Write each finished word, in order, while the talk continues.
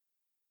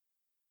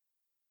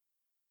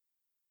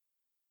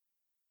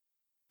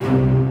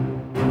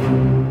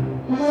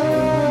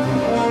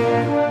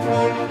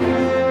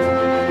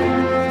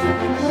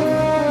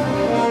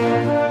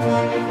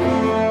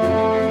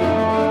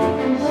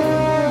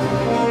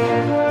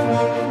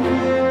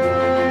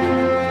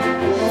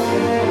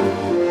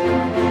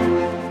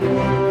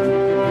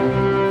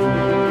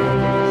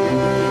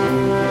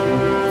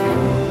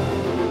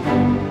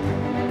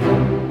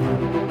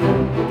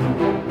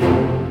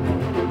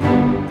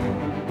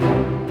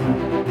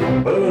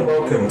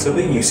welcome to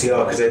the UC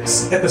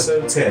Architects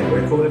episode 10,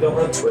 recorded on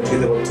the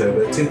 20th of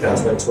October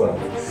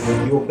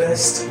 2012, your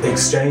best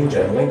exchange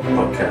and link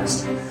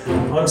podcast.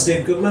 I'm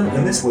Steve Goodman,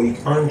 and this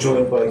week I'm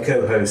joined by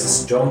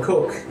co-hosts John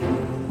Cook,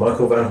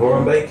 Michael van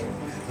Horenbeek,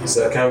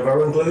 Serkan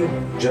Varunglu,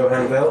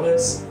 Johan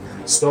Veldes,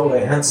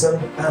 Ståle Hansen,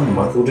 and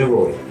Michael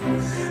DeRoy.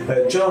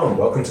 John,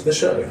 welcome to the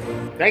show.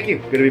 Thank you.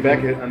 Good to be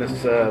back on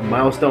this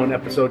milestone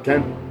episode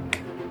 10.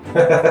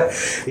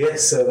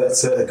 Yes, so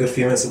that's a good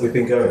few minutes that we've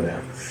been going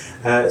now.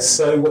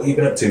 So what have you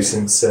been up to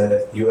since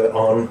you were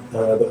on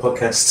the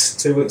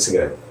podcast 2 weeks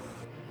ago?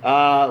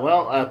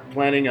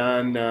 Planning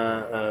on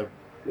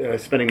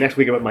spending next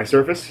week with my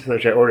Surface,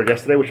 which I ordered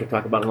yesterday, which we'll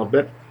talk about in a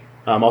little bit.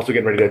 I'm also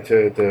getting ready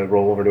to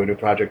roll over to a new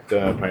project,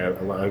 probably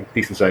a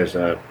decent-sized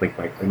link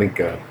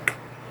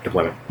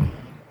deployment.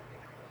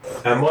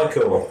 And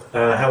Michael,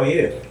 how are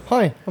you?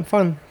 Hi, I'm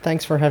fine.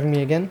 Thanks for having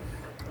me again.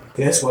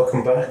 Yes,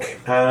 welcome back.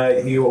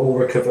 You're all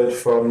recovered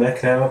from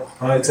MEC now,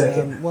 I take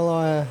it? Well,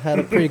 I had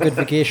a pretty good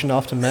vacation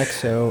after MEC,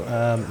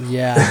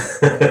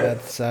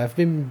 so I've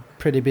been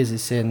pretty busy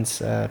since,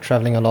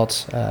 traveling a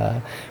lot.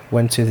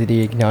 Went to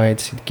the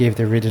Ignite, gave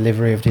the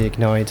redelivery of the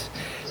Ignite,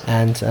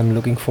 and I'm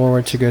looking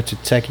forward to go to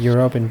Tech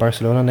Europe in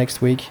Barcelona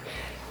next week.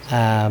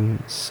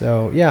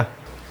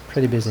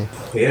 Pretty busy.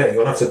 Yeah,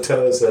 you'll have to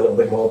tell us a little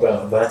bit more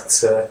about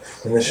that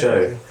in the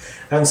show.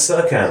 And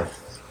Serkan.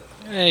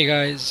 Hey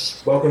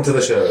guys. Welcome to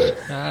the show.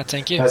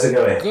 Thank you. How's it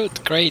going?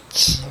 Good,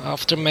 great.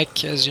 After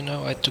MEC, as you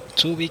know, I took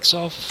 2 weeks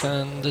off,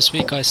 and this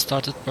week I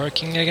started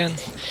working again,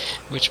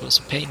 which was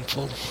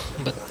painful.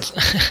 But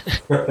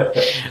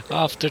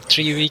after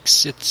 3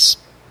 weeks,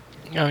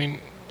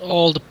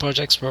 all the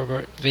projects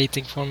were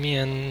waiting for me,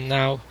 and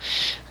now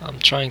I'm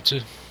trying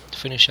to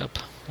finish up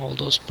all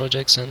those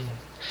projects and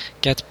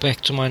get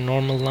back to my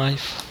normal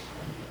life.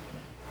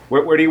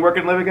 Where do you work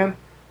and live again?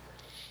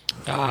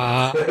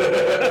 I'm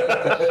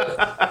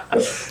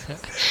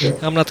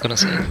not gonna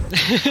say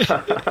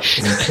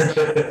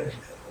it.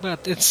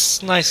 But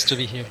it's nice to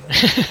be here.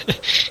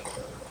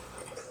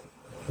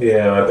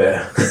 Yeah, I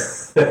bet.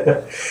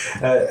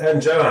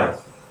 And Johan,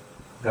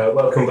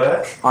 welcome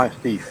back. Hi,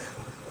 Steve.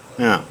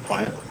 Yeah,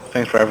 fine.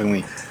 Thanks for having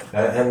me.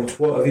 And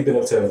what have you been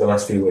up to over the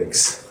last few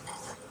weeks?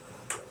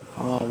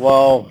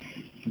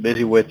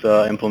 Busy with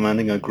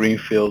implementing a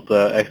Greenfield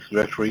Active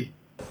Directory.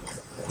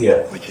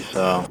 Yeah. Which is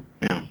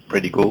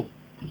pretty cool.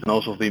 And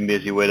also been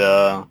busy with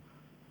a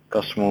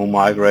customer who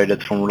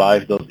migrated from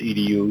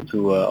live.edu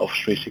to Office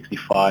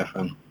 365,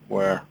 and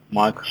where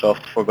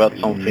Microsoft forgot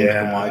some things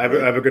to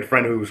migrate. I have a good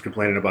friend who was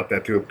complaining about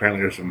that too.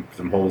 Apparently there's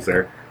some holes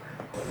there.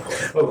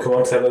 Oh, come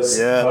on, tell us.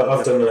 Yeah.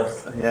 I've done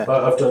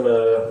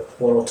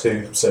one or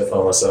two so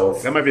far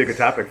myself. That might be a good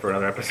topic for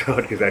another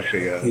episode, because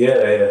actually...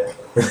 Yeah.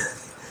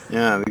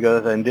 Yeah,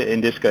 because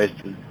in this case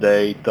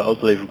they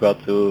totally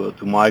forgot to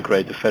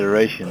migrate the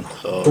federation.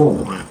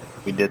 So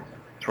we did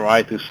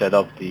try to set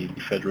up the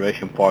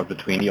federation part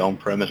between the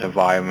on-premise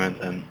environment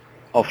and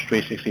Office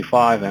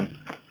 365, and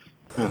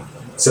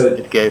so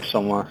it gave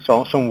some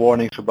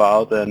warnings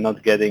about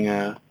not getting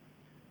the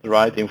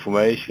right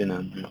information,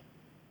 and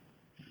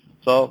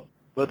but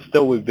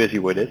still we're busy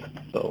with it.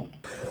 So.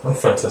 Oh,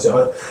 fantastic!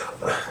 I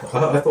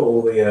thought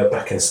all the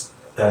backend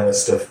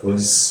stuff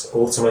was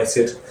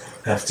automated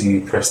after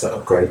you press that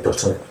upgrade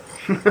button.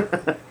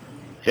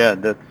 Yeah,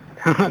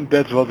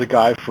 that's what the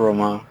guy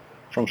from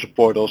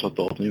support also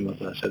told me.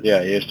 But I said,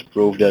 he has to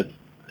prove that,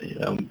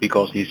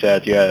 because he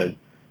said,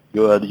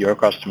 your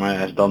customer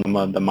has done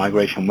the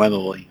migration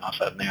manually. I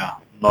said,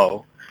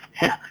 no.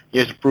 He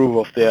has to prove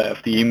of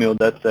the email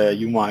that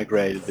you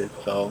migrated it.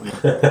 So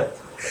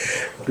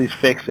please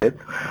fix it,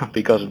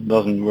 because it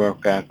doesn't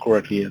work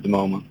correctly at the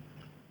moment.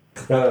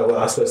 Well,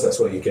 I suppose that's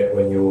what you get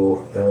when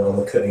you're on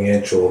the cutting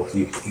edge, or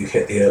you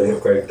hit the early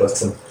upgrade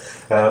button.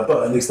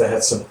 But at least they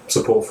had some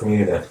support from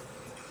you then.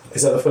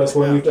 Is that the first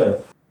one you've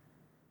done?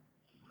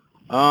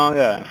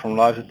 From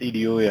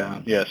live.edu,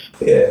 yes.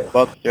 Yeah.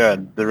 But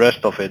the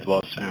rest of it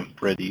was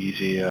pretty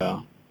easy.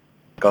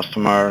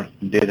 Customer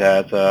did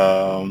have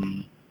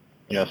some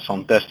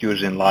test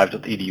users in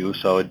live.edu,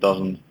 so it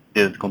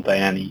didn't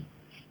contain any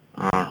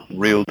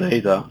real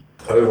data.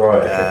 Oh,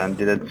 right. And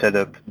didn't set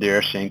up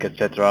their sync,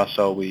 etc.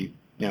 So we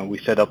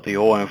set up the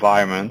whole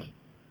environment,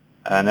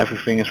 and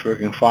everything is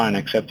working fine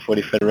except for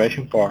the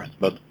federation part.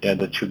 But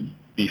that should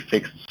be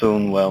fixed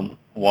soon. Well,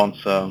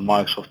 once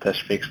Microsoft has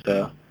fixed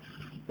the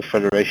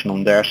federation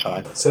on their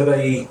side. So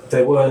they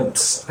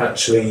weren't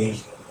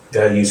actually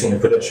using in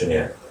production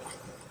yet?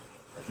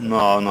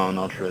 No,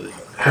 not really.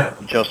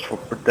 Just for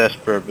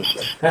test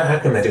purposes. How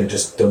come they didn't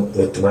just dump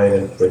the domain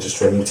and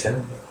register a new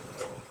tenant?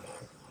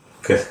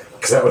 Because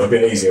that would have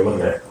been easier,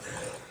 wouldn't it?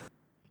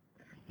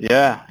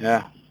 Yeah.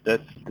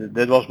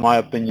 That was my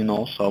opinion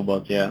also.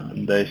 But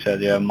they said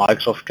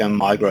Microsoft can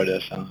migrate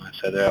us, and I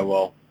said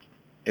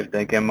if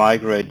they can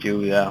migrate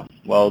you,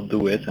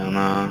 do it. And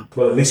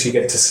well, at least you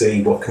get to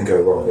see what can go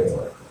wrong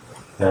anyway.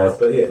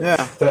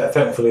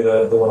 Thankfully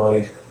the one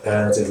I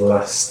did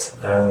last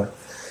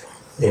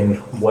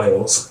in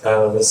Wales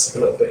was a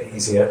little bit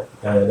easier,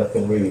 and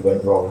nothing really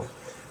went wrong.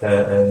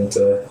 and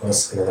I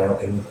was in and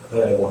out in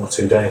 1 or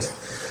 2 days.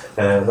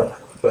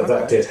 But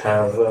that did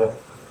have,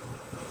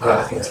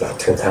 I think it's about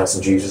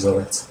 10,000 users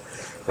on it.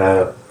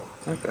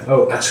 Okay.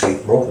 Oh, actually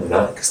more than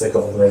that, because they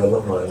got all their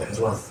alumni in it as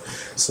well.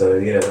 So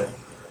yeah,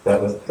 that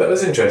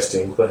was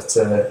interesting. But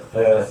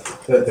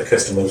the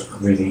customer was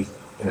really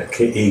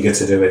eager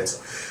to do it.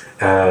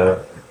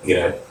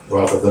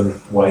 Rather than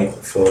wait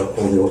for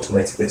all the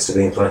automated bits to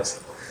be in place.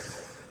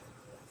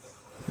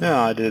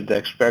 Yeah, I didn't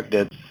expect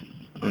that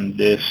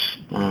this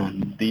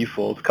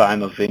default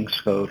kind of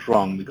things goes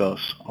wrong,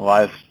 because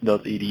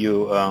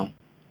Live.edu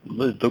it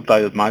looked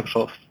like that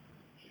Microsoft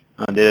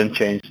didn't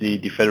change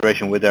the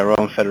federation with their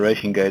own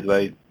federation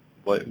gateway,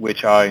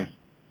 which I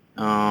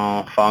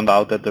found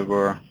out that there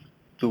were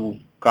 2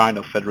 kind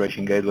of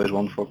federation gateways,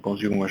 one for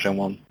consumers and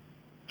one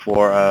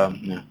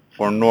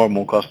for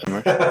normal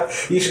customers.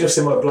 You should have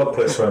seen my blog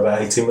post from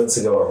about 18 months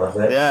ago on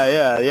that.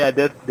 Yeah.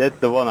 That's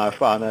the one I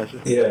found. I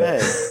said, Yeah.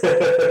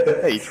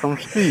 Hey, it's from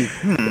Steve.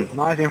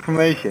 Nice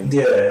information.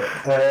 Yeah.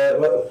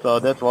 So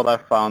that's what I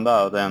found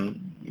out, and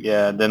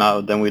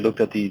then we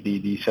looked at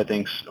the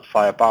settings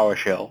via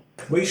PowerShell.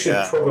 We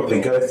should probably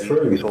go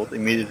through.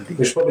 Immediately.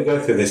 We should probably go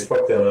through this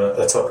properly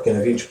on a topic in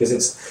the future, because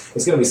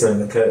it's going to be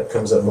something that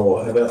comes up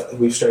more. And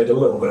we've strayed a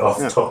little bit off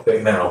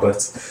topic now, but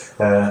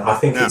I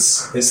think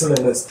it's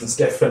something that's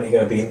definitely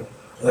going to be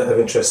of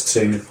interest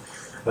to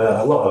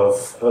a lot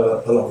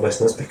of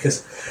listeners,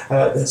 because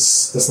there's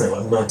something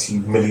like 90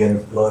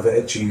 million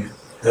Live.edu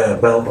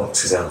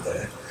mailboxes out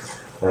there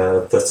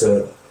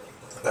that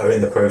are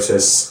in the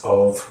process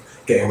of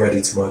getting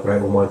ready to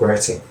migrate or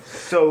migrating.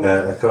 So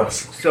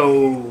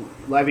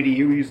Live.edu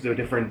used a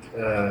different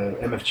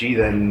MFG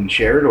than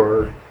shared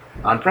or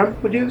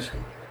on-prem would use?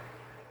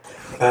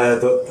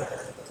 Do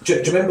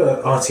you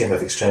remember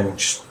RTMF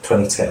Exchange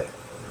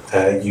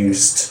 2010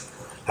 used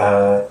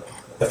a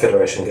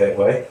federation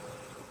gateway,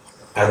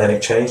 and then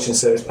it changed in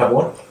Service Pack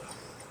 1?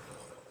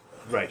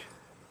 Right.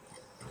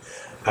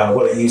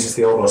 Well, it uses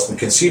the old one. The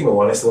consumer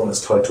one is the one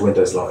that's tied to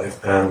Windows Live,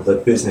 and the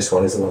business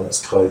one is the one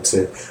that's tied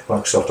to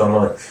Microsoft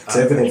Online.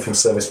 So everything from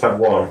Service Pack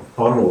 1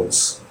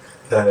 onwards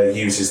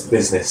uses the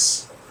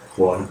business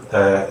one.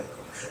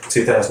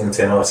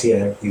 2010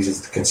 RTM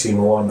uses the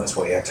consumer one. That's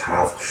why you had to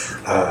have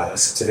a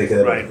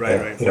certificate,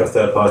 right.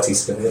 Third-party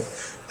certificate.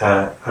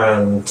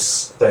 And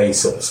they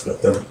sort of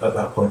split them at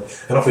that point.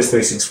 And Office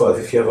 365,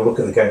 if you have a look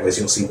at the gateways,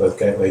 you'll see both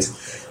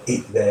gateways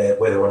there,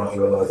 whether or not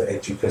you're a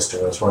Live.edu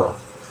customer as well.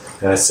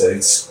 So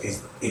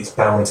it's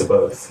bound to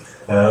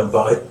both.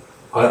 But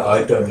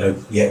I don't know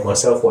yet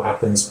myself what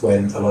happens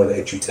when a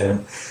Live.edu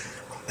tenant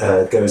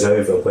goes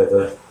over,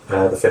 whether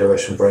the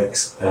federation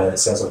breaks. It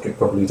sounds like it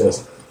probably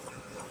does.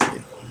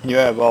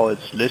 Yeah, well,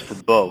 it's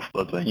listed both,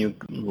 but when you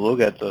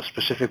look at the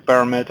specific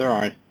parameter,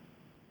 I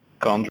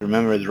can't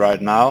remember it right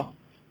now,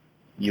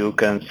 you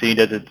can see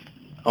that it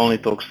only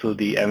talks to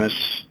the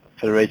MS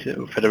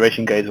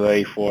Federation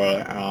Gateway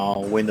for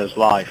Windows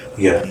Live,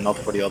 and not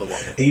for the other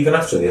one. Even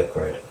after the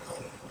upgrade?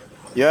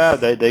 Yeah,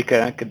 they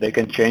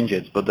can change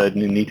it, but they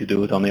need to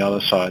do it on the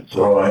other side.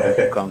 So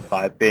you can't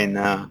type in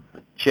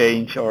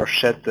change or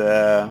set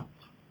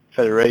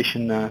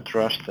Federation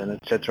trust and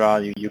etc.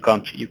 You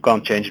can't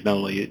change it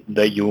manually.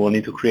 You will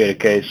need to create a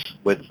case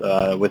with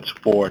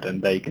support,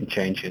 and they can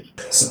change it.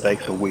 It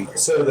takes a week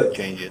to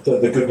change it. The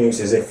good news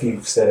is, if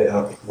you set it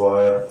up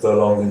via the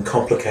long and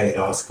complicated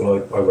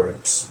article I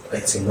wrote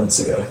 18 months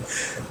ago,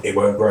 it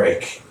won't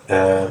break,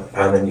 and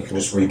then you can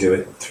just redo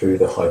it through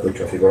the hybrid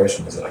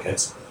configuration, is it, I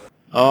guess?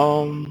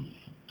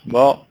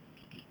 Well,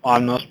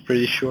 I'm not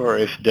pretty sure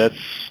if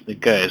that's the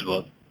case,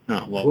 but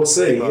we'll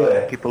see.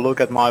 Keep a look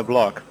at my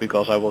blog,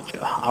 because I will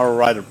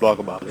write a blog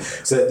about it.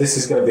 So this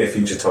is going to be a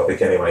future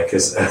topic anyway,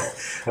 because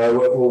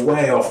we're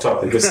way off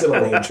topic. We're still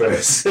on the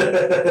intros.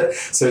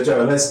 So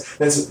Joe, let's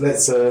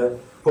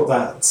put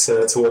that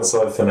to one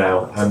side for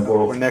now, and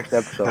for next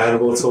episode, and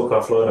we'll talk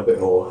offline a bit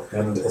more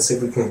and see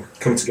if we can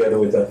come together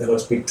with a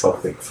nice big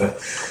topic for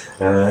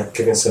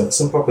giving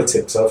some proper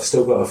tips. I've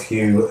still got a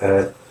few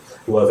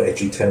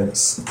Live.edu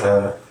tenants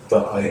that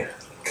I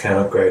can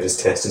upgrade as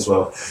test as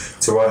well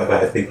to write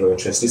about if people are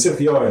interested. So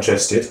if you are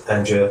interested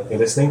and you're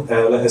listening,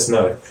 let us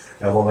know,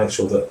 and we'll make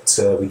sure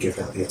that we give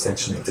that the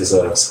attention it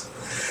deserves.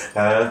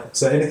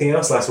 So anything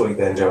else last week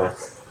then, Joanne?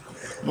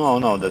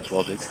 No, that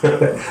was it.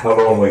 A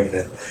long week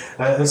then.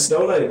 And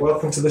Stole,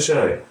 welcome to the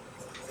show.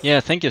 Yeah,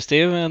 thank you,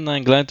 Steve, and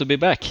I'm glad to be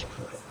back.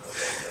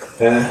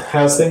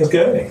 How's things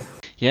going?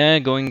 Yeah,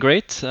 going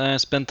great. I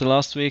spent the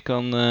last week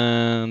on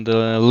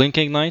the Link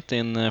Ignite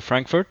in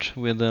Frankfurt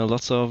with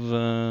lots of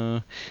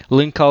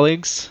Link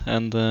colleagues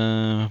and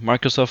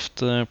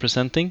Microsoft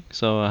presenting,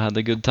 so I had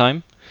a good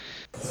time.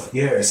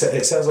 Yeah,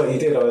 it sounds like you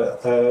did.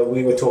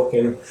 We were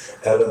talking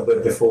a little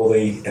bit before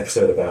the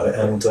episode about it,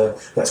 and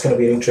that's going to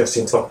be an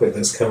interesting topic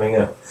that's coming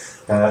up.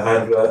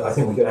 And I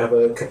think we're going to have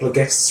a couple of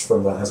guests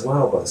from that as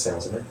well, by the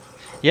sounds of it.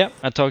 Yeah,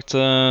 I talked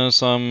to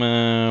some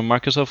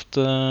Microsoft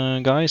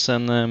guys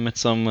and met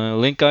some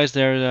Link guys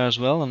there as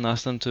well, and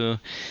asked them to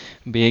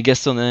be a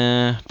guest on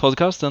the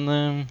podcast, and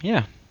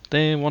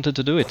they wanted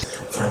to do it.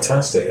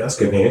 Fantastic, that's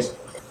good news.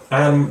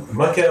 And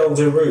Michael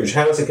de Rouge,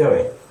 how is it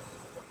going?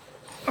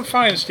 I'm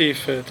fine, Steve.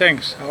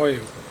 Thanks. How are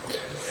you?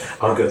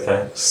 I'm good,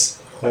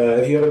 thanks.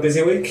 Have you had a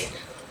busy week?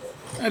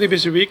 I had a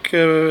busy week,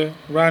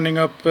 rounding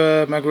up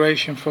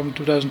migration from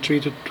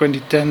 2003 to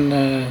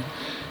 2010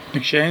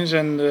 Exchange,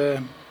 and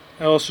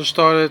I also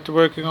started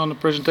working on the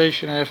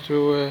presentation I have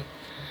to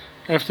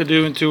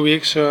do in 2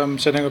 weeks. So I'm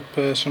setting up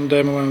some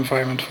demo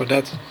environment for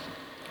that,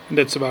 and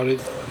that's about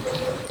it.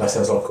 That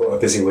sounds like quite a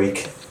busy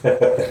week.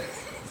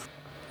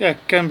 Yeah,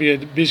 it can be a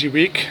busy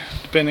week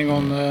depending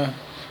on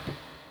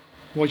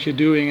what you're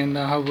doing and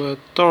how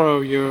thorough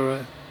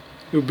you're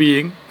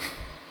being.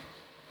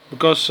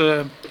 Because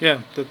the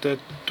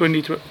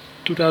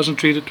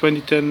 2003 to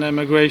 2010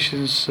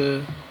 migrations,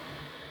 there's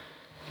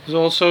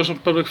also some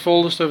public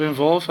folder stuff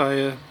involved.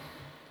 I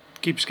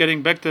keeps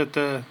getting back that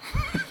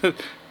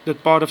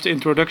that part of the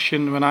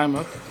introduction when I'm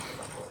up.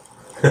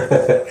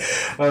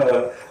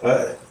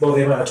 Well,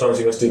 the amount of times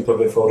you must do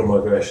public folder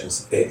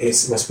migrations,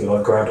 it must be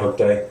like Groundhog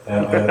Day.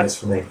 I know this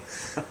for me.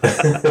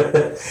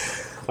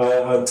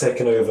 I'm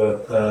taking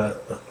over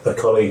a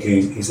colleague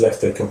who's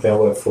left the company I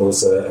work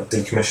for's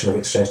decommission of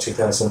Exchange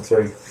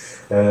 2003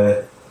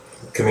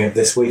 coming up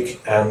this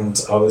week,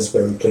 and I was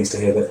very pleased to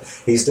hear that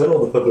he's done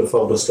all the public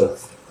folder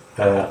stuff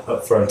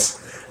up front.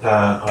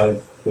 I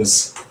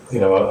was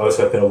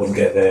hoping I wouldn't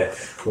get there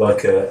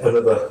like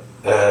another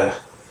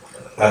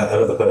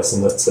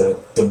person that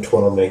dumped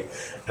one on me,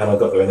 and I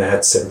got there and I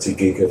had 70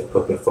 gig of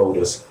public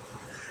folders.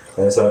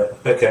 And it's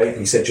like, okay,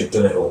 you said you'd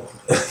done it all.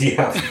 You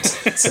haven't.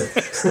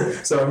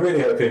 So I'm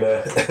really hoping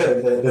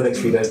the next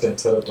few days don't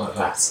turn up like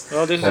that.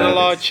 Well, this is a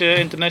large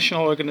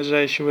international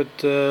organization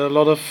with a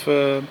lot of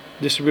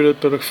distributed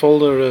public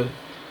folder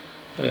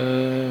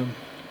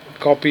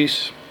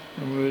copies,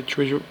 which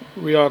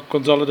we are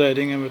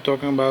consolidating, and we're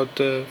talking about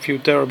a few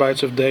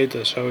terabytes of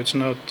data. So it's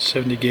not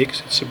 70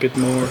 gigs, it's a bit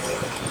more.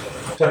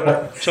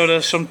 So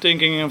there's some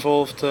thinking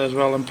involved as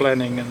well, and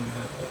planning. And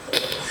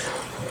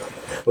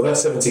well, that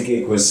 70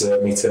 gig was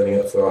me turning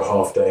up for a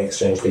half-day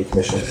Exchange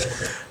decommission.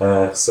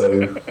 So,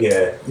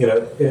 yeah,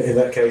 in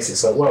that case,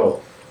 it's like,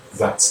 well,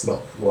 that's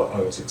not what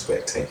I was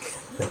expecting.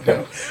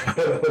 I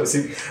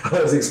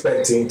was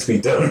expecting it to be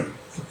done.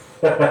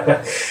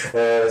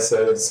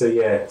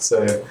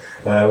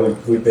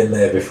 We've been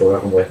there before,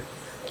 haven't we?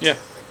 Yeah,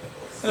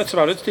 that's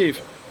about it,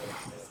 Steve.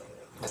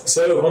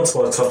 So, on to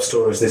our top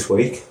stories this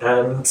week,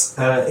 and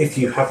if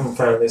you haven't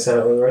found this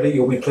out already,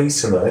 you'll be pleased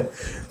to know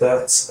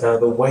that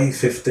the Wave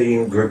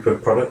 15 group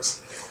of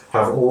products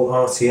have all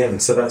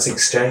RTM, so that's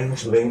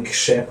Exchange, Lync,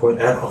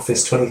 SharePoint and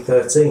Office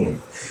 2013.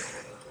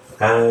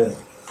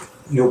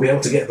 You'll be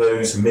able to get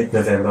those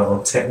mid-November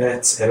on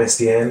TechNet,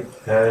 MSDN,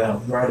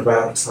 around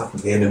about I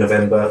think the end of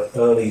November,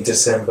 early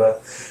December,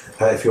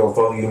 if you're a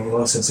volume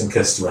licensing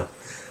customer.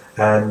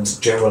 And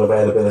general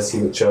availability,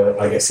 which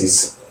I guess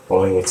is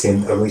buying it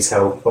in a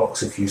retail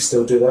box, if you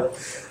still do that,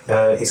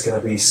 is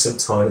going to be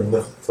sometime in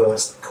the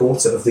first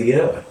quarter of the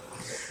year.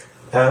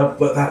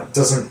 But that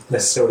doesn't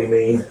necessarily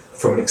mean,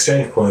 from an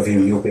Exchange point of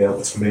view, you'll be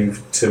able to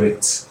move to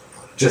it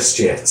just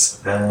yet,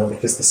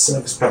 because the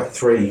Service Pack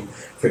 3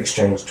 for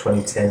Exchange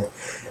 2010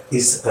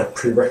 is a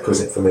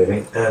prerequisite for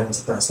moving, and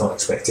that's not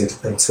expected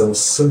until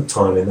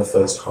sometime in the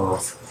first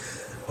half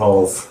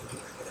of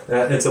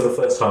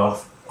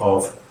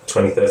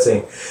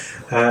 2013.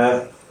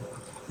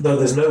 Though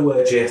there's no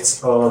word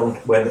yet on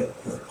when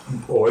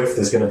or if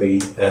there's going to be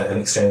an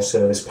Exchange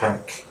Service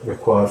Pack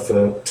required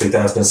for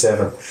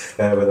 2007,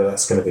 whether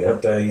that's going to be an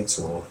update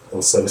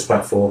or Service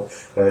Pack 4.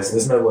 So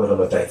there's no word on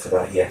a date for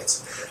that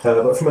yet.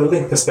 But from a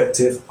Lync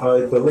perspective,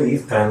 I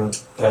believe, and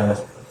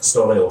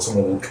Stolly or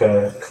someone will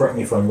correct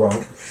me if I'm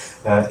wrong,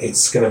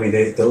 it's going to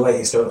be the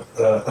latest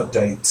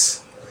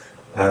update.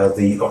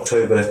 The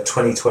October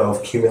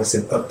 2012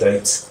 cumulative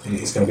update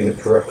is going to be the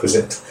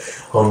prerequisite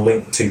on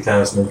Lync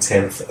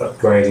 2010 for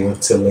upgrading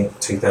to Lync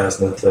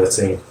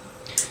 2013.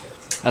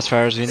 As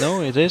far as we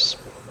know, it is.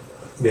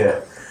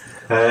 Yeah.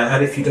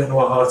 And if you don't know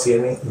what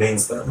RTM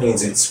means, that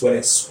means it's when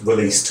it's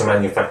released to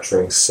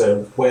manufacturing.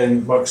 So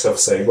when Microsoft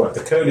say, right, the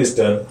code is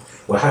done,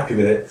 we're happy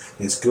with it,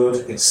 it's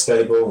good, it's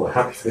stable, we're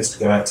happy for this to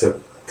go out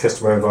to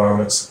customer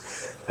environments,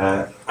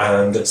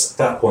 and it's at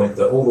that point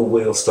that all the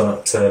wheels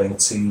start turning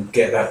to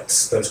get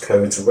those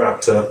codes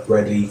wrapped up,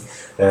 ready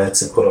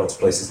to put onto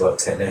places like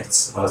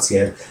TechNet,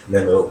 RTM, and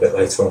then a little bit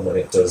later on when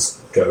it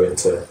does go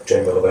into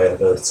general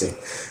availability.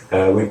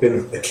 We've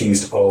been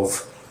accused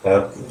of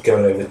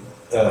going over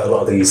a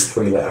lot of these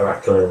three-letter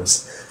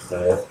acronyms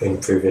in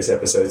previous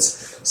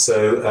episodes.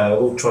 So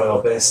we'll try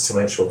our best to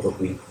make sure that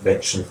we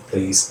mention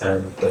these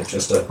and don't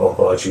just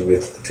bombard you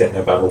with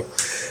technobabble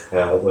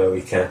where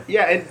we can.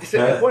 Yeah, and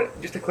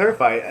just to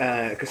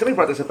clarify, because somebody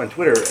brought this up on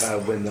Twitter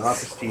when the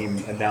Office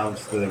team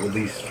announced the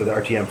release for the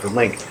RTM for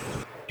Lync.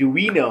 Do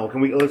we know?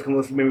 Maybe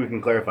we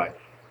can clarify.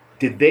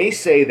 Did they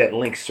say that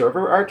Lync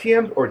server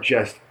RTM'd or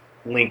just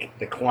Lync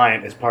the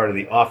client as part of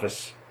the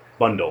Office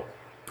bundle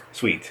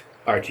suite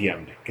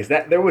RTM'd? Because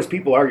there was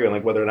people arguing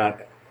like whether or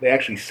not they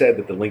actually said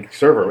that the Lync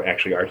server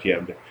actually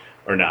RTM'd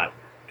or not.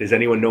 Does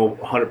anyone know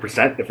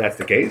 100% if that's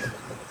the case?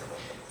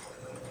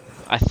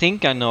 I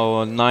think I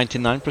know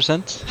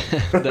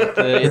 99% that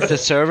it's the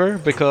server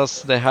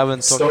because they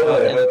haven't talked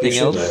about anything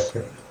else.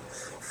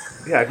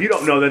 Yeah, if you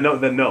don't know,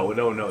 then no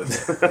one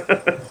knows.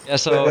 Yeah,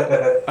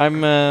 so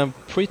I'm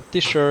pretty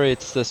sure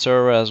it's the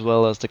server as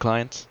well as the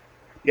client.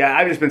 Yeah,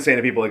 I've just been saying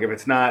to people, like, if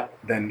it's not,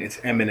 then it's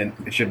imminent.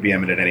 It should be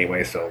imminent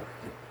anyway, so,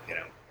 you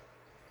know.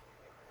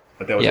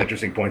 But that was an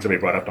interesting point somebody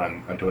brought up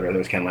on Twitter. That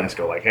was Ken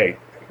Lasko, like, hey,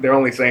 they're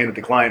only saying that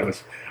the client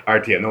was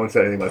RTM. No one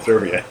said anything about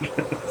server yet.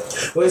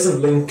 Well, isn't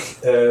Link,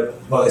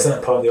 isn't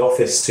that part of the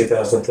Office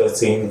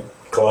 2013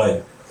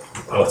 client,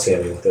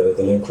 RTM, the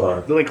Link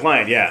client? The Link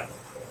client, yeah.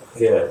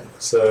 Yeah,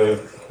 so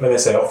when they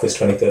say Office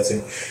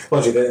 2013,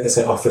 mind you, they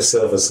say Office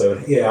server, so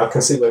yeah, I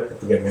can see where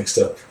people get mixed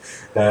up.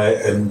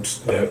 And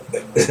you know,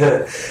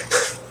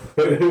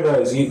 but who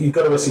knows? You've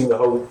got to assume the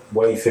whole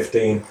Wave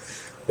 15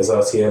 is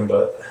RTM,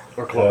 but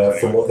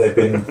from what they've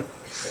been,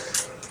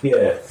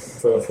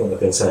 from what they've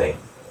been saying.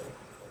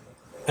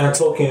 And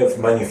talking of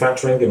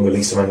manufacturing and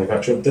release of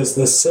manufacturing, there's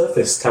the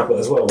Surface tablet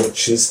as well,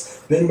 which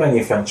has been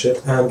manufactured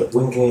and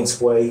winging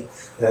its way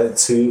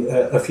to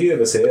a few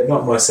of us here,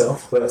 not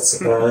myself, but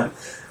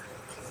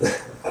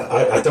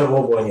I don't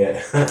want one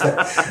yet.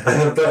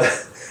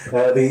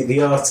 But the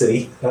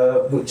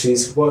RT, which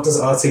is, what does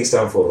RT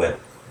stand for then?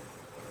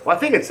 Well, I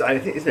think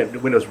isn't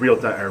it Windows Real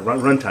Time or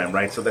Runtime,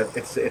 right? So that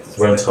it's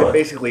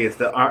basically it's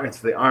the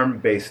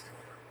ARM-based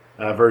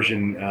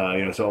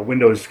version, so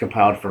Windows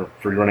compiled for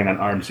running on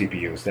ARM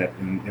CPUs. That,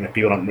 and if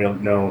people don't really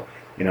know,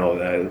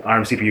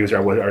 ARM CPUs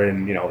are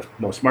in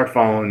most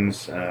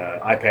smartphones,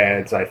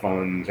 iPads,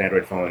 iPhones,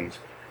 Android phones,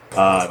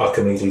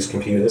 Archimedes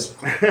computers.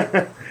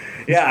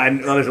 Yeah, I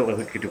know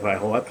we could do a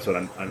whole episode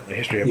on the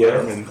history of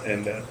ARM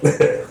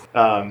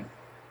and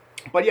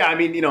but yeah, I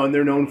mean, and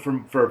they're known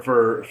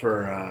for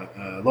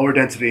lower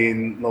density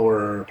and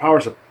lower power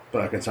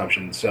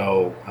consumption.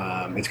 So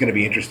it's going to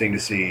be interesting to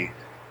see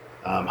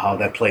how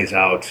that plays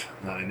out,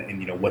 and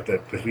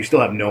because we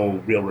still have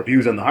no real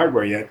reviews on the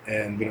hardware yet,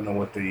 and we don't know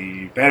what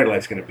the battery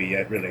life's going to be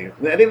yet. Really,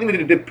 I think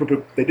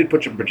they did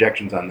put some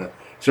projections on the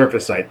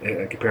Surface site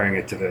comparing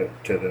it to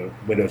the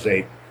Windows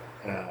 8,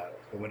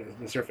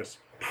 the Surface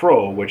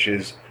Pro, which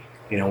is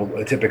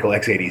a typical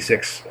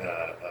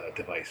x86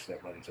 device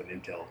that runs an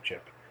Intel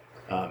chip.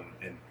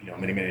 And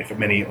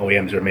many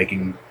OEMs are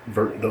making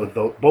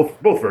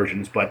both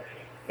versions, but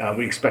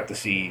we expect to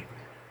see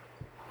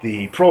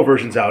the Pro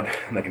versions out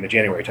like in the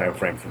January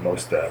timeframe for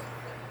most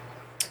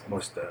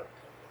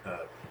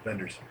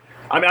vendors.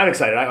 I'm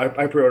excited.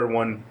 I pre-ordered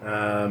one,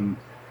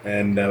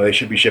 and they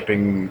should be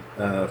shipping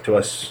to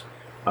us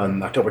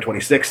on October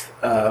 26th.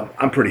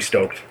 I'm pretty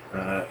stoked,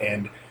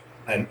 and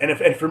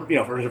for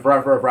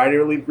a variety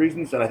of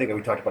reasons, and I think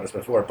we talked about this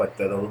before, but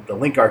the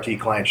Link RT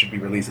client should be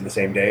released in the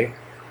same day.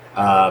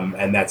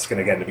 And that's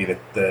going to be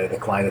the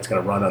client that's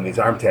going to run on these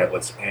ARM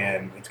tablets,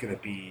 and it's going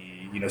to be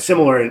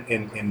similar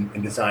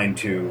in design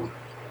to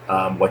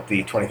what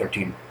the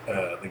 2013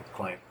 Link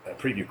client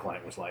preview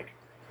client was like,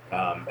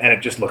 and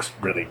it just looks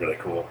really, really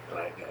cool.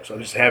 So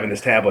just having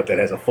this tablet that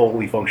has a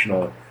fully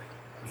functional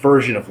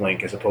version of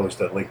Link as opposed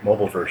to Link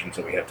mobile versions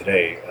that we have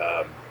today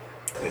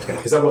is going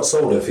to. Is that what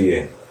sold it for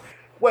you?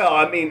 Well,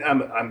 I mean, I'm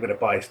going to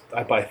buy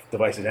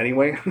devices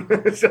anyway,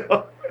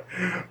 so.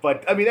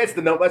 But I mean, that's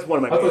one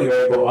of my. I thought you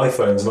were bought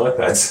iPhones and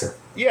iPads.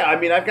 Yeah, I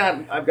mean, I've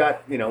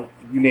got you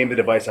name the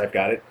device, I've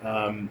got it.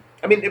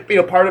 I mean,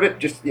 part of it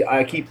just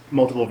I keep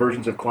multiple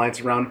versions of clients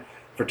around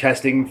for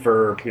testing.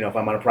 For if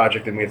I'm on a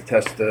project and we have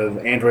to test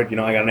Android,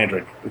 I got an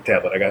Android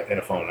tablet, I got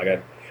a phone, I got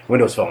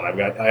Windows Phone, I've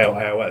got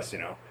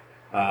iOS.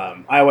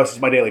 iOS is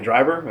my daily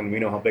driver, and we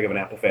know how big of an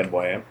Apple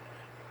fanboy I am.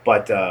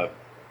 But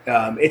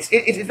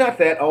it's not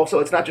that. Also,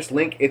 it's not just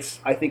Link. It's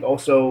I think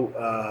also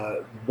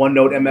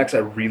OneNote MX. I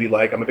really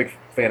like. I'm a big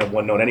fan of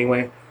OneNote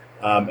anyway,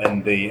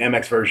 and the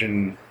MX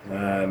version,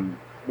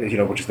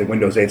 which is the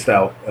Windows 8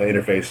 style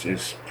interface,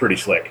 is pretty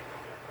slick.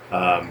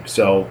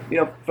 So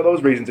for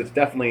those reasons, it's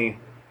definitely.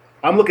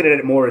 I'm looking at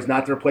it more as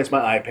not to replace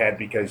my iPad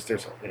because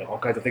there's all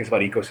kinds of things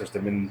about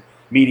ecosystem and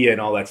media and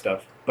all that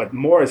stuff, but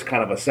more as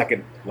kind of a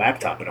second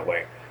laptop in a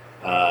way.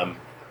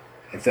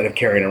 Instead of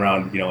carrying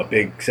around, a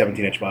big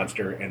 17-inch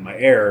monster and my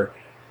Air,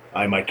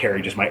 I might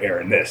carry just my Air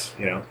and this,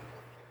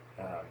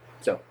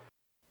 so.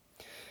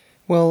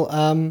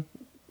 Well,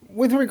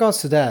 with regards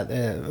to that,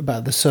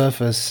 about the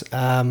Surface,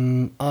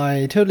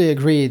 I totally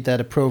agree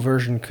that a Pro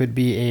version could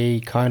be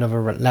a kind of a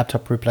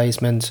laptop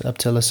replacement up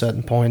till a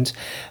certain point.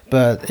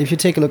 But if you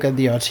take a look at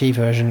the RT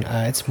version,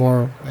 it's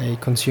more a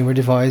consumer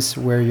device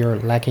where you're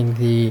lacking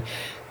the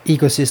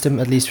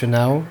ecosystem, at least for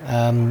now.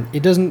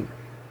 It doesn't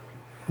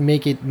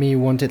make me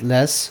want it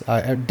less.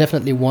 I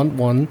definitely want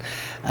one.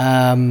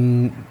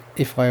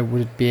 if I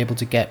would be able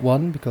to get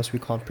one, because we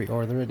can't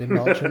pre-order it in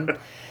Belgium.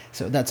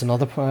 So that's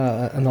another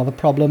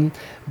problem.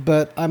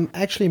 But I'm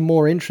actually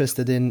more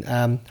interested in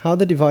how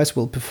the device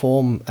will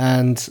perform,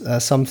 and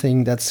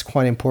something that's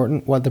quite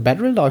important, what the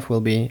battery life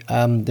will be.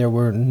 There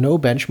were no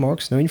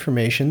benchmarks, no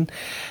information,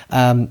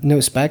 no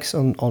specs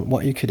on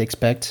what you could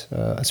expect,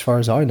 as far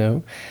as I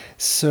know.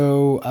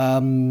 So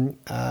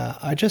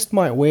I just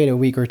might wait a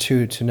week or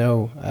two to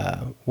know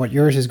what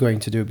yours is going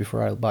to do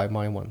before I'll buy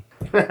my one.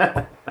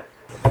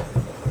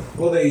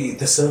 Well,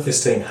 the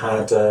Surface team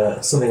had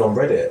something on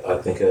Reddit,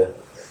 I think, a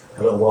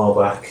little while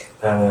back,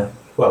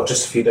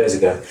 just a few days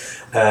ago,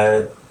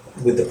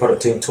 with the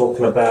product team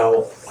talking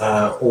about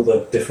all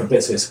the different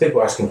bits of it. So people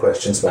were asking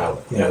questions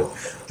about, the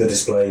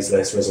display's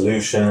less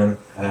resolution,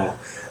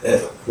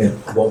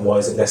 why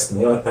is it less than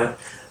the iPad?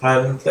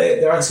 And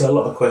they're answering a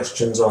lot of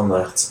questions on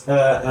that,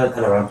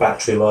 and around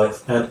battery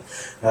life. And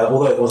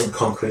although it wasn't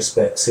concrete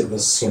specs, it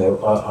was,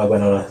 I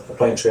went on a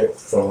plane trip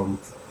from,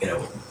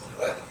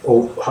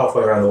 all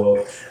halfway around the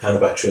world, and the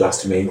battery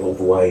lasted me all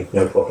the way,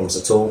 no problems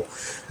at all.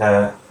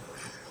 And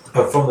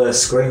from the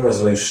screen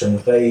resolution,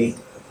 they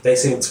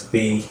seem to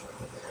be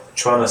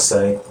trying to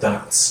say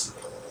that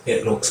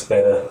it looks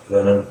better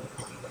than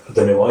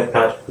the new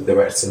iPad with the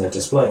Retina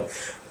display,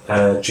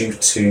 due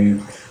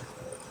to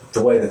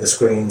the way that the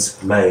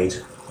screen's made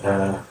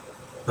and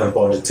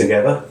bonded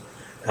together,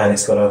 and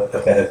it's got a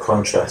better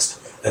contrast.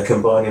 And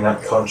combining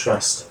that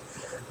contrast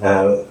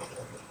and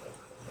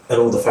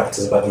all the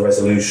factors about the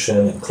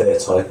resolution and clear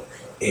type,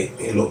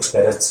 it looks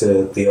better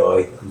to the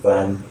eye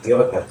than the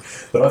iPad.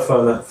 But I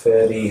find that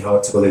fairly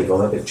hard to believe. I'm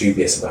a bit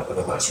dubious about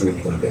whether that's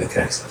really going to be the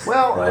case.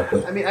 Well, I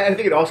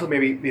think it also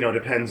maybe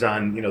depends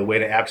on the way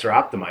the apps are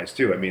optimized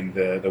too. I mean,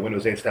 the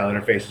Windows 8 style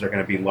interfaces are going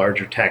to be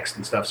larger text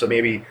and stuff. So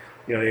maybe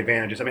the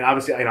advantages. I mean,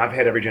 obviously, I've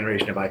had every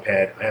generation of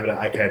iPad. I have an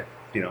iPad,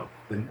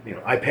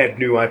 iPad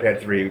new, iPad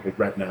 3 with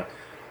Retina.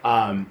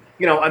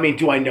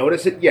 Do I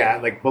notice it? Yeah,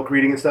 like book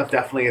reading and stuff.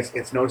 Definitely,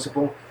 it's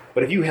noticeable.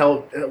 But if you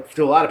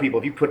to a lot of people,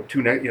 if you put the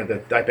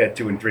iPad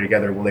 2 and 3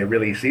 together, will they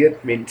really see it?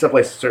 I mean, some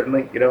places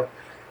certainly,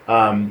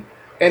 And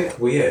if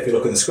you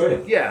look at the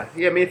screen. Yeah.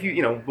 I mean,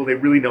 if will they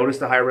really notice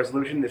the higher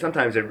resolution?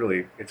 Sometimes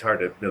it's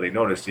hard to really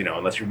notice,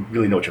 unless you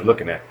really know what you're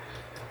looking at.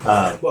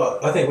 Well,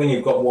 I think when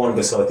you've got one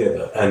beside the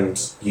other, and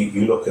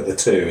you look at the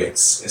two,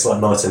 it's like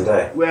night and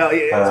day. Well,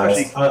 yeah,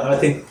 especially. I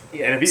think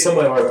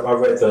somewhere I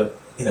read that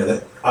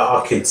that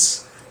our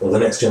kids, or the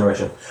next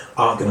generation,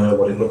 aren't going to know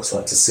what it looks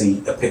like to see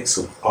a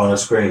pixel on a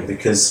screen,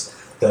 because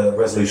the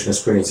resolution of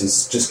screens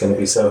is just going to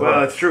be so high.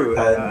 Well, it's true.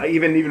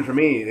 Even for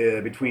me,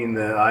 between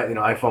the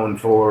iPhone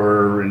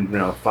 4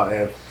 and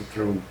 5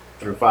 through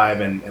 5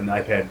 and the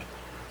iPad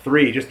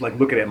 3, just like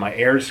looking at my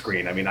Air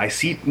screen, I mean, I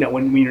see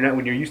when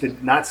you're used to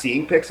not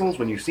seeing pixels,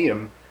 when you see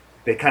them,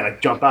 they kind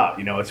of jump out.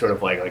 It's sort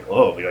of like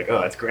oh, you're like,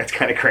 oh, that's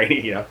kind of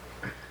grainy,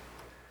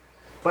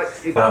 But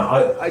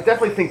I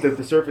definitely think that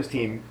the Surface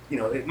team,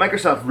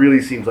 Microsoft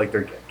really seems like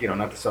they're,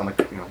 not to sound like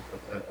a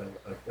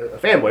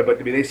fanboy, but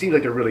I mean, they seem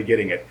like they're really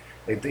getting it.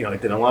 They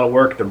did a lot of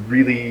work. They're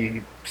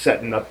really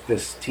setting up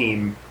this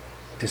team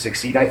to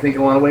succeed, I think,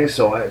 in a lot of ways.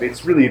 So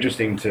it's really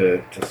interesting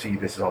to see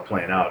this all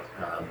playing out,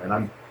 and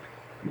I'm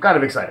kind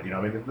of excited.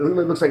 I mean, it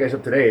looks like as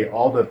of today,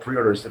 all the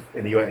pre-orders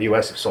in the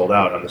U.S. have sold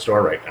out on the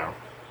store right now,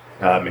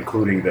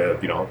 including the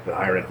the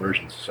higher end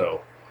versions.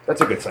 So. That's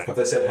a good sign. Have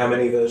they said how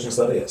many versions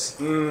that is?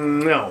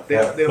 No.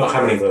 Not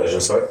how many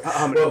versions, sorry.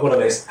 What I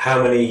mean is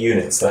how many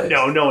units that is.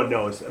 No one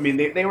knows. I mean,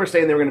 they were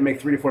saying they were going to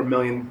make 3 to 4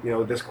 million,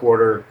 this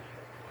quarter.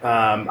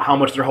 How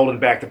much they're holding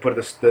back to put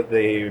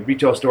the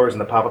retail stores and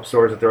the pop-up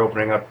stores that they're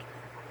opening up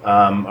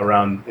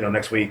around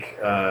next week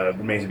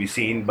remains to be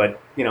seen.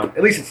 But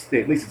at least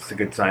it's a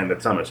good sign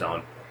that some are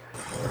selling.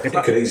 It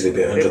could easily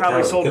be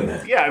 100,000, couldn't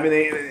it? Yeah, I mean,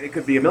 it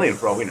could be 1 million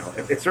for all we know.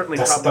 It's certainly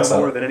probably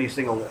more than any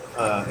single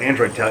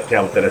Android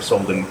tablet that has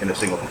sold in a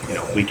single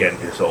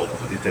weekend is sold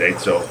to date.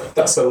 So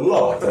that's a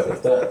lot.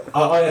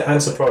 I am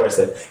surprised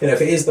that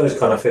if it is those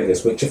kind of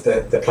figures, which if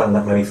they're planning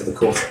that many for the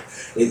quarter,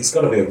 it's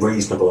got to be a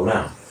reasonable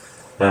amount.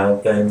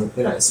 Then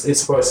it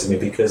surprises me,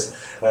 because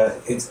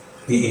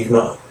you've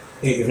not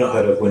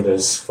heard of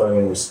Windows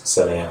phones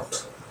selling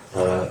out.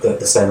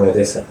 The same way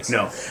this is.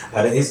 No.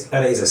 And it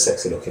is a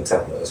sexy looking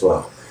tablet as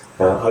well.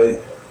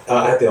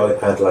 I had the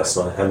iPad last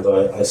night, and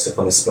I stuck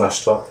on the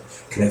splash top,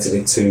 connected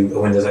it to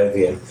a Windows 8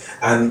 VM,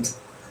 and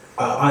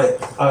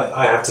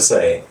I have to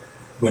say,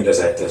 Windows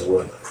 8 does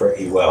work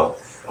pretty well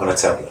on a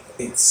tablet.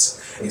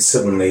 It's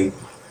suddenly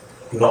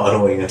not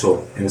annoying at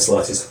all in the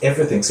slightest.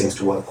 Everything seems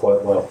to work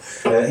quite well.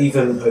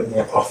 Even opening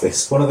up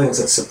Office. One of the things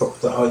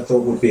that I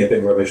thought would be a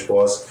bit rubbish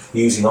was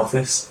using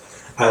Office.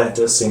 And it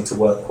does seem to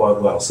work quite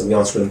well. So the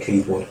on-screen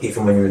keyboard,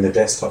 even when you're in the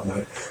desktop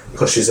mode,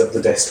 pushes up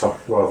the desktop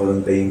rather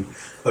than being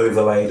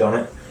overlaid on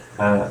it,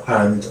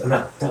 and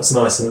that's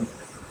nice. And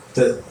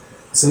so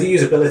the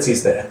usability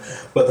is there.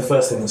 But the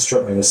first thing that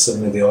struck me was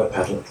suddenly the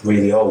iPad looked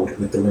really old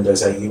with the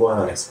Windows 8 UI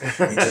on it.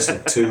 It just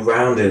looked too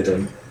rounded,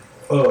 and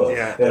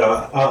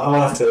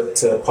I'll have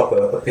to pop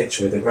a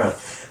picture with it around.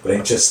 But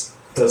it just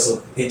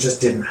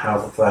didn't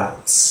have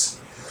that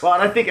Well,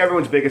 and I think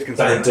everyone's biggest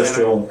concern, that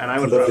industrial, and I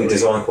would lovely probably,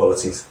 design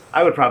qualities.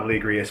 I would probably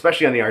agree,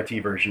 especially on the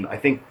RT version. I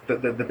think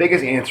the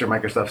biggest answer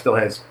Microsoft still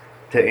has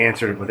to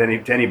answer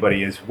to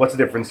anybody is what's the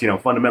difference,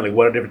 fundamentally,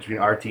 what are the difference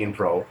between RT and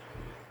Pro?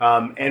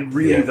 And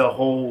really the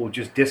whole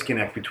just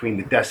disconnect between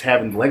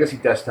having the legacy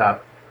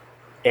desktop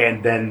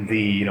and then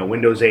the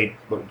Windows 8,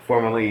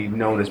 formerly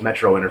known as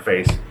Metro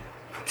interface.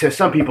 To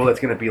some people, that's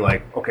going to be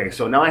like, okay,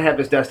 so now I have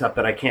this desktop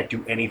that I can't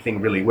do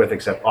anything really with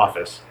except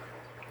Office.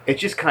 It's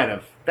just kind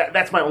of,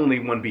 that's my only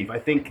one beef. I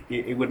think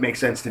it would make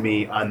sense to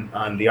me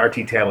on the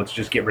RT tablets,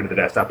 just get rid of the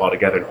desktop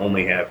altogether and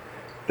only have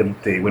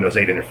the Windows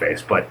 8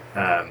 interface. But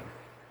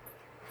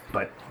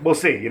we'll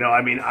see.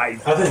 I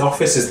think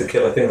Office is the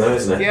killer thing, though,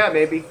 isn't it? Yeah,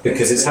 maybe.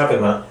 Because it's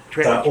having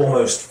that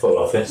almost full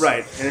Office.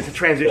 Right, and it's a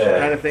transition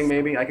kind of thing,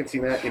 maybe. I can see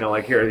that.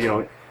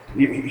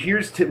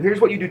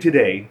 Here's what you do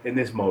today in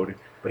this mode,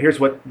 but here's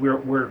what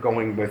we're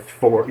going with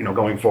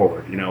going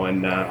forward.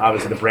 And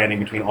obviously the branding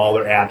between all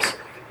their apps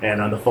and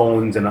on the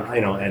phones and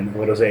and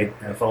Windows 8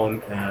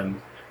 phone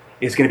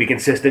is going to be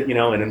consistent.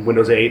 And then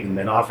Windows 8 and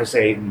then Office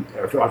 8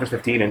 or Office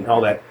 15 and all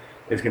that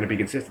is going to be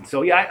consistent.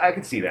 So yeah, I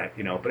can see that.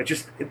 But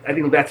I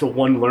think that's a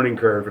one learning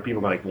curve for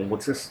people like, well,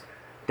 what's this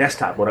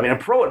desktop mode? On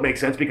Pro it makes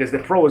sense because the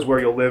Pro is where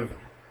you'll live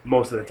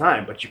most of the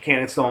time, but you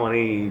can't install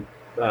any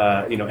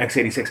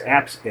x86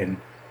 apps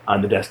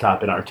on the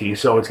desktop in RT.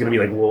 So it's going to be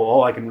like, well,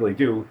 all I can really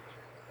do.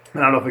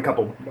 And I don't know if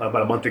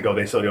about a month ago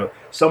they said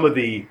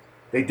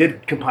they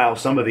did compile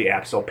some of the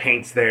apps. So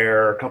Paint's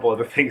there, a couple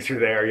other things are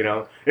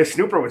there. If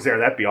Snooper was there,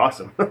 that'd be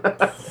awesome. But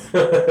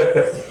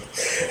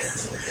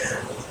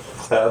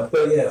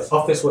yeah,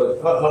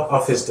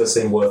 Office does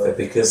seem worth it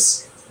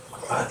because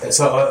I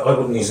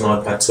wouldn't use an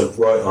iPad to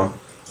write on,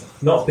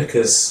 not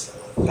because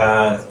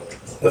of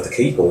the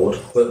keyboard,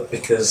 but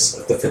because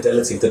of the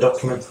fidelity of the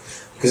document.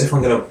 Because if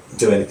I'm going to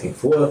do anything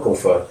for work or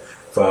for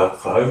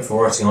home,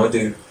 for writing, I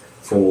do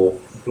for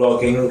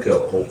blogging or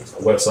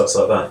websites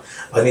like that,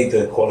 I need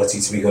the quality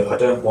to be good. I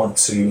don't want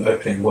to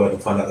open it in Word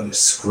and find out that it's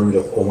screwed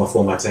up all my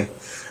formatting.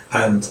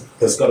 And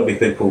there's got to be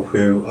people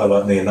who are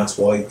like me, and that's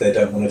why they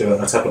don't want to do it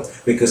on a tablet.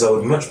 Because I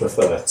would much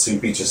prefer to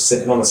be just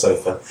sitting on the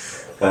sofa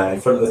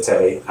in front of the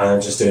telly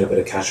and just doing a bit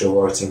of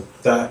casual writing.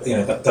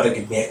 That'll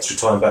give me extra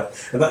time back.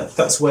 And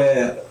that's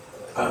where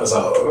I was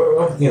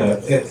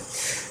like,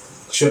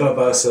 should I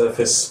buy a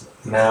Surface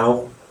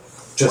now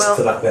just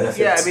for that benefit?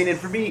 Yeah, and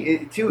for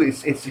me too,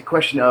 it's a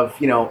question of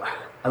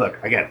look,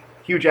 again,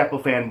 huge Apple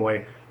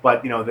fanboy.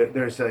 But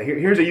there's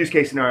here's a use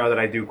case scenario that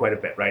I do quite a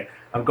bit. Right,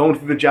 I'm going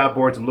through the job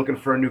boards. I'm looking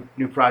for a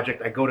new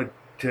project. I go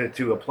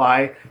to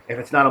apply. If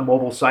it's not a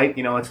mobile site,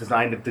 it's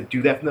designed to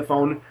do that from the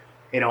phone.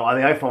 On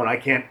the iPhone, I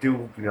can't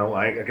do.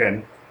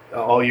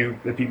 All you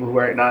the people who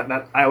are not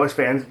iOS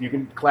fans, you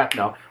can clap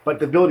now. But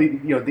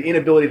the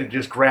inability to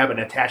just grab an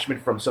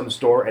attachment from some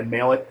store and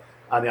mail it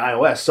on the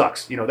iOS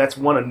sucks. That's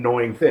one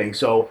annoying thing.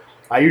 So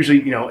I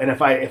usually, and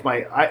if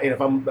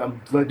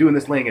I'm doing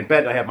this laying in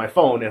bed and I have my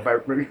phone, and if I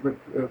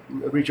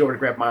reach over to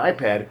grab my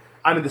iPad,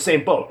 I'm in the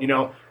same boat.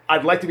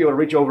 I'd like to be able to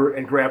reach over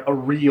and grab a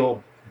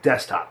real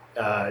desktop,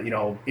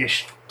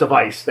 ish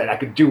device that I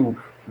could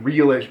do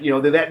real-ish,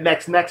 that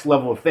next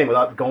level of thing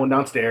without going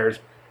downstairs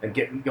and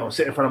getting,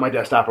 sit in front of my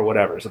desktop or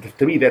whatever. So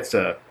to me, that's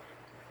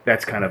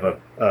kind of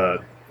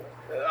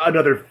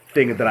another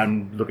thing that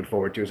I'm looking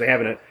forward to is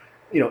having a,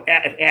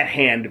 at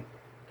hand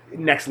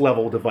next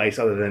level device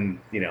other than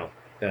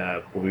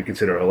what we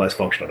consider a less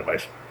functional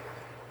device.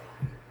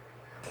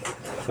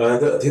 The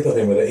other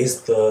thing with it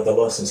is the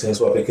licensing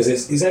as well, because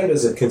it's aimed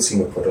as a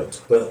consumer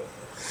product, but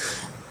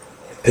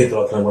people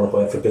are going to want to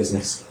buy it for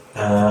business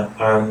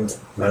and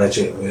manage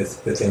it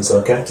with things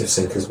like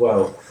ActiveSync as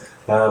well.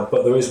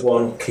 But there is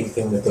one key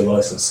thing with the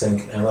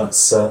licensing, and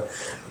that's the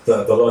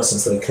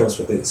license that it comes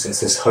with. It's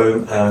this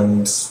home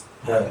and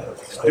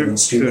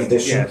student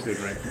edition. Yeah,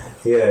 student, right.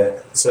 Yeah,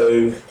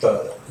 so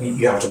but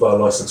you have to buy a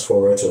license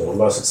for it or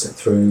license it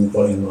through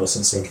volume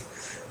licensing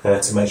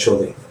to make sure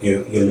that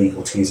you're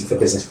legal to use it for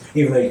business,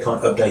 even though you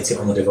can't update it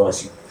on the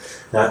device.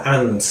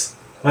 And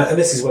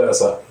this is where I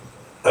was a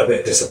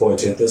bit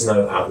disappointed. There's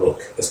no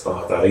Outlook as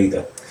part of that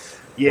either.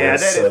 Yeah,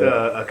 that is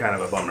a kind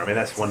of a bummer.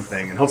 That's one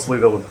thing, and hopefully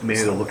they'll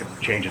look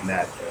at changing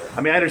that.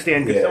 I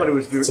understand because somebody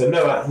was so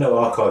no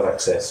archive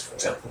access, for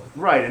example.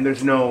 Right, and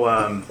there's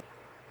no.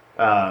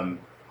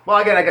 Well,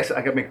 again, I guess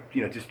I could make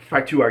just try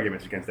two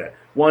arguments against that.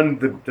 One,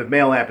 the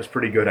mail app is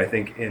pretty good, I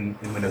think, in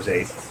Windows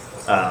 8.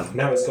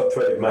 Now it's got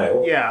threaded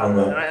mail. Yeah,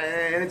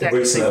 and it's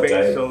actually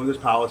based, so there's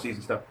policies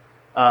and stuff.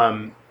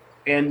 And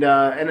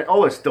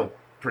it's still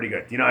pretty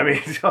good.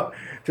 So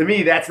to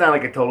me, that's not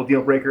like a total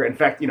deal breaker. In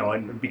fact,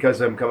 and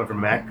because I'm coming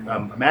from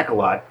Mac a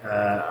lot,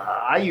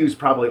 I use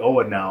probably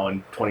OA now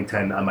in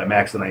 2010 on my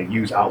Macs than I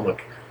use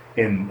Outlook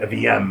in a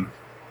VM.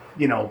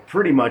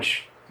 Pretty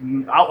much.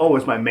 OA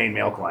is my main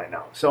mail client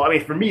now. So,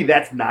 for me,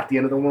 that's not the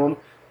end of the world,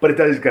 but it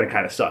does going to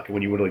kind of suck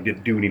when you really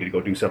do need to go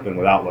do something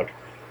with Outlook,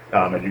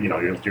 and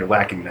you're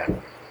lacking that.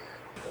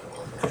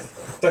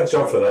 Thanks,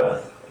 John, for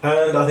that.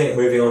 And I think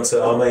moving on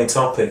to our main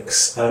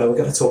topics, we're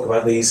going to talk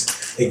about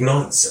these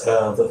Ignites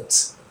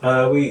that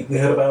we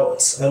heard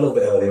about a little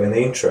bit earlier in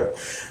the intro,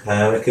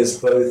 because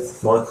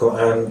both Michael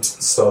and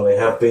Stolly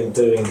have been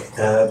doing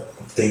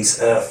these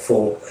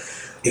for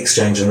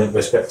Exchange and Link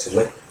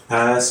respectively.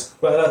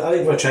 But I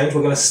think for a change,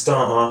 we're going to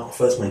start our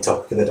first main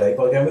topic of the day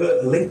by going with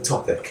a Link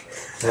topic.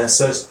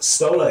 So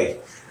Stolly,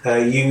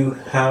 you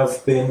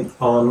have been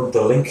on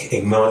the Link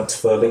Ignite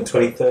for Link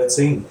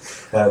 2013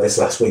 this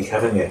last week,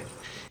 haven't you?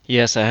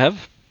 Yes, I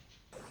have.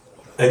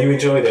 And you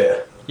enjoyed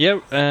it?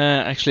 Yeah,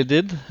 actually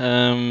did,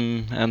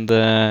 and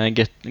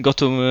got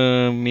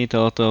to meet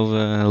a lot of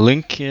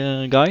Link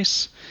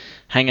guys,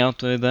 hang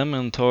out with them,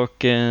 and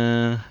talk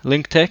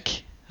Link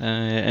tech.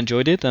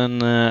 Enjoyed it,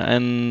 and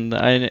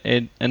I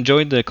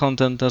enjoyed the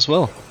content as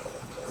well.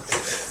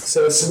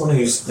 So, as someone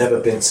who's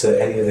never been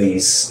to any of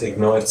these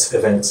Ignite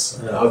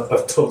events,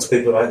 I've talked to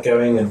people about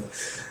going, and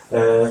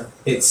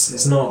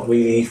it's not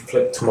really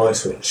flipped to my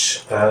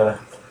switch. But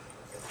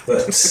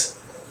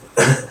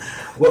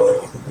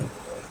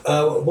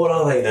what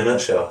are they in a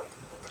nutshell?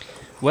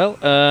 Well,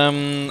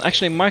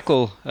 actually,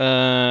 Michael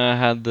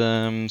had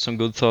some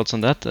good thoughts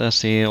on that,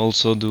 as he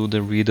also do the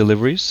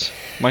redeliveries.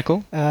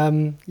 Michael?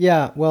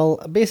 Yeah, well,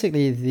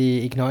 basically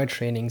the Ignite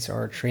trainings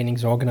are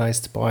trainings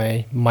organized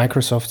by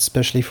Microsoft,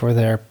 especially for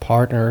their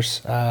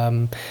partners.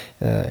 Well,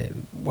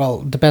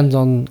 depends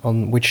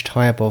on which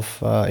type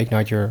of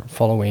Ignite you're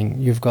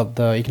following. You've got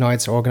the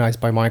Ignites organized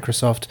by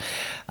Microsoft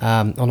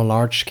on a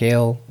large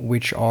scale,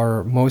 which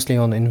are mostly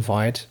on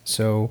invite.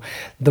 So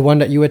the one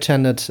that you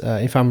attended,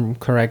 if I'm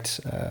correct,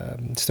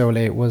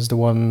 Stole, was the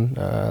one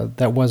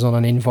that was on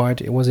an invite.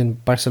 It was in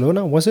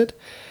Barcelona, was it?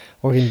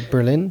 Or in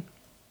Berlin?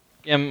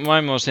 Yeah,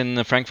 mine was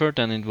in Frankfurt,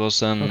 and it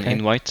was an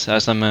invite,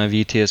 as I'm a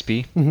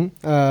VTSP.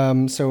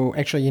 Mm-hmm. So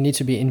actually you need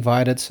to be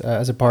invited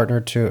as a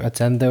partner to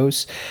attend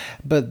those.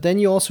 But then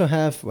you also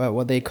have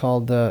what they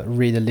call the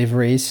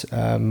redeliveries,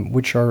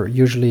 which are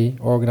usually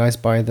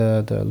organized by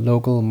the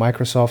local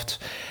Microsoft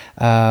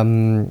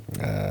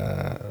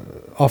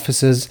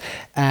offices,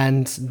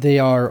 and they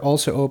are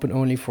also open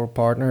only for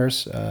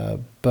partners,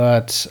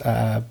 but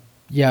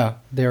yeah,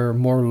 they're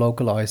more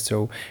localized,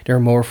 so they're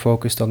more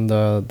focused on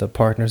the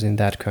partners in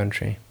that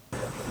country.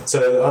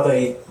 So are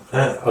they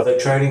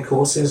training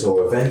courses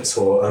or events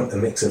or a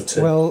mix of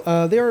two? Well,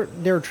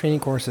 they're training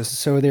courses.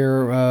 So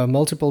they're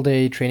multiple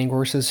day training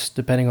courses,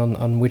 depending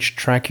on which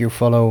track you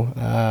follow.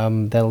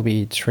 That'll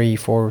be 3,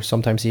 4,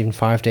 sometimes even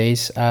 5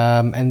 days.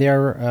 And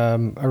they're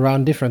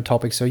around different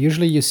topics. So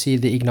usually you see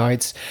the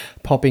Ignites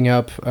popping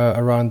up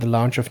around the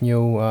launch of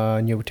new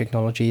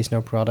technologies,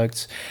 new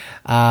products.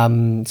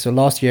 So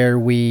last year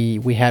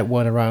we had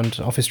one around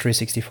Office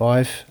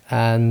 365,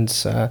 and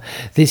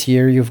this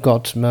year you've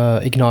got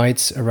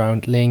Ignites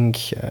around Link,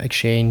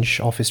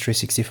 Exchange, Office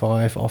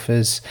 365,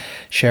 Office,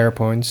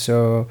 SharePoint.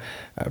 So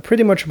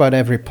pretty much about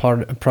every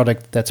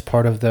product that's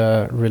part of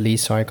the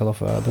release cycle of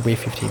the Wave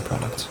 15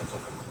 products.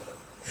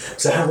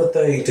 So how would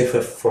they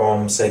differ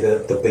from, say,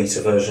 the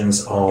beta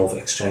versions of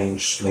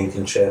Exchange, Link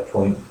and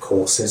SharePoint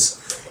courses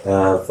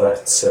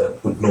that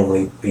would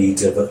normally be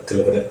delivered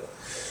to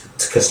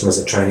customers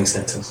at training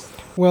centres?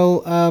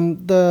 Well,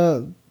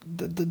 the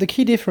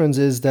key difference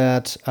is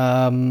that,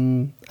 at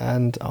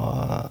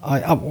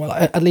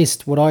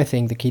least what I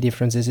think the key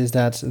difference is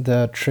that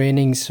the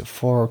trainings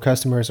for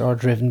customers are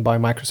driven by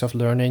Microsoft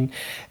Learning,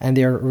 and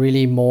they're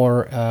really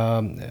more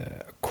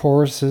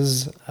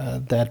courses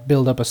that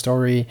build up a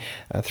story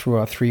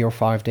throughout 3 or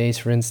 5 days,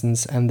 for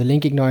instance. And the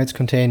Link Ignites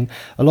contain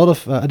a lot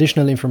of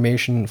additional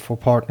information for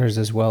partners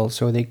as well.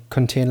 So they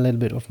contain a little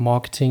bit of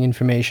marketing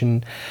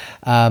information,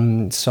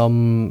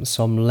 some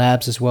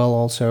labs as well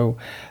also.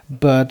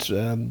 But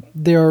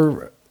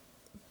they're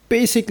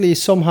basically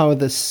somehow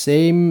the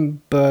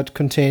same, but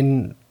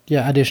contain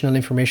additional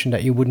information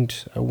that you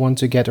wouldn't want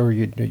to get, or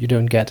you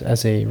don't get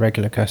as a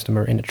regular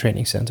customer in a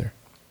training center.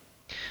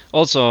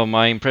 Also,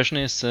 my impression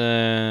is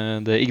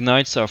the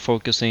Ignites are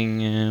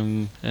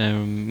focusing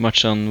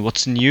much on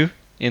what's new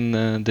in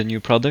the new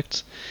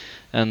product,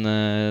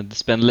 and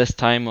spend less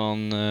time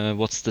on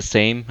what's the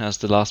same as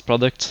the last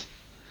product.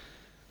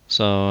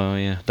 So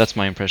yeah, that's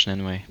my impression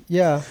anyway.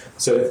 Yeah.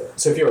 So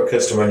if you're a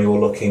customer and you're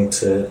looking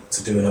to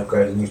do an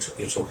upgrade, and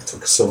you're talking to a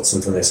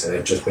consultant and they say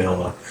they've just been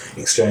on an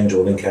Exchange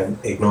or Link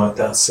Ignite,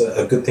 that's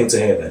a good thing to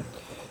hear then.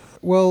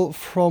 Well,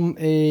 from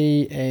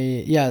a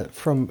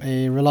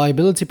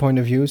reliability point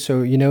of view,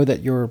 so you know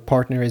that your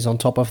partner is on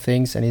top of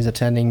things and is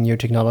attending new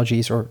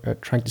technologies or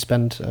trying to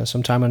spend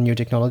some time on new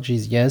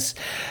technologies, yes.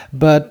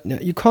 But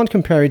you can't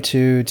compare it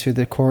to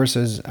the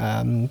courses.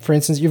 For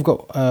instance, you've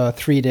got a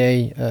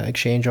 3-day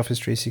Exchange, Office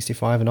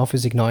 365 and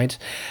Office Ignite,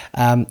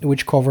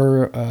 which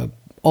cover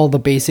all the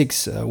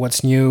basics,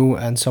 what's new,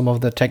 and some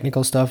of the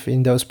technical stuff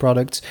in those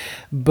products.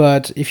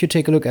 But if you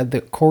take a look at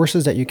the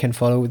courses that you can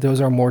follow, those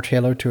are more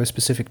tailored to a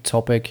specific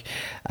topic.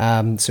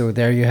 So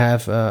there you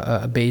have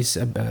a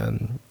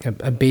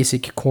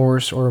basic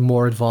course or a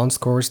more advanced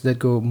course that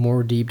go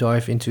more deep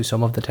dive into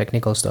some of the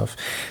technical stuff.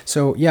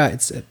 So yeah,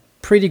 it's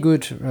pretty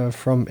good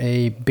from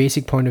a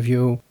basic point of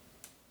view.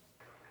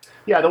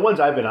 Yeah, the ones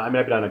I've been on,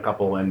 I've been on a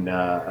couple, and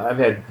I've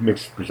had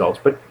mixed results.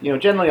 But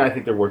generally, I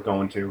think they're worth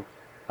going to.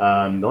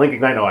 The Link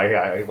Ignite, no,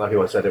 a lot of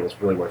people said it was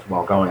really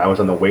worthwhile going. I was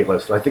on the wait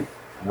list. I think,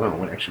 I don't know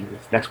when, actually,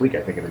 it's next week,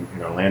 I think, in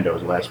Orlando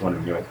is the last one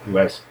in the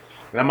U.S.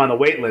 And I'm on the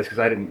wait list because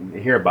I didn't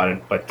hear about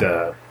it, but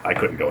I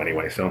couldn't go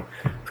anyway, so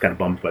it's kind of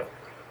bummed. But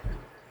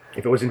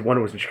if it was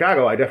in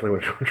Chicago, I definitely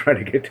would try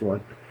to get to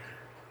one.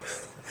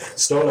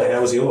 Ståle,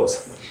 how was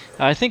yours?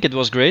 I think it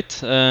was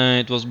great.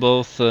 It was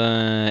both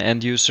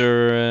end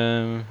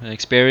user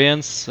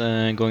experience,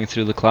 going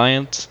through the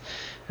client,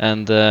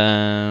 and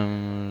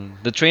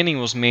the training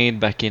was made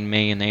back in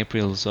May and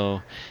April.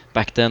 So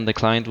back then the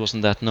client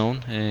wasn't that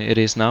known. It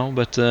is now,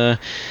 but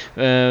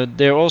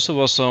there also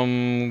was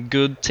some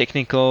good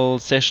technical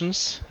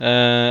sessions,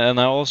 and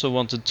I also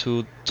wanted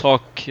to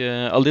talk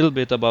a little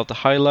bit about the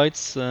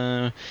highlights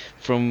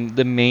from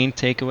the main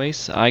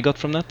takeaways I got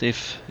from that.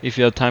 If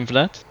you have time for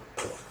that.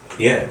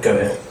 Yeah, go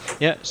ahead.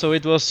 Yeah, so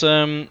it was.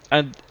 I'm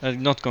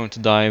not going to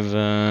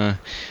dive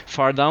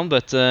far down,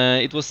 but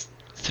it was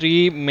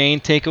 3 main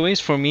takeaways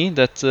for me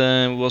that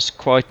was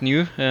quite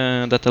new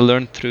that I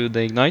learned through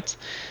the Ignite,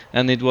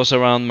 and it was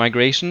around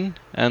migration,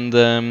 and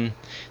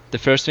the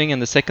first thing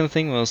and the second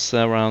thing was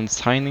around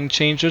signing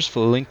changes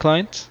for Link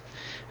client,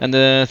 and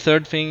the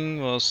third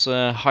thing was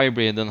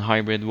hybrid and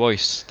hybrid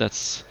voice.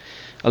 That's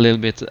a little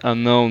bit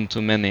unknown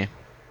to many.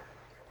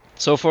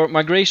 So for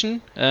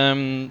migration,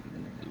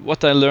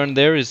 what I learned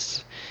there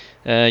is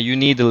you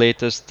need the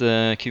latest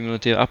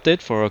cumulative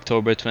update for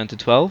October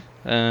 2012.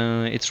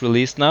 It's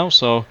released now,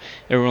 so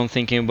everyone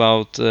thinking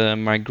about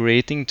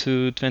migrating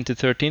to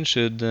 2013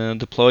 should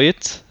deploy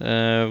it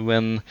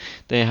when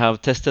they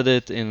have tested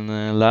it in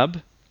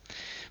lab.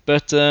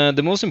 But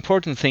the most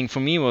important thing for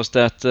me was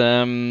that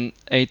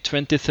a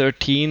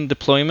 2013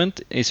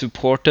 deployment is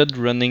supported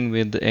running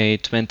with a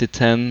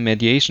 2010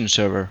 mediation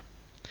server.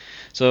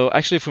 So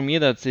actually for me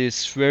that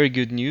is very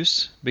good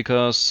news,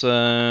 because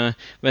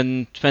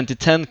when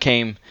 2010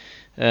 came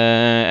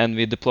and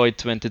we deployed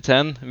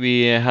 2010,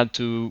 we had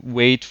to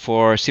wait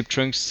for zip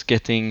trunks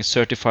getting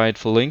certified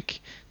for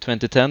Link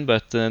 2010,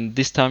 but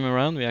this time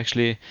around we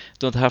actually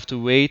don't have to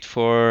wait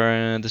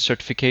for the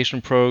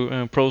certification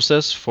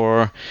process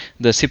for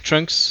the zip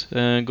trunks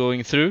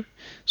going through.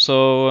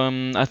 So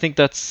I think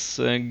that's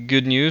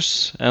good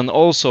news, and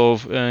also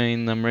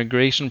in a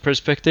migration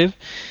perspective,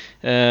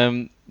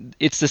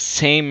 it's the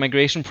same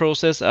migration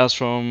process as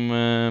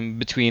from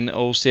between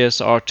OCS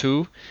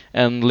R2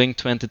 and Link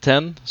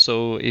 2010.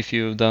 So if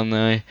you've done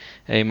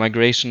a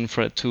migration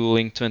to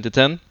Link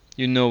 2010,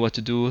 you know what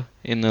to do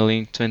in the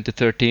Link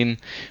 2013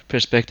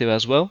 perspective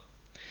as well.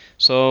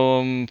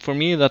 So for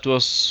me, that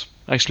was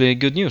actually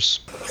good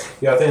news.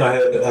 Yeah, I think I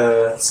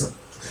heard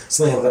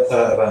something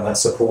about that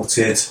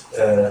supported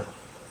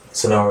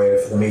scenario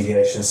for the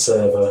mediation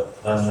server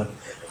on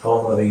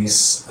one of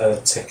these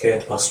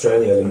TechEd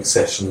Australia Link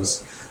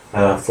sessions.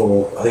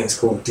 For, I think it's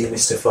called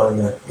Demystifying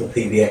the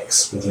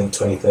PBX with Link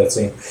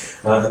 2013.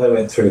 And they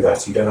went through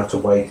that. You don't have to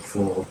wait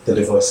for the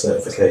device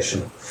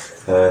certification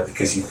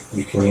because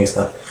you can use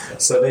that.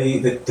 So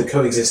the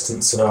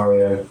coexistence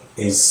scenario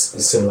is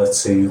similar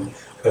to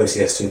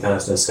OCS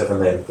 2007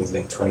 then with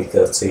Link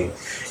 2013.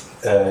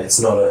 It's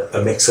not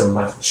a mix and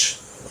match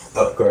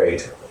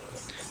upgrade.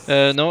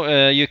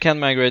 No, you can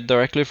migrate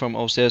directly from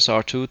OCS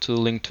R2 to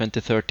Link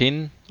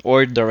 2013.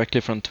 Or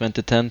directly from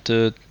 2010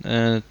 to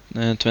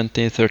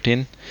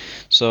 2013.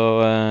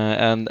 So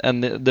and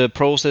the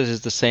process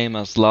is the same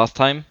as last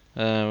time.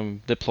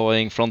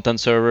 Deploying front-end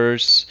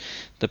servers,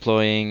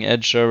 deploying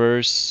edge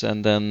servers,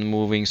 and then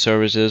moving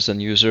services and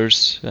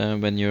users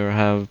when you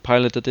have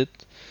piloted it.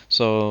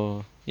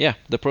 So yeah,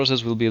 the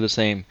process will be the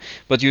same.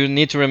 But you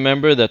need to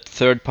remember that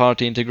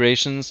third-party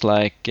integrations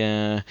like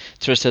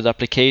trusted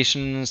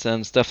applications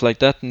and stuff like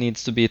that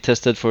needs to be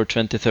tested for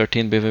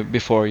 2013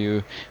 before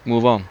you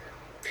move on.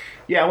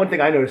 Yeah, one thing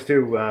I noticed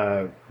too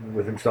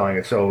with installing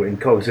it, so in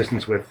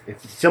coexistence with,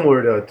 it's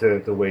similar to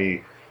the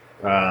way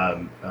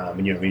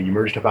when you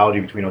merge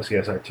topology between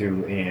OCS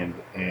R2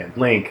 and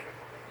Link,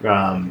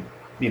 the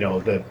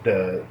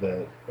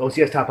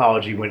OCS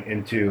topology went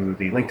into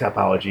the Link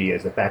topology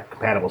as a back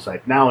compatible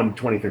site. Now in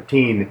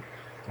 2013,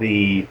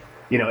 and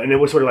it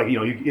was sort of like,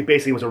 it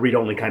basically was a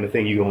read-only kind of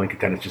thing. You only could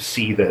kind of just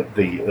see the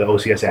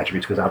OCS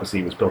attributes because obviously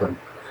it was built on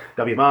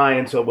WMI,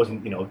 and so it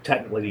wasn't,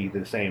 technically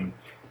the same.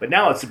 But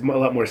now it's a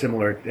lot more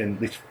similar, and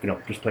at least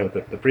just play with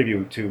the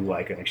preview to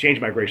like an exchange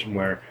migration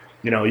where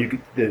you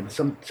could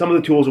some of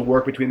the tools will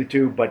work between the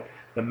two, but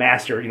the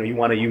master you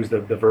want to use the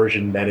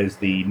version that is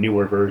the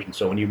newer version.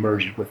 So when you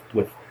merge it with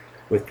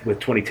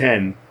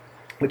 2010,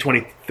 the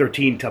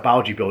 2013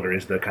 topology builder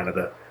is the kind of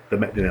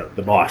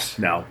the boss.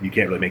 Now you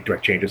can't really make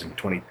direct changes in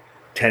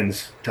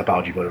 2010's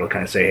topology builder. It'll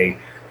kind of say,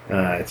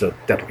 hey, it's a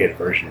deprecated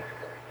version.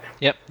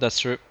 Yep, that's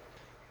true.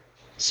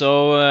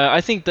 So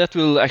I think that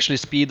will actually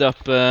speed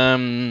up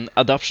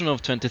adoption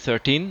of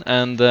 2013,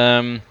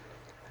 and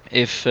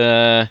if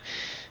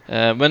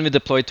when we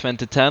deployed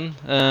 2010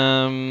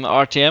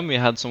 RTM, we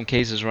had some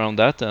cases around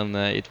that, and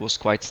it was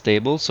quite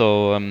stable.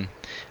 So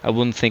I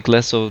wouldn't think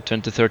less of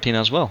 2013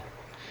 as well.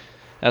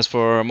 as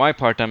for my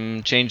part,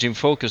 I'm changing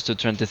focus to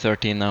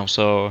 2013 now,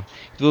 so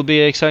it will be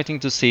exciting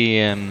to see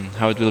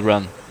how it will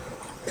run.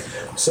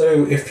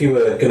 So, if you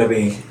were going to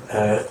be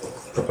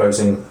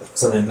proposing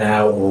something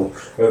now or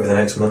over the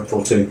next month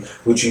or two,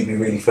 would you be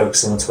really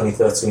focusing on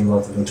 2013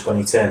 rather than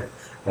 2010?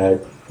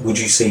 Would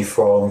you see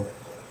from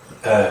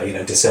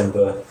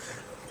December,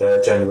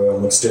 January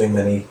onwards doing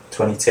many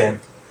 2010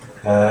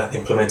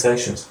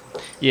 implementations?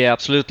 Yeah,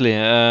 absolutely.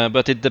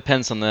 But it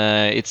depends on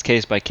it's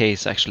case by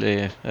case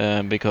actually,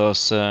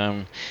 because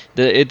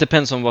it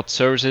depends on what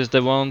services they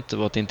want,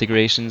 what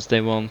integrations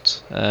they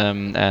want,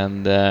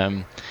 and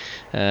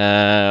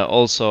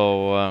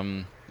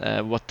also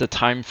what the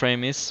time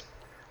frame is.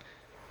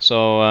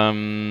 So,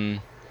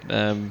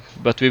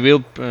 but we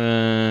will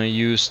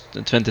use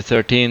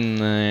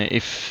 2013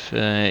 if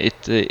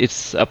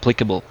it's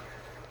applicable.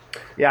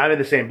 Yeah, I'm in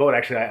the same boat.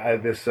 Actually, I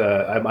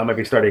might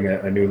be starting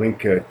a new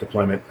Link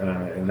deployment in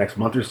the next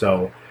month or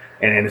so,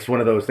 and it's one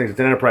of those things. It's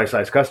an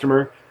enterprise-sized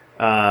customer,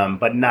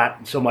 but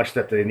not so much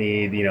that they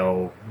need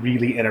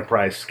really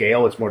enterprise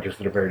scale. It's more just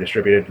that they're very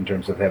distributed in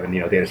terms of having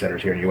data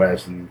centers here in the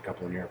U.S. and a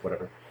couple in Europe,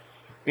 whatever.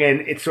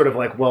 And it's sort of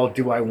like, well,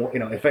 do I want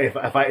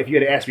if you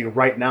had asked me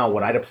right now,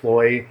 would I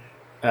deploy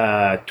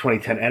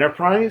 2010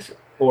 enterprise,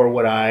 or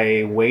would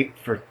I wait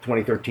for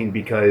 2013?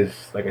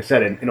 Because, like I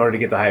said, in order to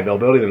get the high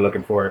availability they're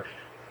looking for,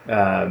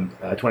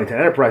 2010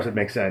 enterprise would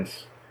make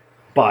sense,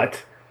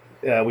 but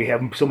we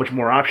have so much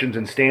more options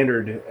in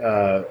standard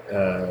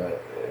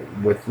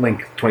with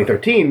Link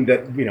 2013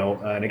 that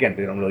and again,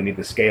 they don't really need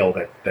the scale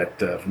that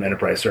from the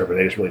enterprise server.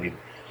 They just really need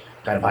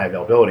kind of high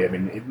availability. I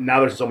mean, now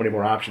there's so many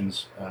more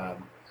options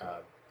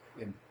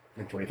in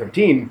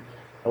 2013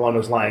 along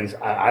those lines.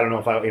 I don't know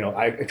if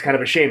it's kind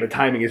of a shame. The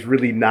timing is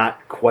really not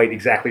quite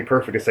exactly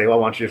perfect to say, well,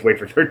 why don't you just wait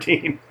for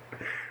 13?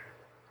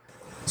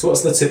 So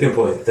what's the tipping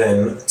point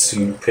then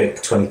to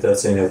pick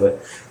 2013 over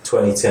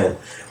 2010?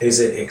 Is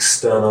it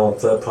external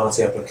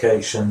third-party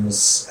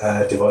applications,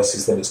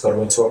 devices that it's got to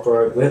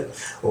interoperate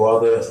with, or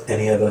are there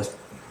any other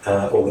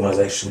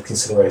organisation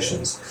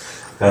considerations?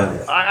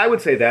 I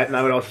would say that, and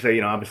I would also say,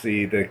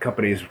 obviously the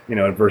company's,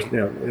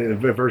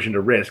 aversion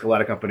to risk. A lot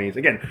of companies,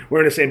 again, we're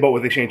in the same boat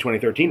with Exchange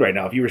 2013 right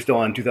now. If you were still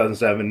on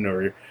 2007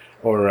 and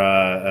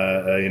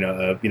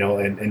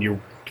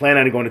you plan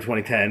on going to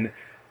 2010,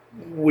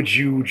 would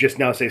you just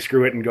now say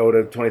screw it and go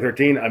to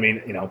 2013? I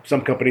mean,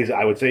 some companies,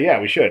 I would say, yeah,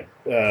 we should.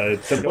 Well,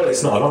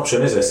 it's not an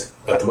option, is it?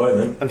 At the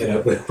moment,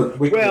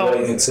 we can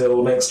wait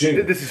until next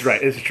June. This is right.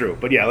 This is true.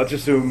 But yeah, let's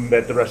assume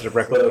that the rest of the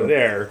records are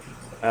there.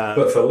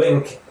 But for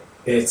Link,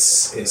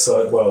 it's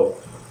like, well,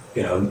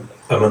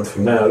 a month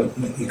from now,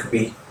 you could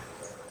be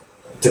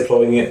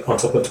deploying it on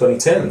top of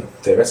 2010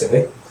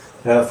 theoretically,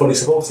 fully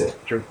supported.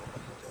 True.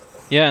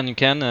 Yeah, and you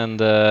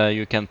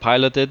can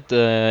pilot it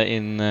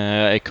in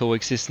a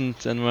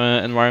coexistent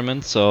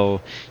environment.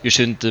 So you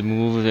shouldn't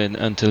move it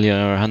until you're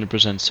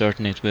 100%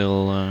 certain it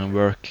will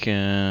work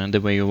the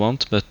way you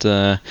want. But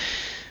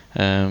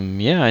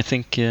I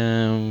think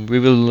we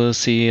will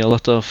see a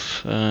lot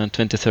of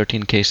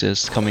 2013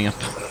 cases coming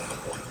up.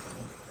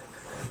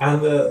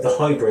 And the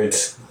hybrid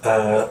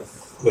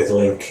with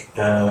Link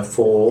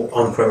for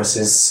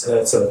on-premises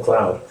to the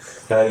cloud,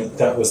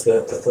 that was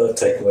the third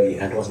takeaway you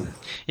had, wasn't it?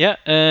 Yeah,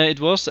 it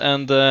was,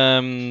 and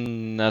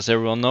as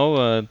everyone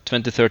know,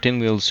 2013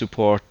 will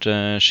support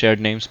shared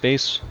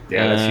namespace.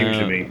 Yeah, that's huge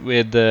to me.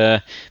 With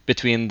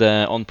between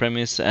the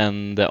on-premise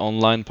and the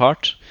online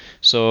part,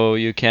 so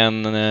you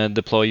can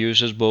deploy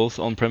users both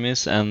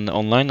on-premise and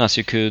online, as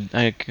you can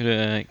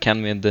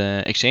with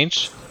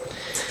Exchange.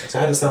 So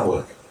how does that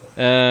work?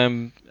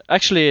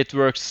 Actually, it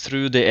works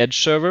through the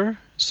Edge server.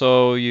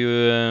 So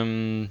you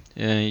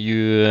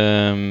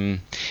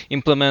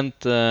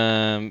implement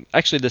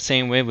actually the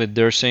same way with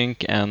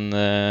DirSync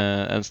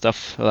and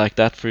stuff like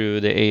that through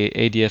the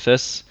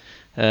ADFS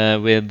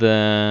with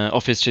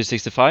Office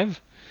 365.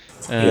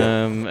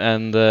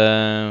 And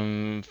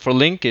for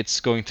Link, it's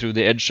going through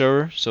the Edge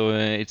server. So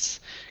it's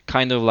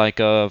kind of like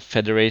a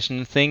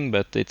federation thing,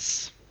 but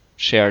it's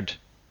shared.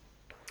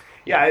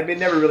 Yeah, it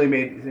never really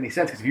made any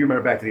sense, because if you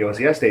remember back to the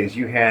OCS days,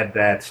 you had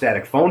that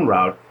static phone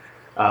route,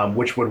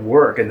 which would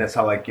work, and that's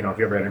how, if you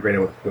ever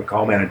integrated with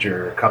Call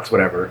Manager or Cups,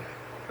 whatever,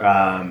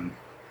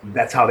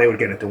 that's how they would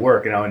get it to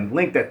work. In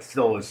Link, that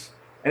still is,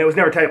 and it was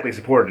never technically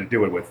supported to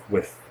do it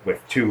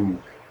with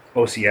two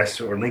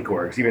OCS or Link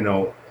orgs, even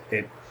though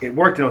it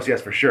worked in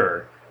OCS for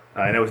sure,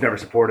 and it was never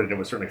supported, and it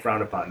was certainly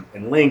frowned upon.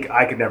 In Link,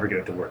 I could never get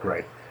it to work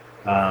right.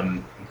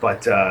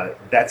 But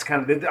that's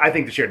kind of, I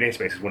think the shared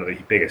namespace is one of the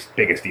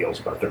biggest deals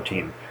about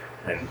 13,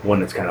 and one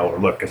that's kind of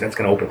overlooked, because that's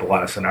going to open up a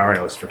lot of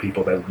scenarios for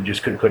people that you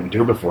just couldn't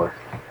do before.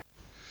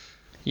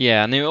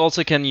 Yeah, and you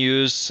also can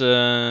use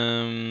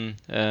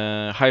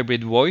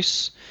hybrid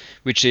voice,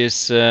 which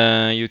is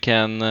you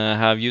can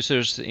have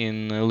users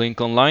in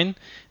Link Online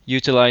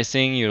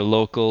utilizing your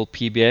local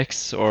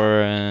PBX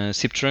or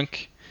zip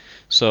trunk.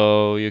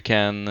 So you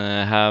can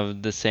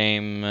have the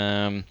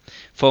same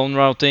phone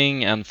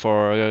routing, and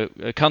for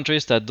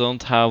countries that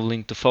don't have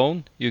Link to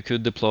Phone, you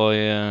could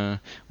deploy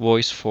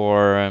voice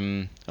for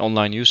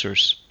online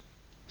users.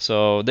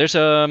 So there's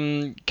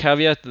a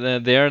caveat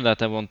there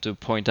that I want to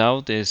point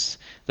out is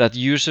that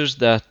users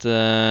that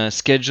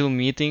schedule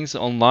meetings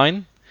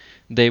online,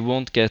 they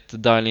won't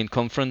get dial-in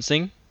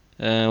conferencing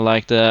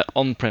like the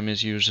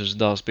on-premise users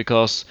does,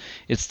 because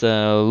it's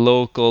the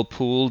local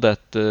pool that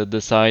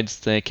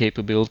decides the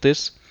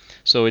capabilities.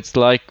 So it's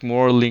like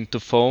more link to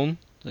phone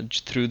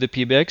through the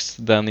PBX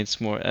than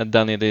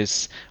it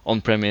is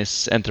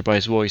on-premise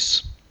enterprise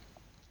voice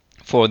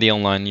for the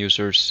online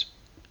users.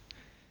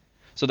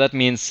 So that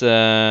means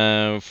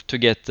to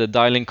get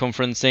dial-in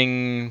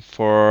conferencing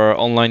for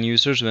online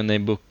users when they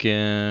book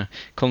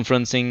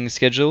conferencing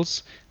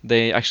schedules,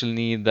 they actually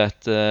need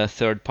that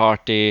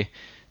third-party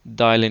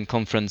dial-in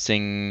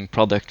conferencing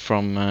product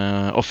from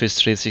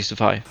Office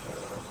 365.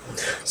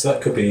 So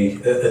that could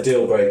be a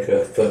deal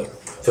breaker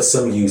for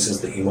some users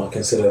that you might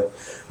consider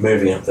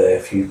moving up there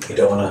if you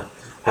don't want to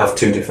have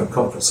two different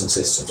conferencing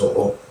systems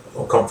or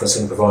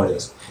conferencing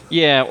providers.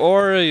 Yeah,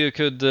 or you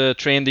could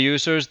train the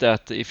users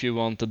that if you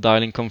want a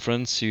dial-in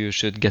conference, you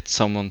should get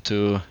someone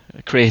to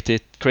create a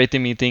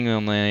meeting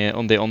on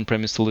the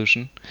on-premise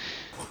solution.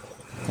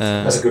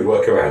 That's a good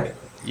workaround.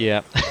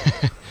 Yeah.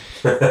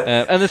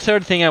 And the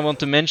third thing I want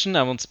to mention,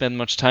 I won't spend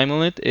much time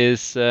on it,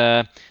 is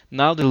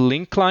now the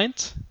Link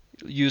client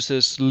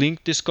uses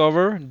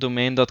linkdiscover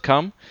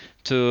domain.com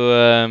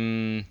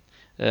to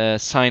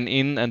sign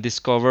in and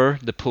discover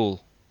the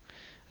pool.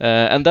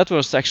 And that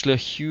was actually a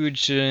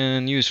huge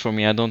news for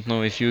me. I don't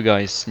know if you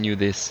guys knew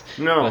this.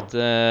 No. But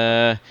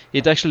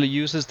it actually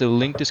uses the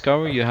Link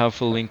Discover you have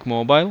for Link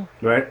Mobile.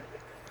 Right.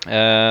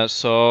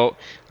 So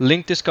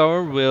Link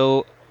Discover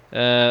will,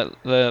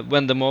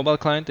 when the mobile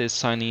client is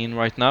signing in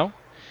right now,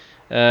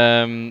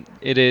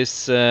 it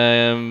is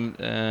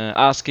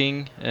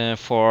asking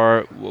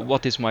for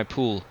what is my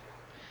pool.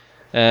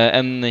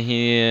 And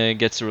he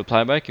gets a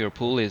reply back, your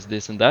pool is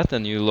this and that,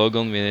 and you log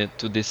on with it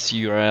to this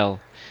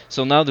URL.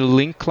 So now the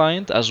Link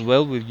client as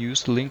well will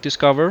use Link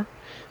Discover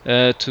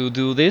to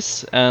do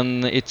this,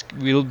 and it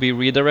will be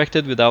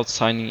redirected without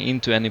signing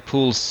into any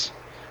pools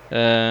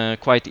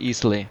quite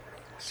easily.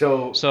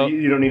 So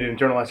you don't need an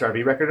internal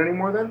SRV record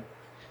anymore then?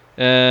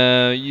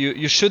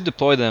 You should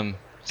deploy them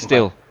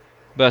still. Okay.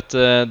 But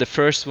the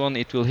first one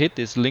it will hit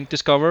is Link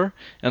Discover,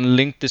 and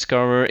Link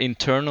Discover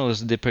internal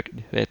is is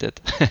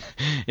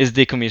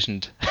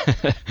decommissioned.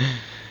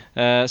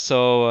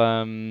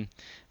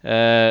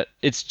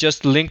 It's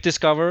just Link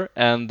Discover,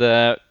 and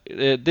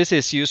this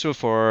is useful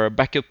for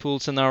backup pool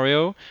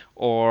scenario,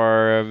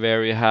 or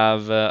where you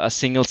have a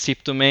single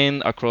zip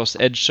domain across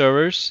edge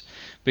servers,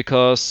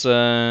 because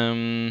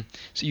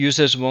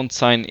users won't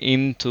sign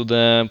into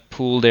the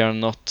pool they are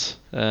not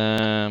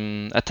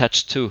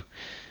attached to.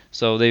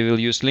 So they will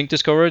use Link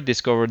Discover,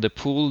 discover the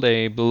pool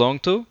they belong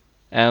to,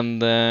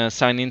 and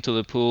sign into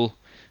the pool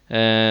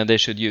they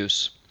should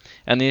use.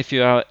 And if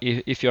you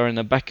are in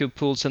a backup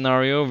pool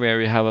scenario where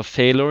you have a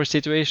failure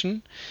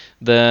situation,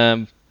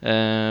 the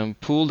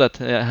pool that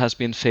has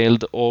been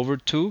failed over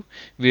to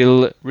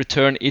will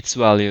return its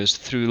values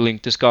through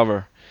Link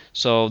Discover.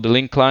 So the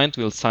Link client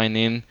will sign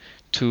in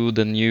to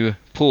the new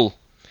pool.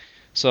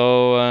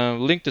 So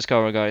Link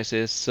Discover, guys,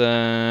 is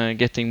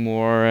getting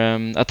more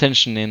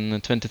attention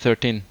in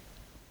 2013.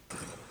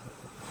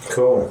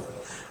 Cool.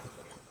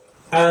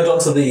 And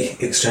onto the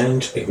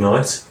Exchange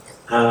Ignite.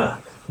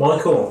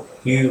 Michael,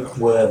 you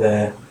were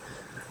there,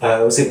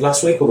 was it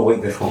last week or the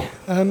week before?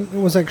 It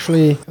was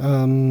actually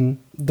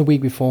the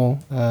week before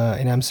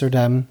in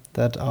Amsterdam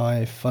that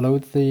I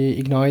followed the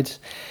Ignite.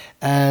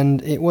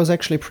 And it was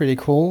actually pretty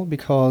cool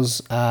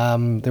because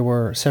there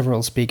were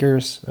several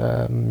speakers.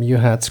 You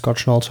had Scott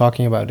Schnall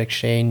talking about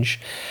Exchange,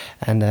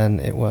 and then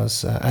it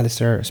was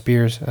Alistair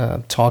Spears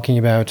talking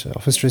about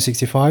Office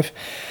 365.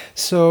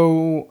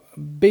 So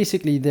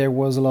basically there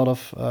was a lot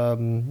of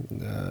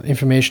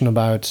information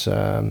about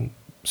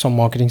some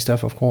marketing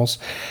stuff, of course,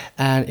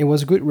 and it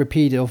was a good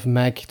repeat of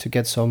Mac to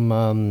get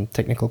some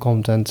technical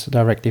content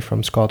directly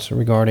from Scott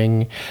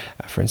regarding,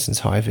 for instance,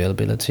 high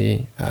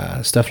availability,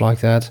 stuff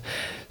like that.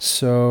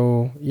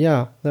 So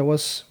yeah, that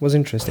was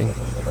interesting.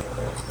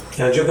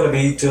 And you're going to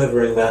be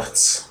delivering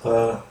that,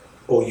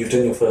 or you've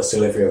done your first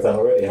delivery of that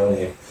already, haven't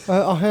you?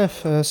 I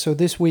have. So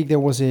this week there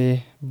was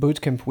a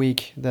bootcamp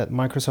week that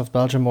Microsoft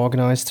Belgium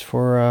organized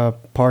for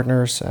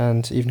partners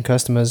and even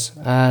customers.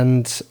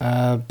 And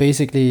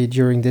basically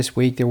during this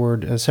week there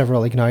were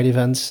several Ignite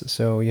events.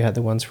 So you had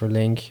the ones for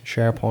Link,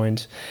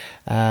 SharePoint,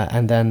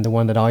 and then the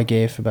one that I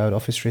gave about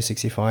Office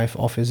 365,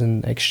 Office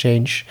and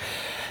Exchange.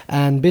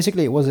 And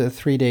basically it was a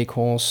 3-day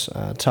course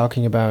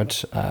talking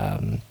about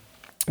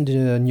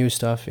the new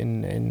stuff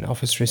in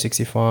Office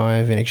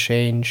 365, in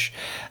Exchange,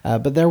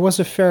 but there was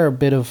a fair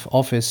bit of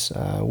Office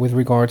with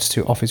regards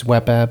to Office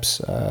web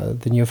apps,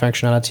 the new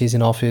functionalities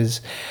in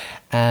Office,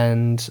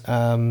 and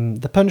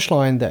the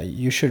punchline that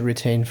you should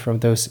retain from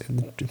those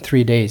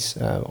 3 days,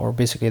 or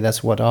basically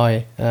that's what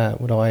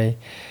I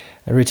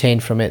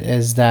retained from it,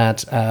 is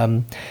that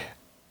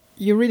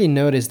you really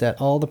notice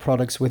that all the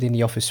products within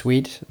the Office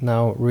suite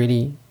now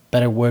really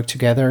better work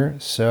together.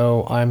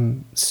 So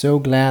I'm so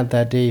glad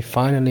that they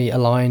finally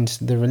aligned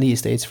the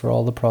release dates for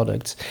all the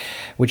products,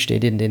 which they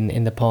didn't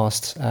in the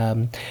past.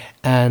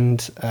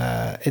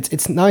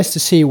 It's nice to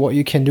see what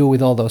you can do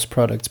with all those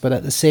products, but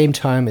at the same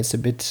time, it's a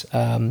bit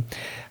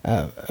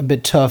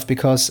tough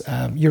because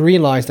you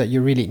realize that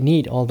you really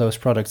need all those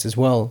products as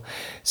well.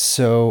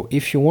 So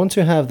if you want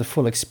to have the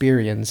full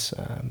experience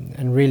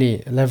and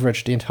really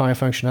leverage the entire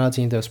functionality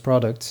in those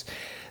products,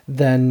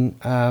 then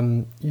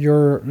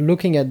you're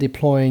looking at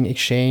deploying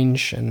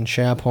Exchange and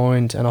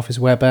SharePoint and Office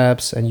Web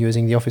Apps and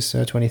using the Office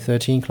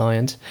 2013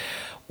 client,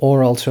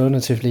 or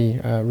alternatively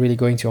really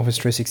going to Office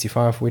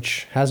 365,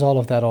 which has all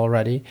of that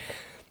already.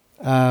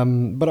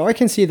 But I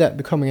can see that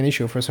becoming an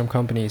issue for some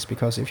companies,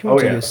 because if you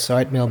want to use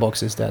site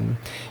mailboxes, then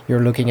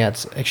you're looking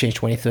at Exchange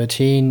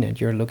 2013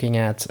 and you're looking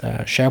at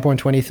SharePoint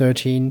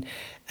 2013,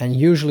 and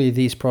usually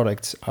these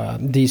projects are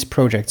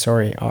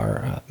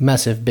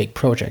massive, big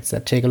projects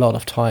that take a lot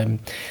of time.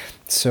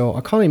 So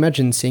I can't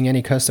imagine seeing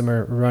any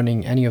customer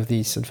running any of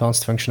these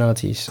advanced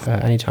functionalities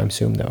anytime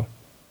soon, though.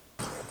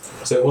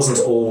 So it wasn't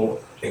all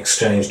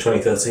Exchange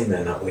 2013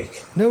 then that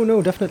week?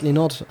 No, definitely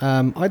not.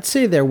 I'd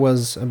say there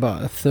was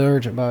about a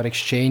third about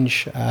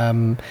Exchange,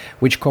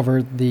 which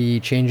covered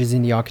the changes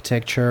in the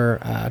architecture,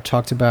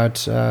 talked about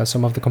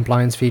some of the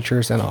compliance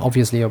features, and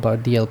obviously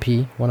about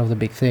DLP, one of the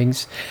big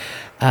things.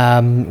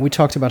 We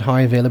talked about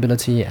high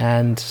availability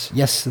and,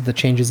 yes, the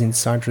changes in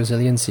site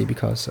resiliency,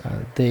 because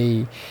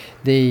they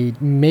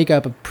make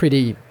up a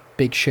pretty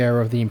big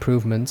share of the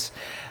improvements.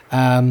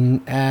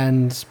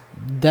 And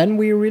then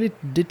we really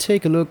did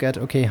take a look at,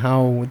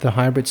 how the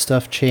hybrid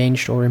stuff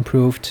changed or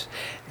improved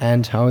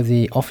and how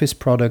the Office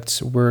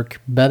products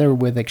work better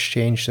with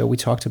Exchange. So we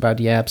talked about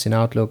the apps in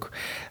Outlook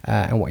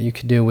and what you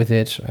could do with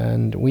it.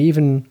 And we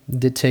even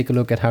did take a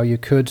look at how you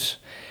could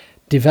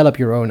develop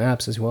your own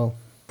apps as well.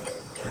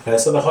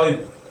 So the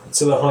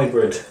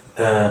hybrid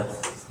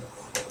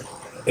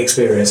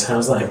experience,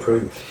 how's that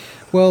improved?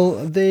 Well,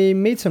 they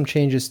made some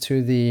changes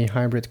to the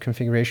hybrid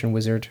configuration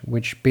wizard,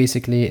 which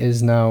basically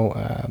is now,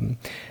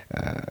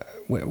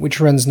 which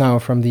runs now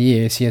from the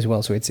EAC as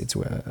well. So it's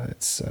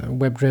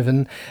web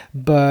driven,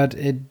 but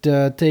it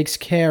takes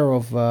care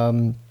of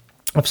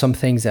some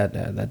things that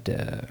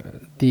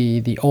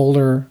the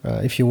older,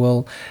 if you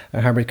will,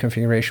 hybrid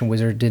configuration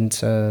wizard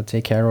didn't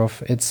take care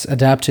of. It's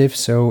adaptive,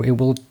 so it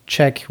will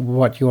check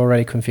what you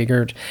already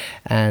configured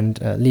and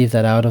leave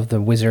that out of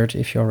the wizard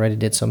if you already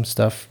did some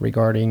stuff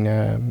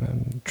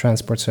regarding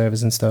transport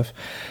service and stuff.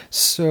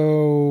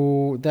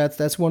 So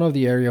that's one of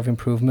the area of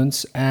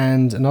improvements.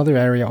 And another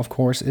area, of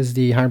course, is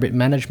the hybrid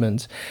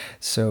management.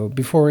 So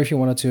before, if you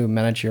wanted to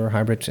manage your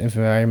hybrid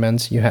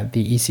environment, you had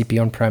the ECP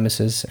on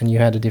premises and you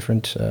had a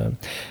different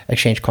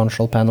Exchange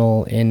control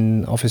panel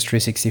in Office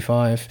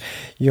 365.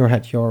 You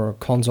had your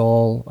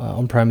console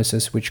on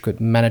premises, which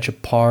could manage a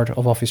part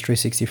of Office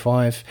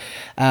 365.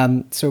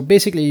 So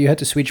basically, you had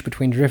to switch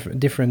between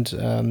different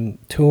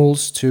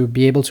tools to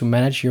be able to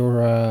manage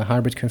your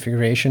hybrid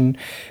configuration.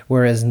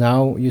 Whereas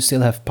now you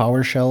still have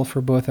PowerShell for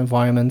both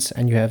environments,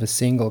 and you have a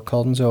single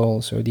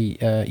console, so the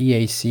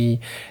EAC,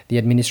 the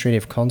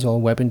Administrative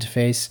Console web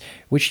interface,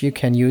 which you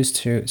can use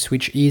to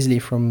switch easily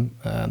from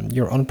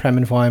your on-prem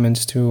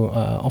environment to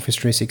Office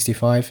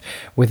 365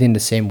 within the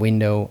same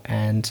window,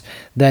 and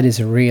that is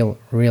a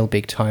real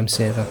big time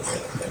saver.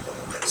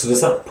 So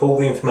does that pull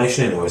the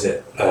information in, or is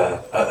it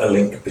a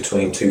link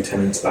between two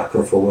tenants back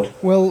and forward?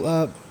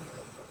 Well,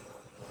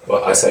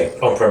 I say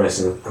on-premise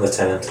and the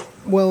tenant.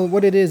 Well,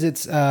 what it is,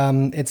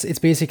 it's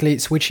basically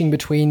switching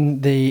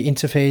between the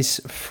interface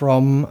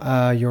from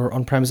your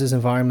on-premises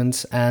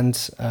environment and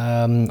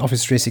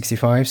Office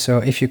 365. So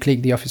if you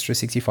click the Office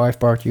 365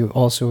 part, you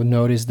also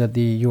notice that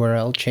the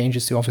URL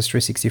changes to Office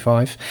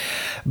 365,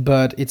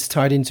 but it's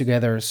tied in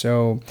together.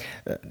 So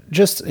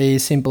just a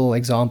simple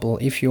example,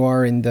 if you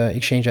are in the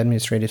Exchange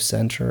Administrative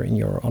Center in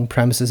your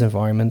on-premises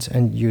environment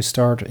and you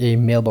start a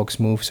mailbox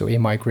move, so a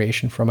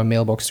migration from a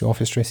mailbox to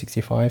Office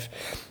 365,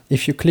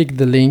 if you click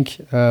the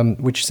link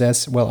which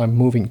says, well, I'm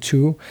moving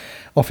to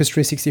Office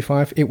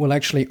 365, it will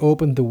actually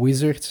open the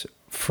wizard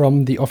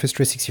from the Office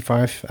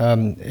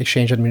 365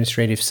 Exchange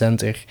Administrative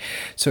Center.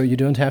 So you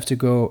don't have to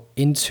go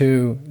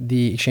into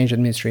the Exchange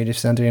Administrative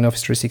Center in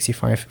Office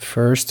 365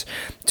 first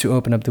to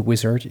open up the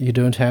wizard. You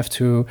don't have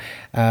to,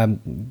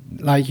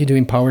 like you do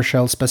in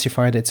PowerShell,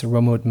 specify that it's a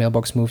remote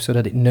mailbox move so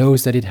that it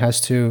knows that it has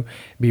to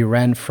be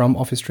ran from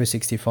Office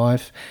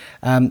 365.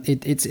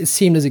 It's a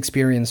seamless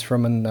experience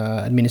from an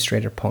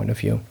administrator point of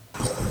view.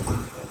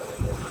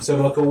 So,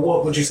 Michael,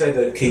 what would you say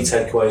the key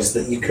takeaways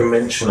that you can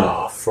mention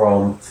are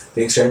from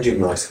the Exchange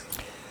Ignite?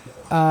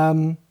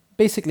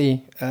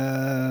 Basically,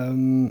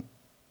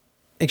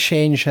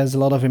 Exchange has a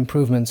lot of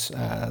improvements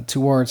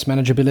towards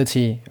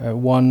manageability,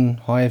 one,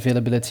 high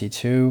availability,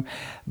 two.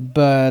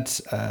 But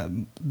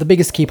the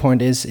biggest key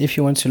point is if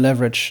you want to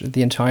leverage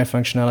the entire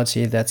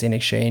functionality that's in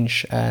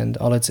Exchange and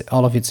all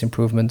of its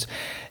improvement,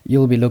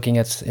 you'll be looking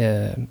at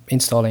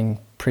installing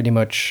pretty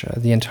much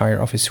the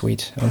entire Office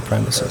suite on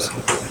premises.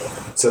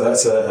 So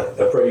that's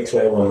a pretty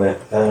clear one there.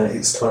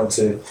 It's time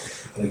to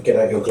get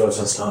out your gloves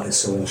and start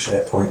installing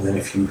SharePoint. And then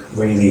if you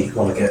really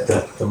want to get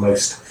the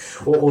most,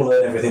 or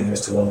learn everything there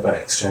is to learn about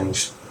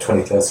Exchange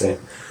 2013.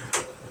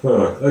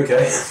 Oh,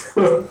 okay.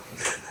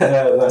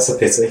 That's a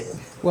pity.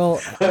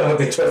 Well, I've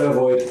been trying to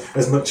avoid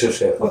as much of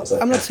SharePoint as I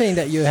I'm not can. saying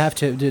that you have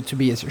to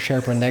be a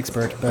SharePoint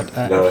expert, but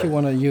No. if you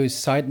want to use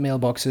side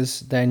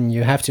mailboxes, then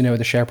you have to know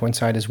the SharePoint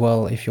side as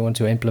well if you want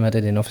to implement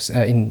it in Office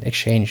in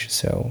Exchange.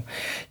 So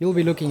you'll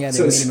be looking at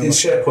So a it's minimum of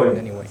SharePoint.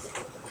 anyway.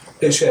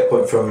 It's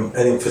SharePoint from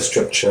an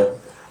infrastructure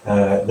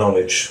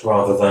knowledge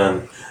rather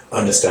than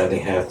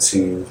understanding how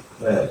to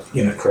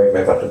create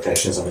web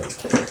applications on it.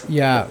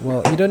 Yeah,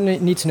 well, you don't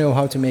need to know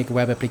how to make a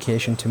web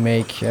application to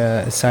make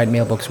a side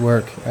mailbox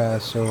work.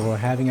 So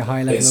having a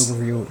high-level It's-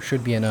 overview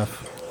should be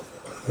enough.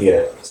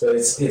 Yeah, so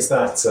it's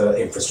that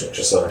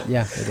infrastructure side,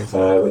 Yeah, it is.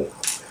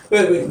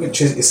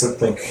 which is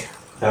something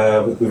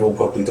we've all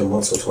probably done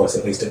once or twice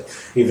at least,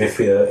 even if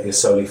you're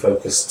solely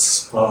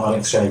focused on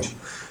Exchange.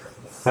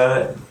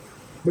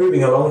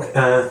 Moving along,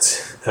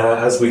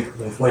 as we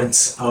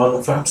went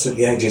on for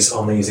absolutely ages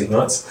on these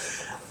Ignites,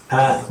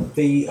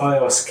 the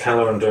iOS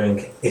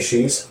calendaring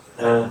issues.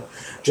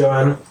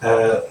 Joanne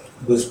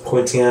was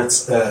pointing out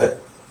a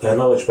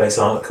knowledge base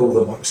article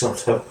that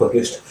Microsoft have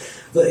published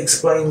that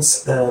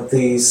explains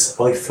these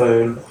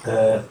iPhone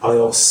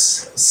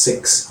iOS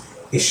 6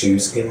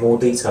 issues in more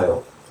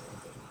detail.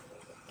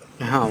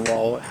 Yeah,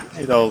 well,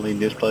 it only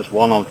displays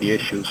one of the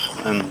issues,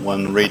 and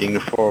when reading the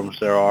forums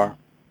there are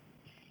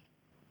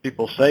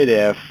people say they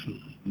have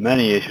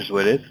many issues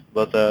with it,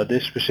 but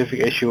this specific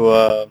issue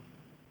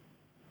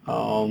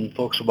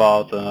talks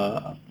about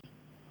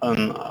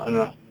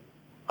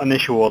an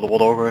issue what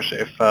occurs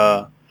if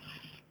an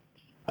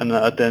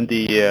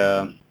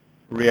attendee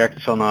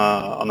reacts on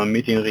a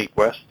meeting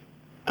request,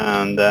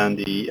 and then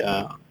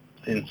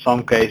in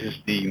some cases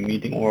the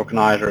meeting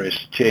organizer is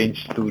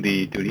changed to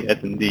the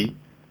attendee.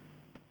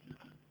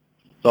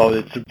 So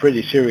it's a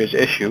pretty serious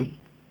issue,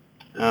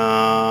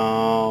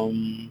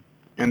 and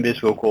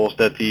this will cause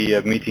that the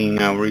meeting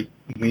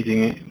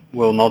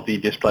will not be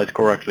displayed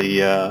correctly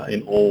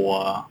in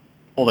all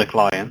the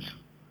clients.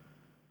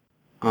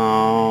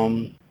 What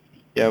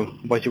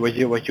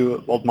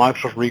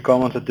Microsoft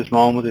recommends at this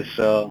moment is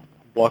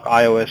block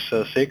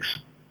iOS 6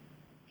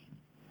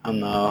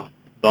 and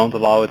don't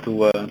allow it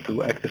to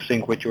active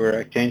sync with your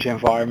Exchange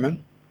environment.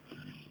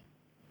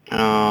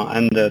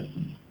 And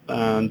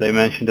they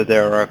mentioned that they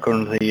are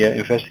currently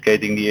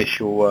investigating the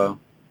issue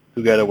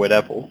together with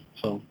Apple.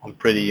 So I'm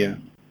pretty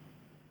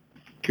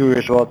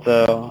curious where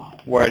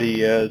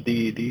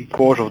the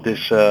cause of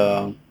this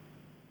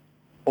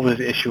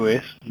issue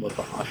is, but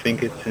I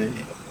think it's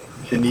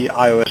in the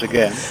iOS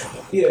again.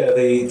 Yeah,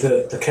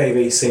 the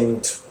KV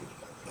seemed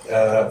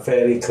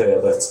fairly clear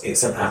that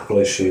it's an Apple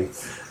issue.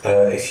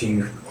 If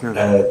you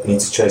need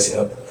to chase it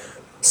up,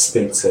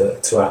 speak to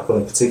Apple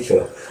in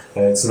particular.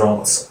 There's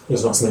not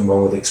something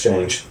wrong with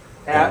Exchange.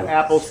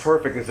 Apple's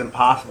perfect. It's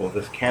impossible.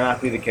 This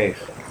cannot be the case.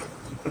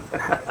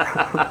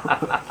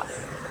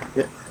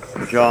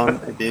 John,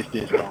 it is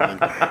this time.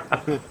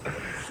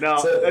 No,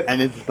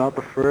 And it's not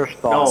the first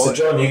time. No. So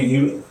John,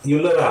 you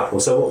love Apple.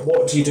 So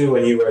what do you do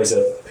when you raise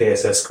a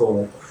PSS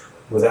call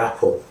with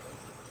Apple?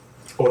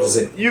 Or does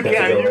it You never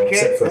can- go you on,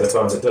 except can't- for the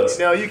times it does?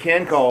 no, you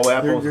can call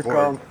Apple You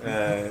support.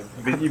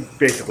 But you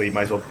basically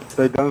might as well.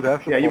 They don't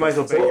have Yeah, you might as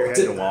well So bang your head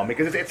did- in the wall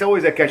because it's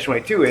always that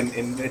catch-22,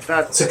 and it's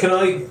not. So can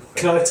I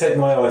take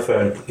my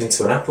iPhone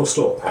into an Apple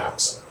store,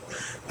 perhaps,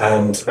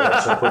 and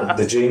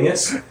the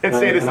Genius And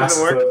say this ask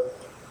doesn't work?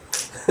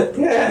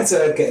 yeah,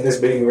 to get this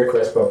meeting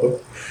request problem.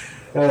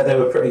 They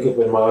were pretty good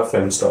when my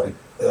iPhone started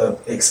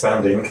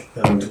expanding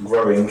and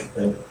growing,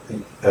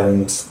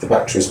 and the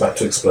battery was about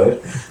to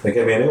explode. They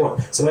gave me a new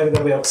one, so maybe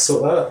they'll be able to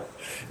sort that out.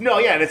 No,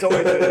 yeah, and it's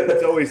always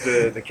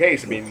the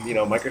case. I mean,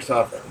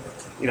 Microsoft,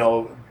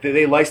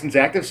 they license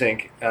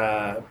ActiveSync,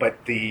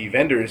 but the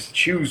vendors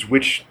choose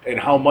which and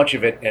how much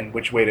of it and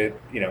which way to,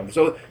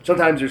 So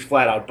sometimes there's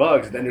flat out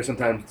bugs, and then there's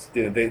sometimes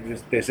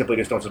they simply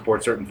just don't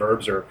support certain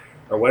verbs or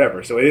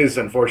whatever. So it is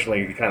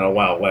unfortunately kind of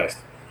Wild West.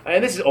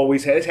 And this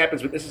has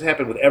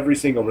happened with every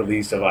single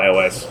release of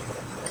iOS.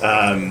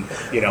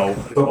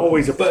 There's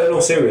always a. But in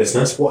all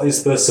seriousness, what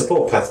is the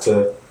support path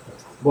to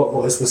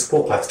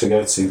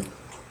go to?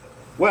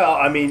 Well,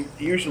 I mean,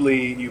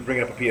 usually you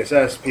bring up a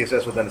PSS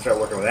will then start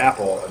working with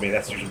Apple. I mean,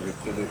 that's usually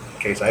the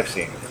case I've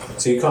seen.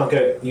 So you can't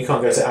go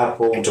to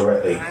Apple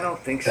directly. I don't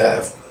think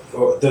so.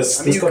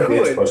 There's you got to be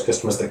could. enterprise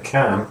customers that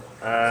can,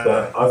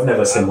 but I've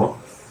never seen one.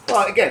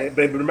 Well, again,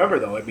 but remember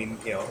though, I mean,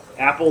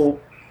 Apple.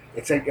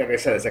 It's like I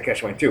said, it's a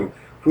catch-22.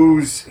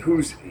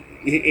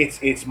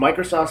 It's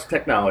Microsoft's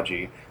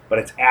technology, but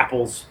it's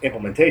Apple's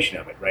implementation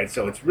of it, right?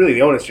 So it's really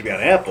the onus should be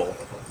on Apple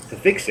to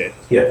fix it.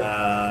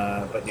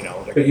 Yeah. But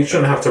But you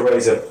shouldn't have to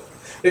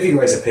if you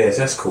raise a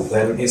PSS call,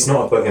 then it's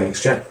not a bug in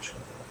Exchange,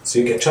 so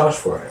you get charged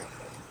for it.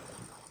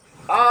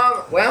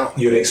 Well,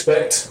 You'd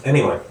expect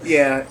anyway.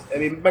 yeah. I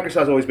mean,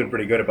 Microsoft's always been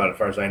pretty good about it, as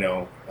far as I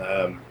know.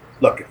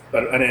 Look,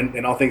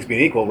 and all things being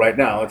equal, right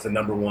now it's the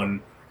number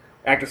one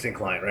ActiveSync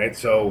client, right?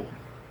 So,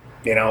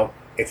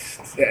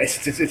 it's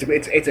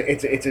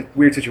a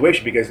weird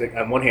situation because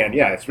on one hand,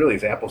 yeah, it's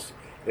Apple's.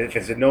 If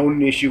it's a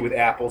known issue with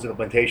Apple's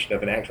implementation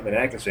of an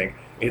ActiveSync,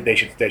 they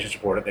should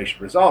support it. They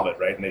should resolve it,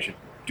 right? And they should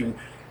do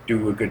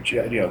a good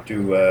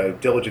do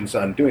diligence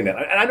on doing that.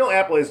 And I know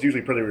Apple is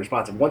usually pretty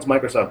responsive. Once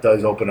Microsoft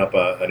does open up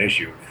an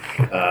issue,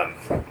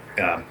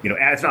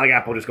 it's not like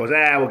Apple just goes,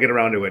 we'll get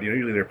around to it.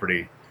 Usually they're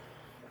pretty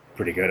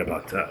good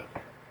about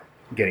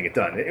getting it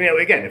done.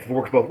 Again, if it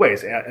works both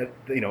ways,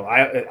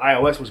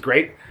 iOS was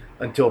great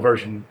until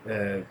version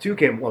 2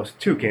 came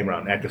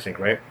around, ActiveSync,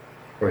 right?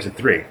 Or is it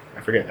 3?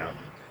 I forget now.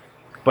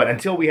 But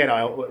until we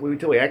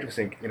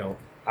ActiveSync,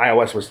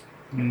 iOS was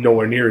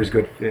nowhere near as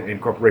good in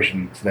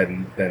corporations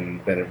than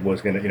it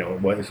was going to,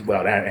 was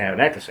without having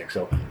ActiveSync.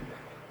 So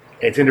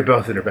it's in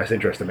both in their best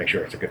interest to make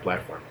sure it's a good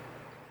platform.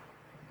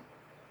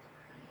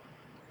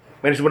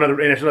 And it's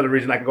another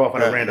reason I can go off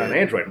on a rant on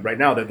Android. Right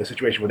now, the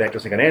situation with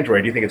ActiveSync on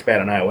Android, do you think it's bad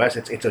on iOS?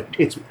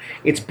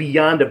 It's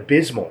beyond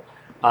abysmal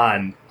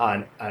on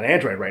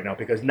Android right now,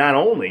 because not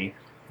only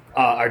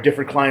are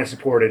different clients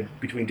supported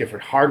between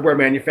different hardware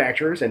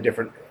manufacturers and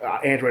different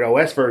Android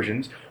OS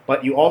versions,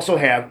 but you also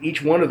have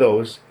each one of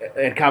those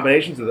and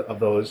combinations of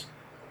those.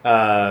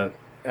 Because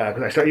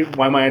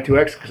why am I on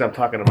 2X? Because I'm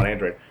talking about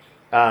Android.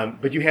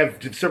 But you have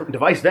certain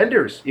device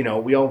vendors. We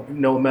all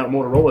know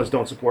Motorola's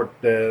don't support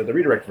the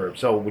redirect verb.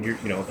 So when you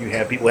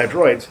have people who have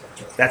Droids,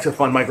 that's a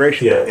fun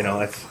migration. Yeah.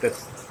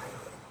 That's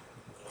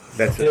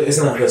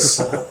isn't that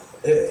this?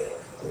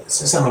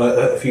 It's some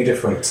a few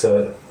different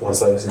ones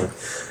though, isn't it?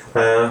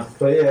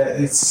 But yeah,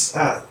 it's.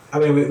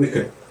 We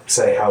could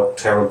say how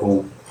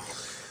terrible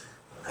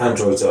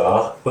Androids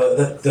are, but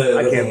the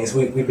thing is,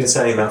 we've been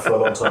saying that for a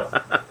long time,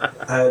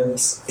 and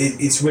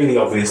it's really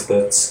obvious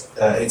that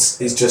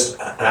it's just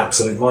an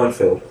absolute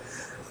minefield.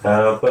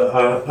 But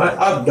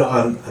I'm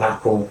not an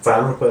Apple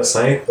fan per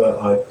se, but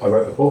I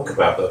wrote a book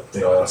about the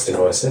iOS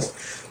devices,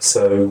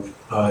 so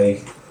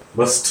I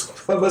must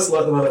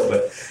like them a little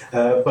bit.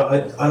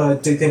 But I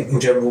do think in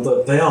general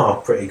that they are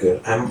pretty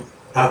good, and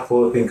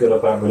Apple have been good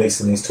about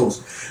releasing these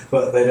tools,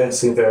 but they don't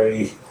seem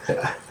very.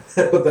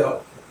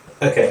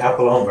 Okay,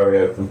 Apple aren't very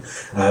open.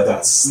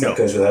 That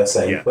goes without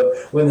saying. Yeah. But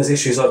when there's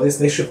issues like this,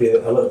 they should be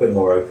a little bit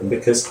more open,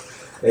 because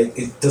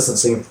it doesn't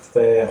seem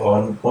fair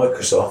on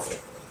Microsoft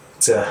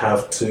to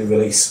have to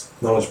release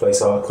knowledge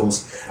base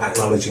articles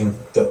acknowledging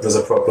that there's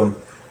a problem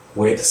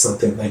with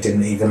something they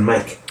didn't even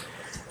make.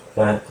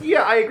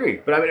 Yeah, I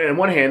agree. But on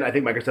one hand, I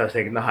think Microsoft's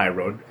taking the high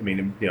road.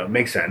 It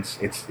makes sense.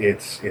 It's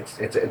there's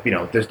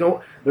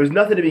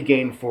nothing to be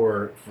gained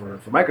for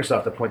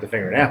Microsoft to point the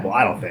finger at Apple,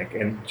 I don't think.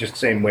 And just the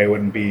same way, it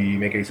wouldn't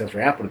make any sense for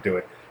Apple to do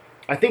it.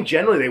 I think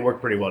generally they work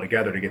pretty well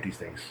together to get these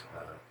things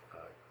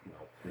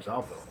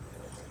resolved,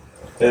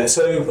 though.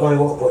 So,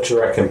 what do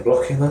you reckon?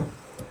 Blocking them?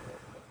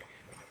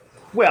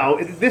 Well,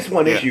 this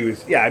one issue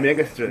is I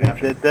guess it's an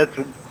option.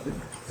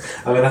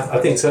 I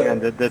think so.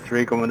 And that's a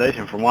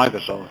recommendation from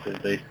Microsoft.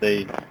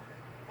 They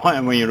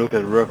when you look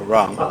at the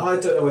workaround. I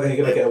don't know whether you're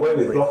going to get away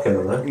with blocking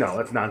them, though. No,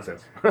 that's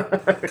nonsense.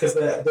 Because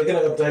they're going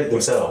to update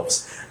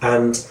themselves,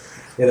 and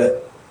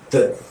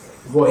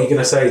what are you going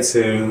to say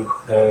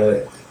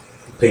to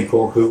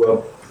people who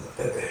are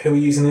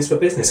using this for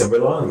business and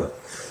rely on them?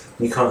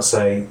 You can't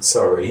say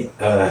sorry.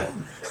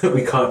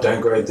 We can't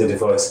downgrade the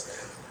device.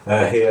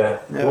 Here,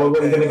 what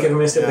are you going to give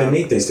them instead? They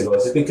need these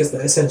devices because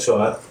they're essential.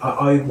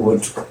 I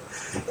would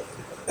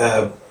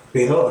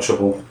be in a lot of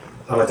trouble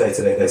on a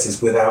day-to-day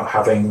basis without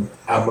having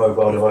a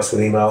mobile device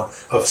with email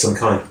of some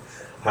kind,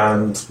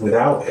 and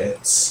without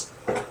it.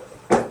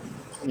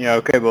 Yeah,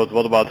 okay, but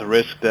what about the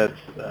risk that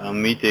a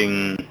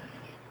meeting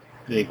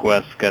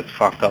request gets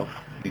fucked up?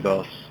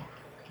 Because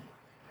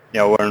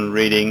when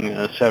reading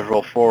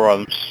several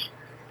forums,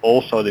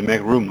 also they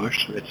make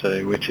rumors, which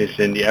is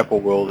in the Apple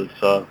world,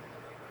 it's a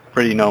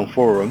pretty known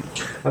forum.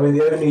 The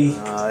only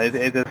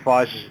it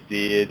advises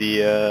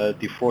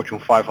the Fortune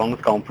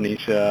 500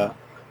 companies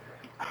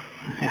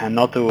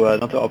not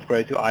to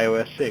upgrade to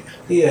iOS 6.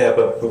 Yeah,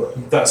 but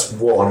that's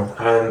one,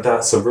 and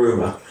that's a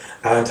rumor.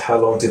 And how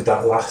long did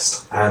that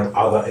last? And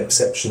are there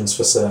exceptions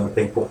for certain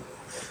people?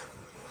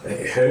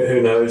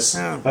 Who knows?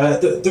 Yeah.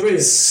 There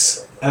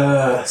is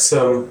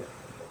some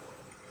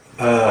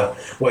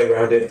way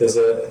around it. There's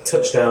a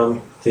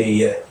Touchdown,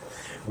 the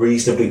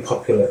reasonably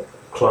popular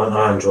client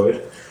on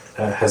Android.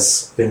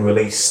 Has been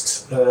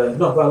released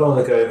not that long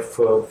ago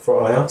for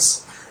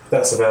iOS.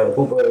 That's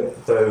available,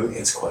 though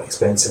it's quite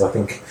expensive. I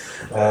think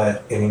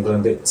in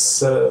England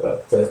it's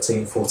about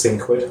 13-14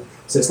 quid.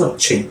 So it's not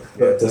cheap,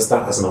 but there's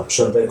that as an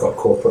option. They've got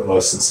corporate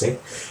licensing.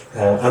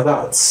 And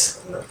that,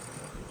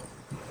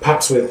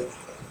 perhaps with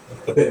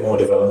a bit more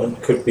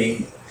development, could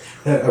be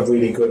a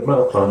really good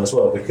mail client as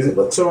well, because it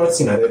looks alright.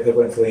 They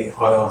went for the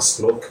iOS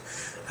look,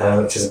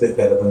 which is a bit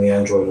better than the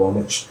Android one,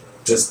 which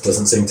just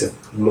doesn't seem to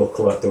look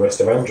like the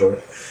rest of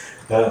Android.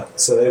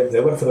 So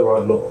they went for the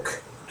right look,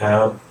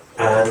 and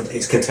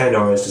it's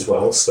containerized as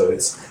well, so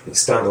it's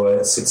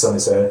standalone, it sits on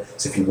its own,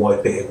 so if you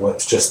wipe it, it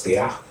wipes just the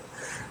app.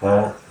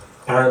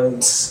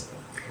 And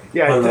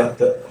Yeah, and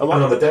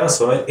on the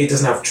downside, it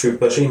doesn't have true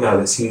push email.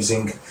 It's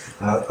using,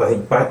 I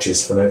think,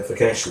 badges for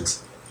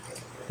notifications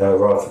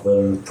rather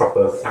than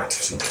proper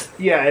ActiveSync.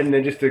 Yeah, and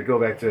then just to go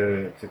back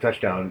to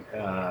Touchdown,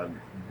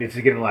 it's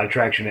getting a lot of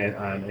traction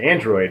on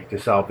Android to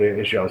solve the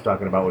issue I was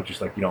talking about, which is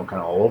like, kind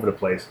of all over the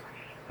place.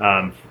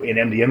 In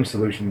MDM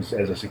solutions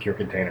as a secure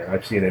container,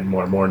 I've seen it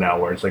more and more now,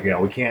 where it's like,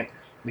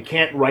 we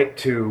can't write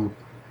to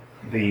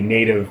the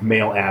native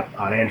mail app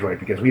on Android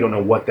because we don't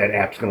know what that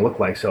app's going to look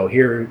like. So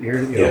here,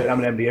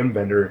 I'm an MDM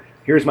vendor.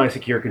 Here's my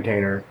secure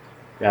container,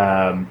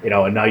 and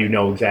now you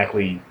know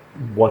exactly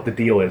what the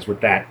deal is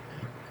with that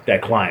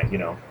client.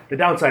 The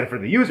downside for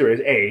the user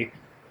is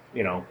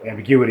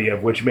ambiguity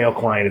of which mail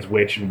client is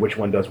which and which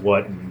one does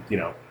what, and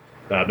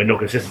but no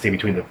consistency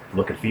between the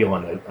look and feel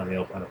on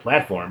the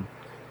platform.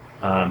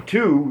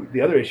 Two,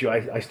 the other issue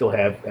I still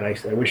have, and I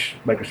wish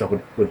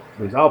Microsoft would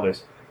resolve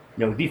this.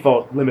 The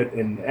default limit for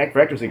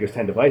ActiveSync is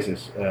 10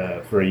 devices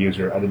for a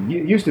user. I mean,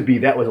 it used to be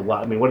that was a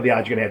lot. I mean, what are the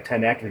odds you're going to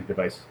have 10 ActiveSync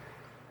devices?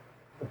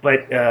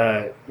 But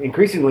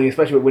increasingly,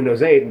 especially with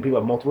Windows 8, and people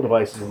have multiple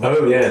devices.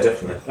 Oh yeah,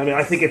 definitely. I mean,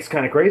 I think it's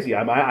kind of crazy.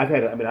 I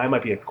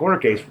might be a corner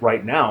case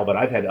right now, but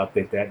I've had to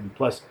update that. And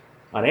plus,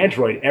 on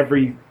Android,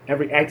 every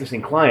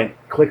ActiveSync client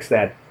clicks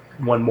that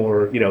one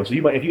more. So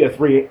you might, if you have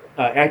 3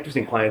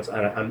 ActiveSync clients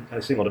on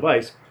a single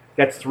device,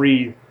 that's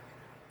three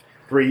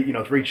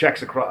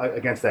checks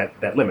against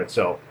that limit.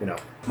 So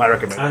my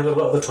recommendation. And a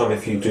lot of the time,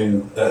 if you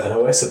do an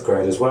OS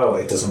upgrade as well,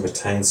 it doesn't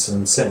retain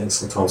some settings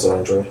sometimes on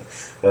Android,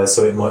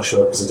 so it might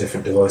show up as a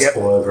different device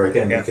all over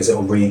again because it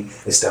will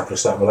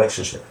re-establish that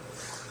relationship.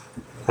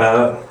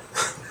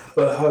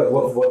 But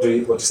what do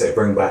you say?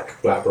 Bring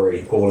back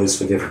BlackBerry. All is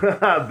forgiven.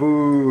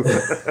 Boo!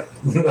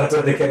 I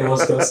don't think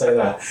anyone's going to say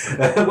that.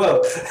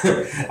 Well,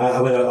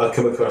 I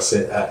come across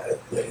it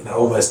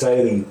almost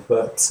daily,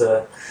 but.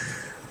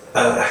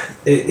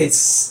 It's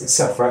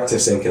sad for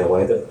ActiveSync in a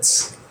way that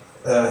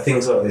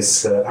things like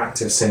this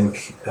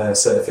ActiveSync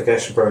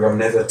certification program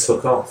never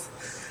took off.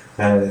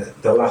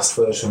 The last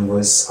version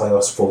was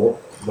iOS 4,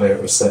 where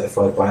it was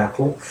certified by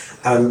Apple,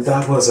 and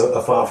that was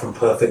a far from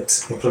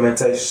perfect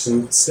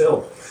implementation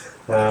still.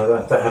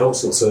 That had all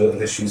sorts of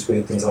issues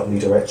with things like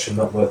redirection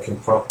not working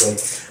properly,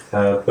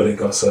 but it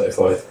got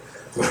certified.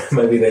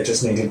 Maybe they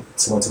just needed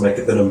someone to make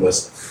it the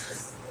numbers.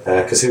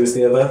 Because who was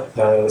the other?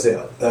 Was it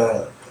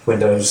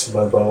Windows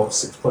Mobile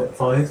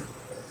 6.5?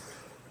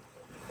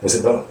 Was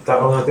it that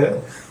long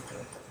ago?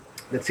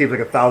 That seems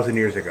like 1,000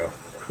 years ago.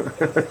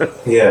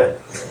 Yeah.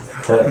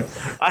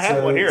 I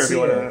have one here if you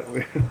want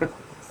to.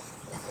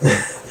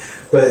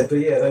 But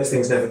yeah, those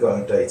things never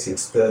got updated.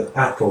 The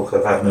Apple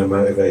have had no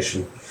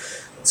motivation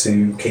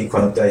to keep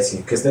on updating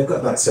because they've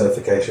got that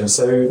certification.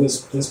 So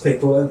there's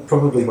people, and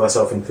probably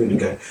myself included,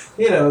 going,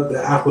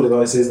 the Apple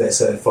devices, they're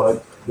certified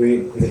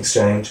with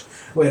Exchange,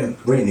 when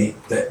really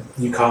that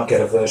you can't get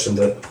a version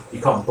that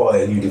you can't buy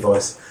a new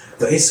device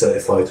that is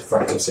certified for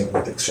ActiveSync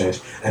with Exchange,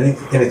 and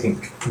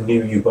anything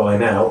new you buy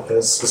now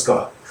has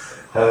got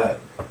at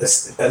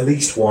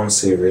least one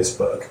serious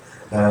bug.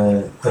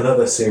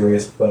 Another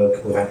serious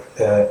bug with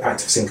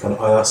ActiveSync on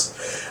iOS,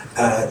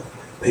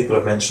 people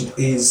have mentioned,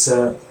 is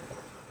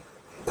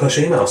push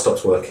email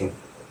stops working,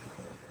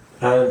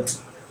 and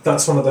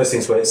that's one of those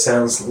things where it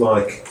sounds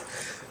like,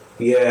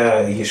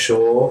 yeah, you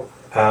sure?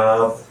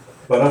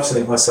 But I've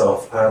seen it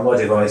myself. My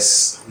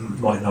device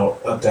might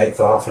not update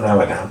for half an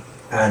hour now,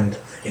 and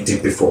it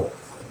did before.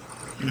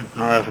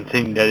 I haven't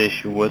seen that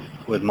issue with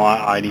my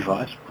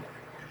iDevice.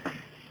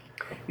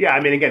 Yeah, I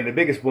mean, again, the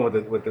biggest one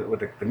with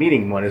the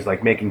meeting one is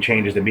like making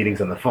changes to meetings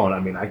on the phone. I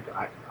mean, I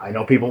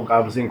know people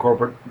obviously in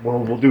corporate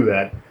world will do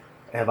that.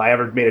 Have I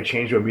ever made a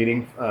change to a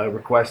meeting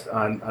request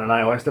on an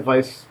iOS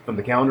device from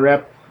the calendar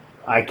app?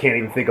 I can't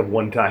even think of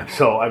one time.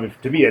 So, I mean,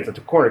 to me, it's a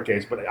corner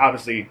case, but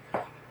obviously,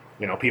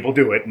 people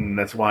do it, and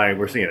that's why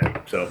we're seeing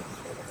it. So,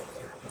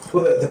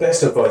 well, the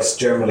best advice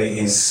generally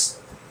is,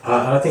 and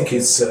I think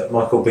it's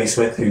Michael B.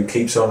 Smith who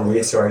keeps on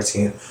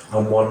reiterating it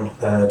on one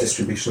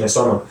distribution list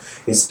on them,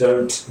 is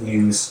don't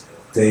use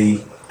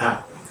the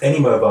app, any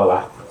mobile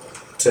app,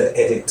 to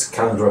edit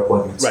calendar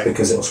appointments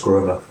because it'll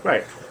screw them up.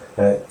 Right.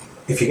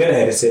 If you're going to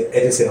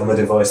edit it on the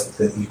device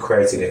that you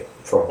created it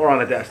from. Or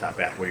on a desktop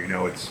app where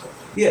it's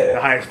the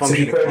highest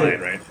functioning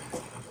client, right?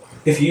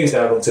 If you use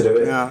Outlook to do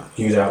it,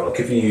 use Outlook.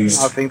 If you use...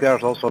 I think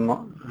there's also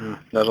not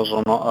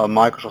a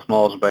Microsoft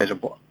knowledge base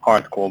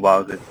article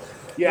about it.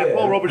 Yeah,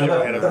 Paul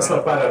Robichaud had that's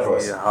not bad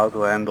advice. How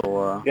to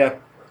handle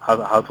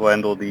how to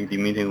handle the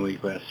meeting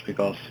requests,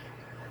 because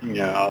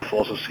I've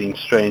also seen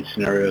strange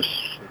scenarios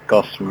with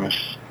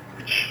customers.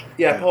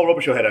 Paul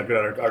Robichaud had a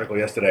good article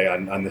yesterday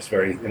on this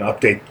very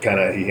update kind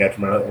of he had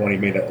from one he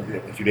made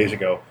a few days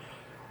ago,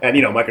 and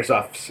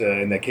Microsoft's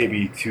in the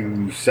KB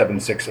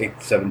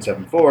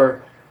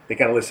 2768774 they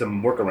kind of list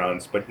some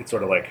workarounds, but it's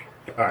sort of like,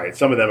 all right,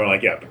 some of them are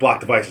like, the block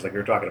devices like we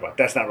were talking about.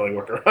 That's not really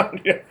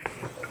workaround.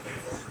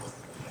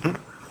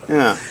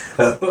 Yeah.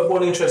 But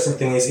one interesting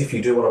thing is, if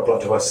you do want to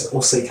block devices,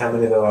 or see how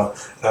many there are,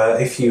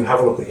 if you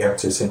have a look at your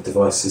ActiveSync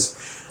devices,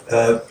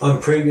 on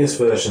previous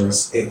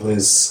versions it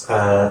was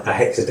a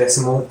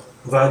hexadecimal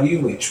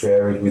value which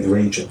varied with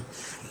region.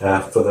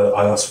 for the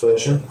iOS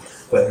version,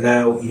 but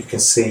now you can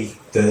see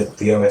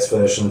the OS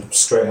version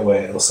straight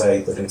away. It'll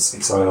say that it's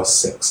iOS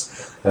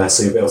 6,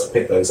 so you'll be able to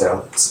pick those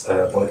out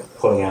by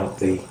pulling out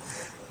the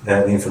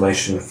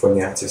information from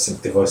the active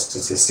sync device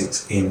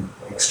statistics in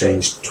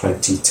Exchange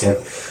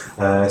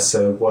 2010.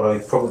 So what I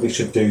probably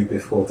should do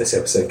before this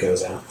episode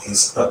goes out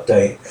is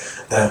update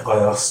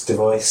iOS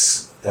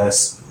device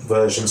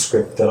version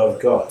script that I've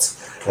got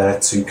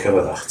to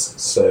cover that.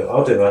 So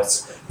I'll do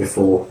that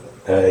before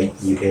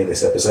you hear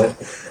this episode,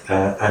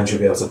 and you'll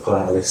be able to pull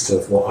out a list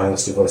of what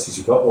iOS devices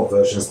you've got, what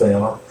versions they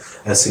are,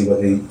 and see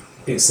whether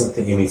it's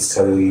something you need to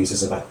tell your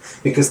users about.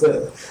 Because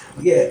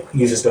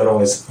users don't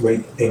always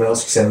read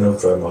emails you send them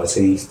from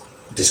IT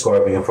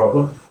describing a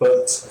problem,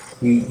 but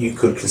you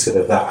could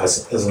consider that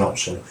as an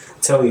option.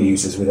 Tell your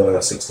users with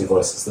iOS 6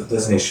 devices that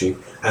there's an issue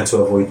and to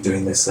avoid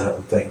doing this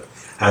certain thing,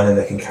 and then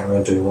they can carry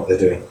on doing what they're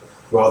doing,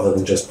 rather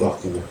than just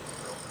blocking them.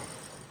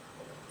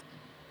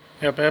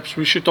 Yeah, perhaps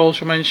we should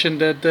also mention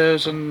that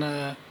there's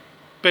a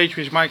page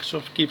which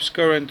Microsoft keeps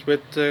current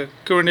with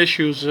current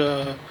issues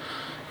with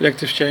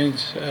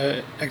ActiveChange,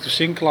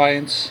 ActiveSync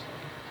clients,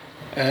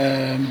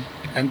 and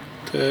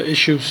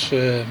issues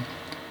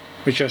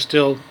which are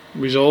still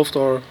resolved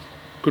or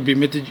could be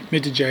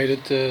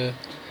mitigated.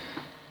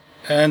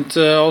 And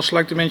also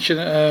like to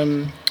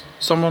mention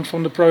someone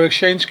from the Pro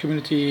Exchange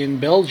community in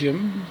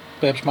Belgium,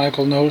 perhaps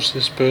Michael knows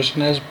this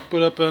person, has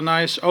put up a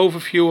nice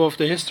overview of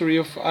the history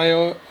of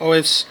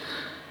iOS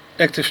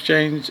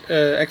ActiveChange,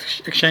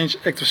 Exchange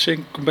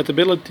ActiveSync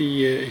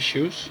compatibility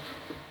issues.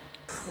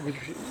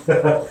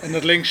 And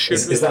that link should...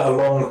 Is that a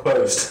long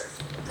post?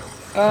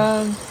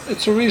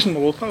 It's a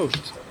reasonable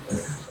post.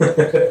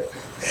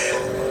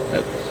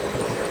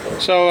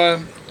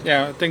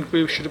 I think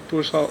we should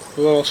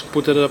we'll also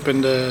put it up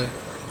in the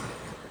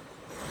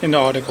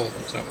article.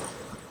 So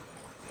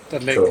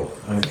that link. Cool.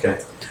 Okay.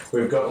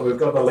 We've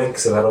got the link,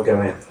 so that'll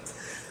go in.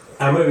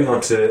 And moving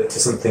on to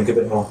something a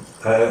bit more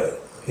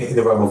in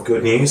the realm of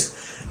good news,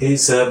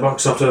 is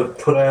Microsoft have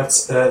put out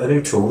a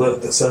new tool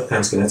that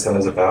Serkan's going to tell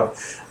us about.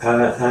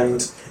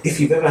 And if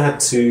you've ever had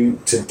to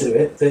do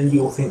it, then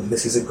you'll think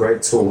this is a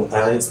great tool.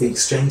 And it's the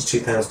Exchange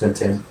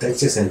 2010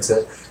 Data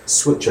Center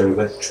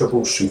Switchover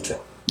Troubleshooter.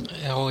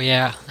 Oh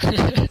yeah,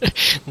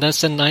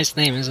 that's a nice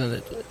name, isn't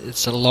it?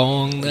 It's a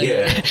long name.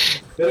 Yeah,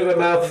 bit of a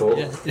mouthful.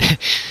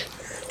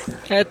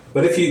 Yeah.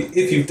 But if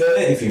you've done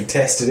it, if you've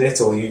tested it,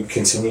 or you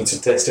continue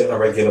to test it on a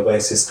regular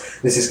basis,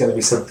 this is going to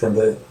be something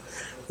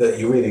that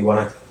you really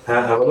want to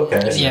have a look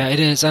at, isn't it? It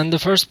is. And the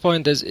first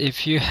point is,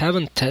 if you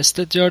haven't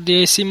tested your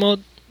DAC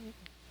mode,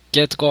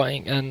 get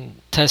going and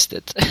test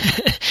it.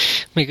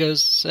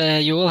 Because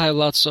you will have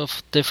lots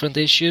of different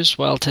issues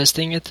while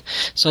testing it.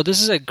 So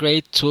this is a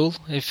great tool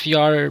if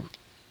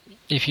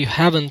you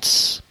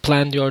haven't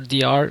planned your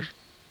DR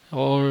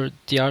or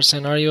DR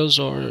scenarios,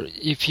 or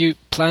if you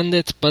planned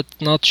it but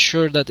not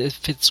sure that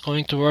if it's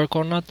going to work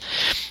or not,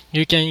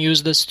 you can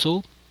use this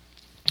tool.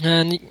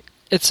 And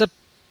it's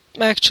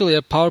actually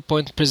a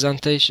PowerPoint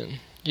presentation.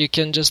 You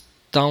can just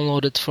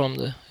download it from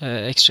the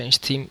Exchange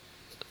team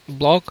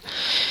blog,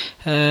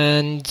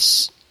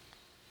 and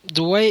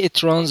the way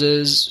it runs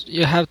is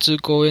you have to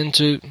go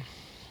into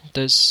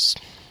this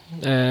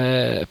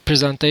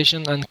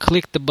presentation and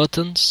click the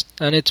buttons,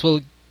 and it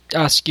will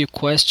ask you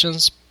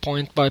questions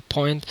point by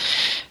point.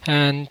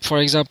 And for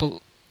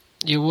example,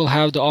 you will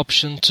have the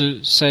option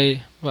to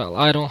say, well,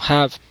 I don't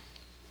have,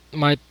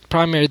 my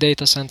primary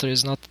data center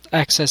is not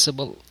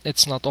accessible,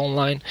 it's not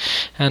online,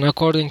 and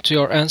according to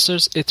your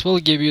answers it will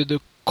give you the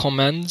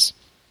commands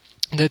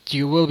that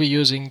you will be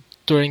using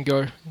during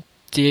your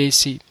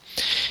DAC.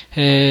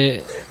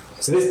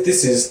 So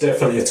this is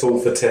definitely a tool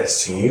for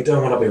testing. You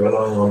don't want to be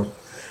relying on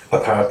a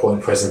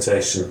PowerPoint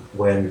presentation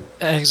when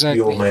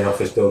your main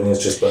office building is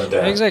just burnt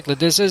down. Exactly.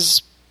 This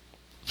is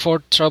for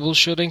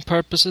troubleshooting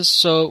purposes.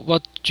 So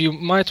what you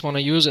might want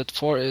to use it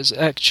for is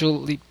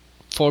actually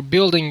for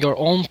building your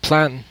own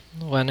plan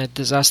when a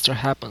disaster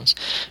happens,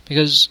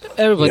 because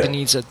everybody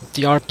needs a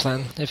DR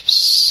plan. If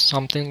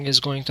something is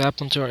going to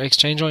happen to your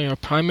Exchange on your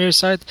primary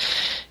side,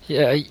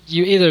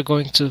 you're either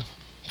going to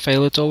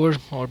fail it over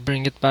or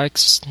bring it back,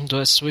 do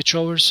a switch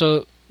over.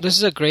 So this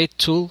is a great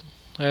tool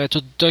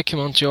to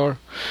document your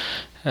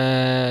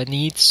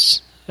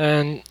needs.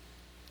 And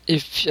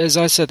if, as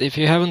I said, if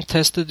you haven't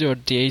tested your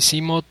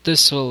DAC mode,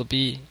 this will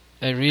be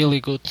a really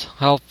good,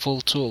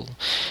 helpful tool.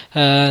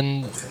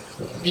 And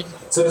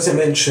so does it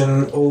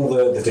mention all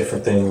the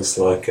different things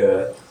like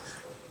that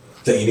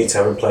you need to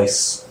have in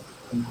place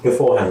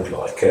beforehand,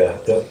 like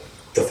the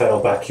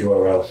failback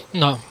URL?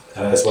 No.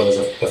 As well as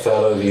a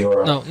failover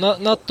URL? No,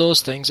 not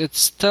those things.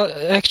 It's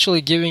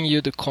actually giving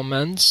you the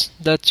commands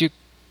that you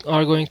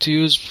are going to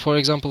use, for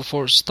example,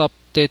 for stop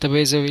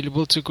database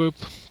availability group.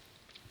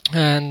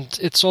 And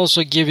it's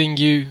also giving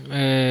you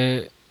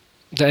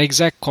the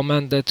exact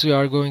command that we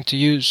are going to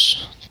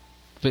use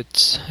with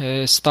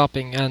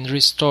stopping and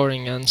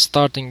restoring and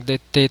starting the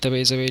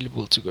database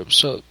availability group.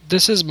 So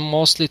this is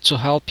mostly to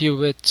help you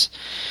with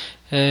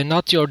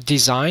not your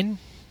design,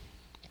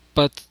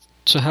 but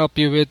to help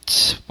you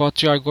with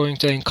what you are going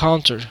to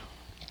encounter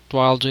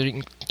while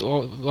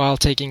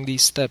taking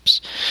these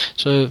steps.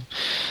 So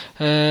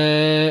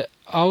I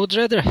would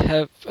rather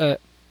have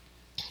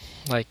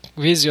like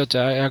Visio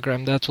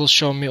diagram that will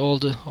show me all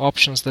the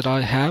options that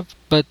I have,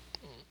 but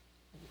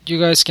you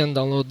guys can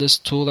download this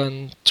tool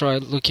and try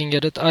looking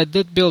at it. I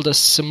did build a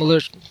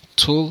similar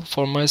tool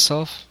for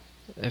myself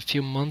a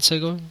few months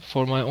ago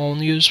for my own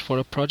use for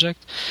a project,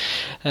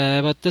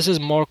 but this is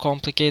more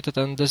complicated,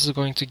 and this is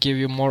going to give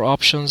you more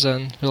options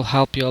and will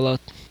help you a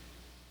lot.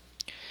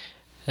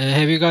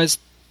 Have you guys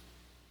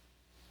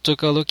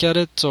took a look at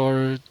it,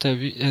 or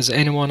has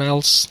anyone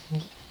else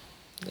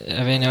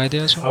have any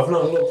ideas? I've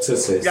not looked at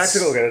this. Yeah, I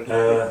took a look at it.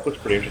 It looks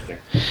pretty interesting.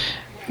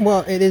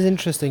 Well, it is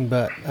interesting,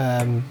 but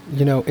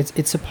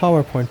it's a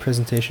PowerPoint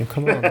presentation.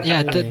 Come on.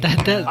 Yeah, really.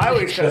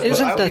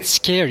 isn't that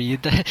scary?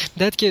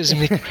 That gives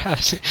me crap.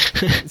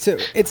 So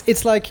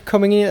it's like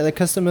coming in at the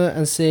customer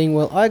and saying,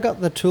 "Well, I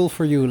got the tool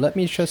for you. Let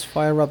me just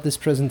fire up this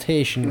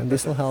presentation, and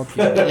this will help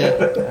you."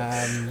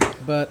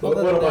 But one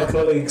of my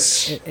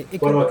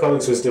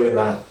colleagues was doing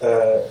that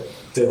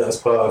as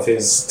part of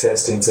his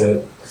testing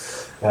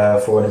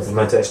for an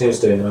implementation he was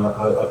doing. And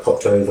I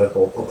popped over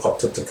or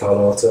popped up to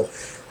Carl to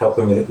help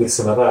him with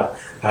some of that,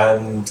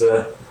 and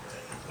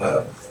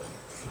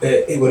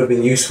it would have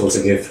been useful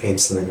to give him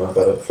something like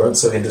that up front,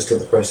 so he understood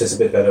the process a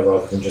bit better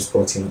rather than just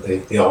pointing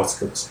at the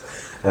articles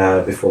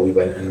before we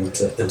went and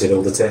did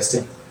all the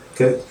testing.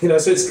 So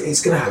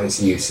it's going to have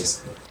its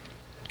uses.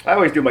 I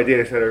always do my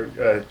data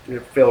center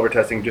failover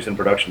testing just in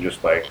production,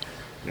 just by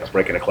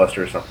breaking a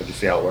cluster or something to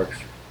see how it works.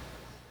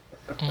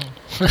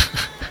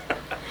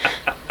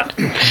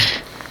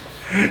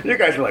 You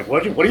guys are like,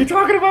 what are you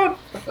talking about?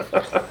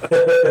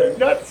 You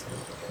nuts.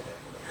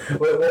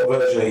 What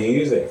version are you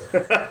using?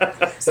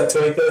 Is that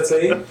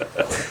 2013?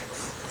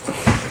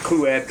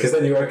 Clue ad. Because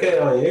then you're okay,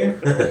 aren't you?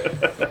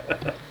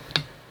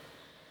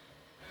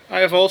 I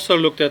have also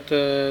looked at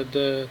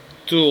the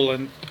tool,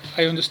 and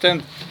I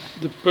understand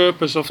the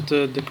purpose of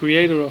the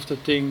creator of the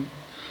thing,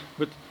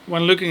 but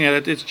when looking at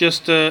it, it's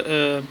just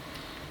a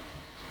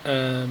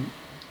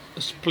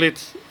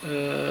split.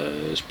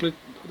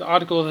 The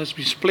article has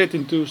been split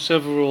into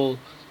several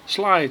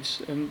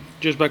slides, and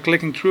just by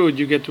clicking through it,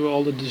 you get to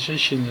all the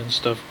decisions and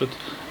stuff. But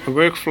a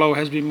workflow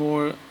has been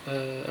more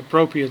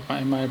appropriate,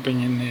 in my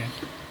opinion. There.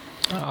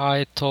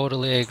 I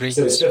totally agree.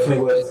 So it's definitely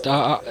worth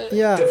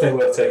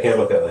taking a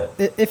look at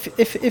that.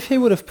 If he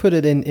would have put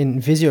it in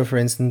Visio, for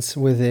instance,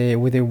 with a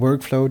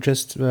workflow,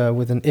 just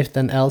with an if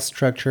then else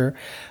structure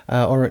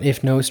or an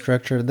if no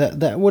structure,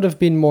 that would have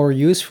been more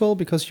useful,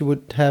 because you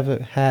would have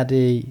had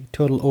a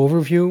total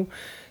overview.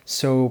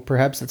 So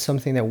perhaps that's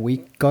something that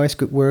we guys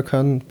could work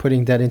on,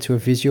 putting that into a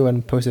Visio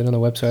and post it on the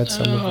website.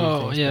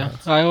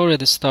 I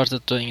already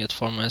started doing it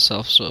for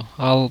myself, so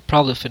I'll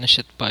probably finish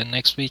it by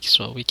next week,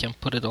 so we can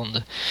put it on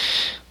the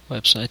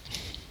website.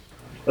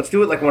 Let's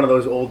do it like one of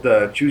those old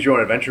choose your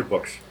own adventure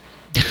books.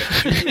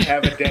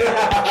 Have a day.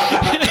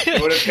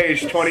 Go to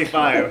page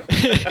 25.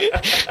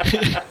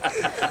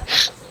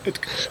 It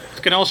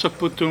can also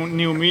put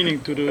new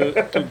meaning to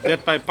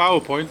that by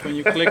PowerPoint when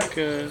you click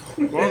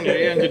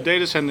wrongly and your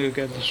data center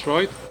gets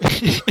destroyed.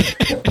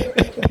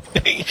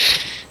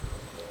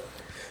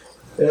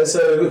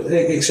 So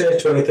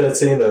Exchange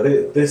 2013, though,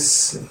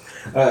 this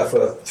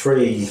for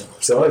 3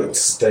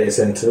 sites, data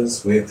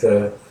centers with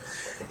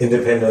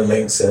independent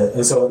links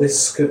and so on,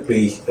 this could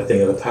be a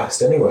thing of the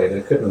past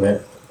anyway, couldn't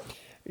it?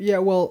 Yeah,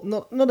 well,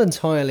 not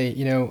entirely.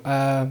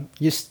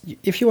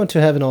 If you want to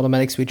have an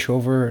automatic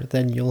switchover,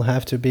 then you'll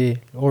have to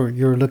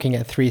you're looking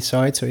at 3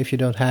 sites. So if you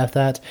don't have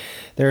that,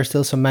 there are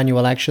still some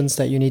manual actions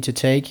that you need to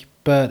take,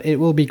 but it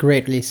will be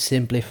greatly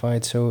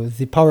simplified. So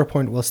the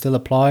PowerPoint will still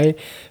apply,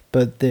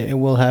 but it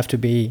will have to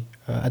be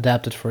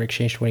adapted for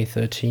Exchange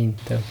 2013,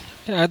 though.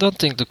 Yeah, I don't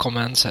think the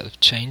commands have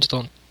changed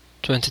on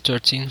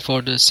 2013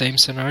 for the same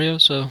scenario,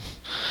 so...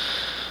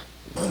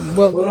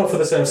 Well, not for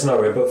the same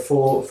scenario, but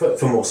for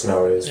more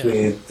scenarios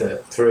with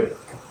 3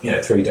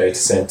 data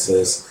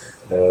centers,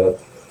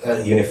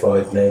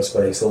 unified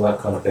namespace, all that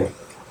kind of thing.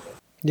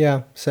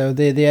 Yeah, so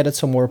they added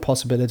some more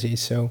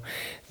possibilities. So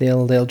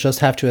they'll just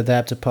have to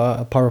adapt a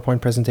PowerPoint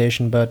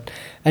presentation. But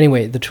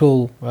anyway, the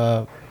tool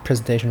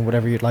presentation,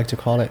 whatever you'd like to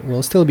call it,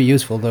 will still be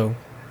useful, though,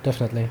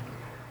 definitely.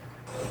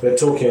 But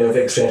talking of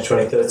Exchange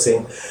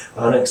 2013,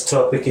 our next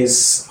topic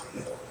is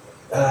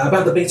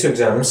about the beta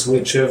exams,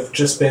 which have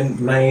just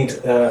been made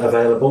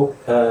available,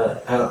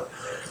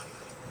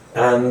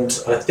 and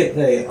I think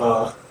they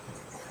are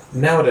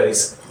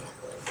nowadays,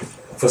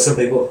 for some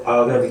people,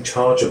 are going to be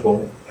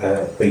chargeable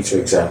beta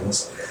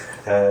exams.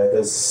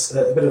 There's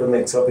a bit of a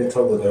mix. I've been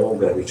told that they're all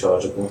going to be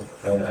chargeable,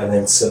 and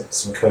then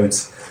some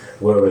codes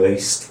were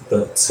released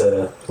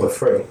that were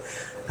free.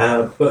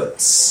 But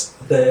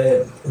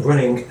they're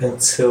running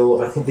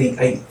until, I think, the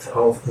 8th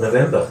of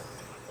November.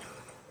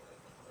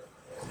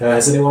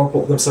 Has anyone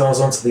booked themselves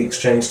onto the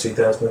Exchange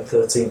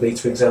 2013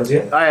 beta exams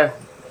yet? I have.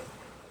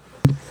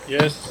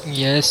 Yes.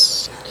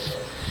 Yes.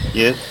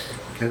 Yes.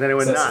 Has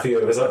anyone So that's a not? few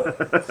of us.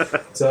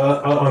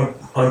 So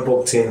I'm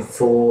booked in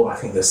for I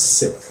think the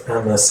 6th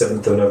and the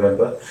 7th of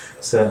November.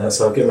 So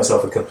I'll give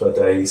myself a couple of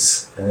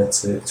days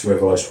to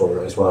revise for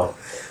it as well.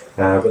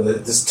 But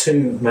there's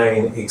two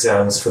main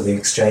exams for the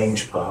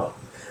exchange part,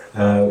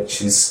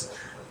 which is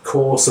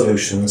Core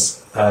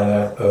Solutions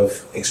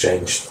of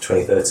Exchange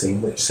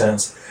 2013, which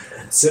sounds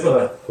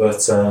similar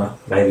but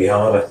maybe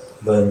harder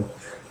than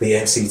the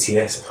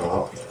MCTS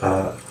part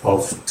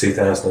of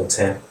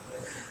 2010.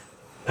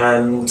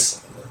 And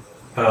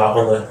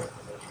on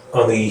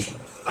the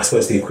I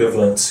suppose the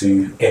equivalent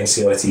to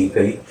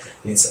MCITP,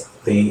 it's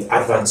the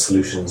Advanced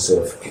Solutions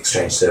of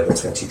Exchange Server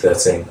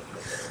 2013.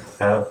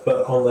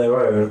 But on their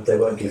own, they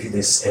won't give you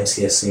this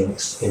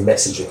MCSE in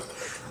messaging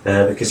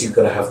because you've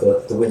got to have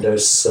the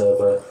Windows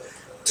Server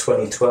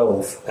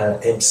 2012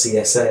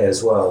 MCSA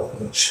as well,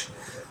 which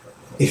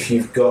if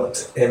you've got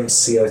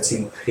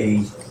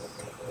MCITP,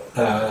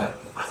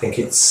 I think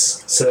it's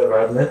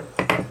Server Admin,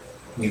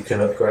 you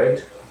can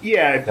upgrade.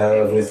 Yeah.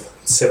 With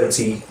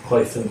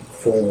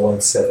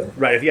 70-417.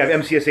 Right. If you have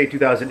MCSA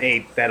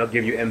 2008, that'll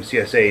give you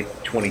MCSA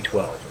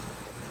 2012,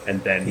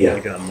 and then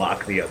you can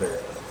unlock the other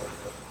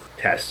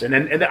tests. And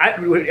I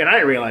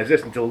didn't realize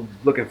this until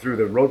looking through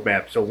the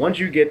roadmap. So once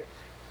you get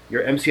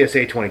your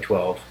MCSA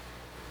 2012,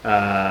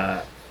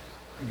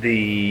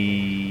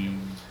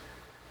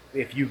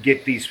 if you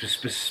get these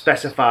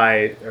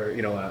specified, or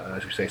I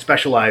should say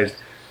specialized,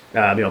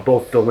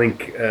 both the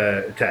link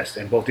test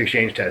and both the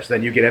exchange test,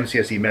 then you get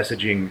MCSE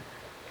messaging.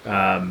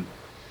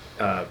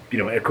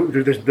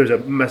 There's a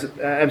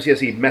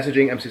MCSE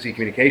messaging, MCSE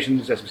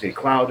communications, MCSE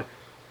cloud.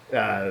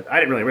 I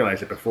didn't really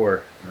realize it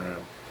before.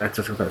 That's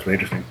really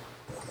interesting.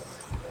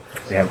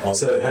 They have all.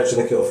 So how do you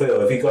think it'll feel?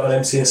 Have you got an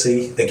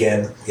MCSE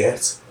again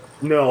yet?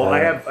 No,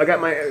 I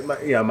got my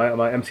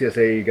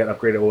MCSA got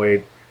upgraded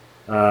 08.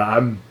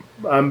 I'm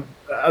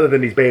other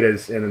than these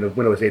betas and then the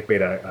Windows 8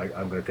 beta,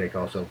 I'm going to take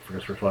also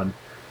just for fun.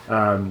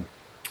 The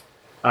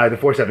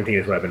 417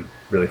 is what I've been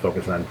really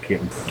focused on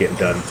getting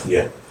done.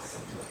 Yeah.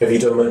 Have you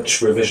done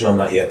much revision on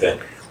that yet then?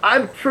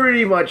 I'm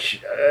pretty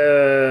much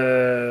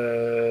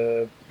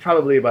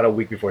probably about a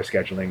week before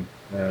scheduling.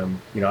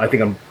 I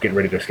think I'm getting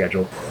ready to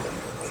schedule.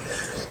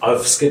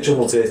 I've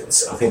scheduled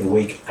it, I think, the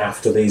week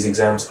after these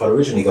exams. I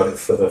originally got it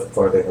for the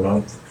Friday the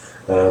 9th,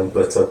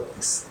 but I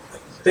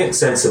think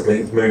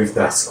sensibly moved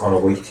that on a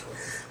week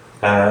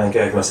and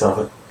gave myself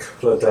a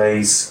couple of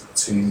days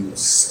to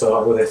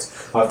start with it.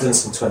 I've done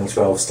some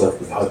 2012 stuff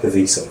with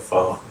Hyper-V so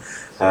far,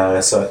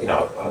 so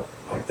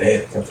I'm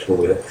very comfortable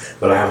with it,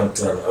 but I haven't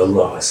done a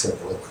lot. I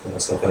certainly won't call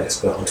myself an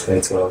expert on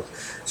 2012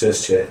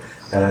 just yet.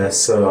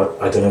 So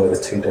I don't know whether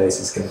 2 days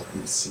is going to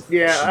be.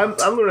 Yeah,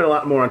 I'm learning a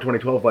lot more on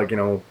 2012,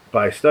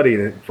 by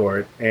studying for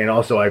it, and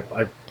also I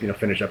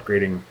finished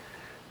upgrading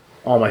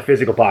all my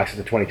physical boxes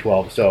to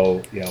 2012.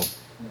 So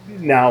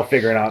now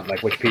figuring out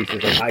which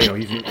pieces,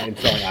 using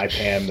installing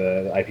IPAM,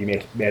 the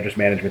IP address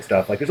management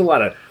stuff. There's a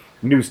lot of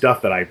new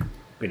stuff that I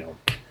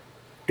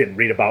didn't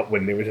read about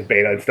when it was in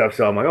beta and stuff.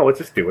 So I'm like, oh, let's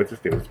just do it.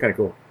 It's kind of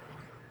cool.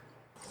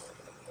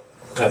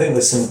 I think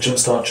there's some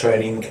Jumpstart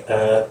training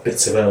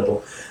bits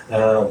available,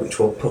 which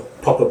will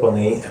pop up on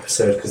the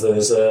episode because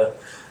there's a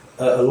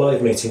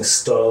live meeting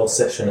style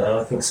session and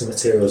I think some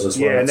materials as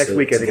well. Yeah, next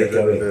week I think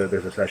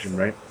there's a session,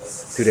 right?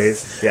 2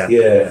 days. Yeah.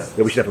 Yeah.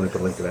 We should definitely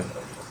put a link to that.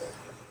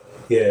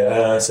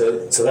 Yeah.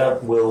 So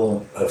that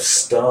will have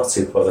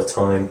started by the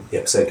time the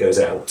episode goes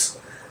out.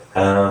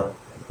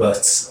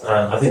 But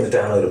I think the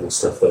downloadable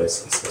stuff though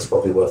is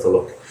probably worth a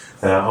look.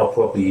 I'll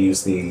probably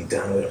use the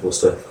downloadable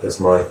stuff as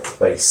my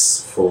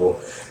base for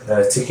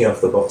ticking off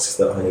the boxes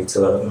that I need to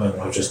learn at the moment.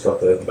 I've just got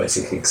the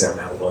basic exam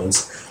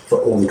outlines for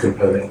all the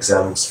component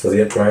exams for the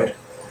upgrade,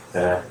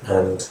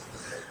 and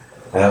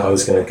I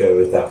was going to go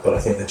with that, but I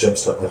think the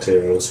Jumpstart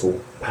materials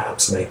will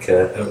perhaps make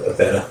a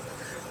better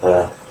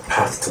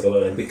path to the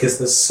learning because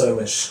there's so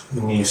much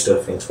new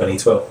stuff in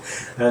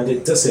 2012, and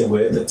it does seem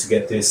weird that to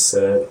get this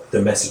the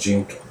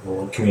messaging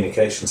or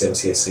communications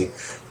MCSE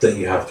that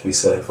you have to be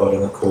certified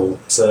on a core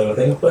server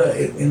thing, but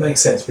it makes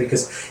sense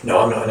because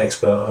I'm not an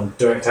expert on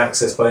direct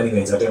access by any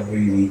means. I don't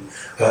really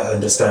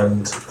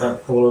understand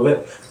all of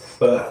it,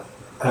 but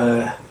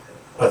I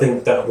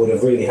think that would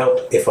have really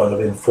helped if I'd have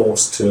been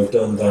forced to have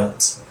done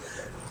that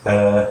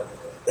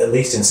at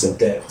least in some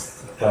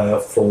depth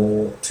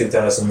for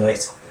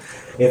 2008.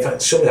 In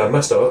fact, surely I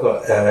must have. I've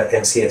got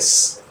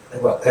MCITP,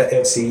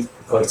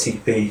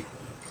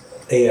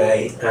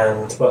 EA,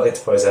 and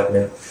Enterprise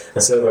Admin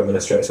and Server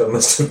Administrator, so I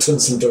must have done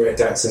some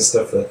direct access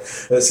stuff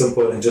at some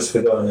point and just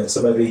forgotten it.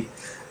 So maybe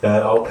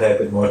I'll pay a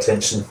bit more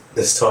attention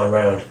this time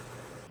round.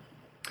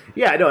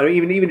 Yeah, no,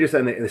 even just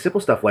in the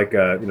simple stuff like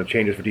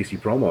changes for DC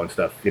promo and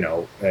stuff, in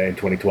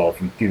 2012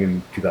 from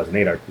even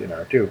 2008 in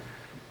R2.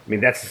 I mean,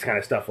 that's this kind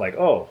of stuff like,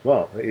 oh,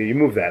 well, you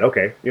move that,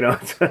 okay, and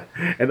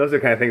those are the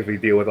kind of things we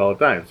deal with all the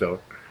time. So,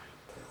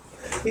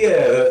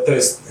 yeah,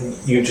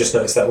 you just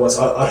noticed that once.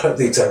 I hope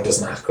the exam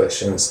doesn't ask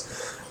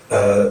questions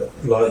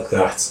like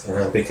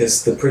that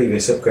because the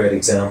previous upgrade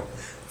exam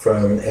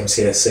from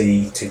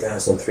MCSE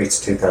 2003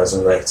 to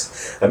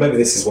 2008. And maybe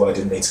this is why I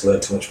didn't need to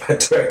learn too much about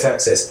direct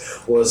access,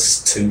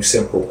 was too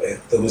simple.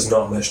 There was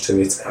not much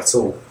to it at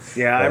all.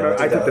 Yeah,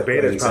 I took the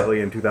betas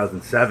probably in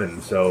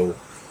 2007, so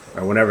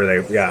whenever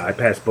I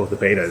passed both the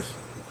betas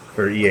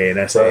for EA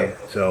and SA. Right.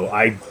 So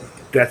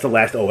that's the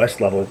last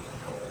OS level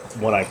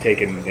one I've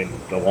taken in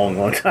a long,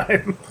 long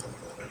time.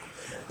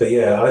 But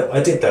yeah,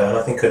 I did that, and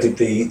I think I did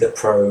the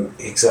pro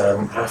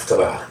exam after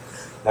that.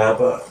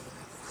 But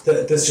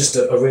there's just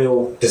a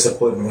real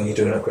disappointment when you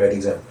do an upgrade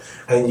exam,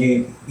 and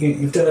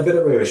you've done a bit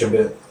of revision,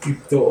 but you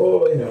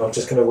thought, I'm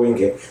just going to wing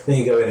it. Then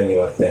you go in and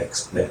you're like,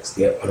 next,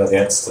 yep, I know the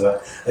answer to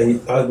that.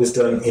 And I was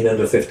done in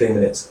under 15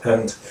 minutes,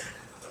 and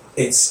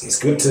it's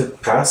good to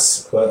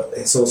pass, but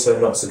it's also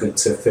not so good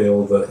to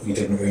feel that you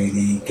didn't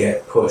really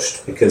get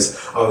pushed, because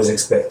I was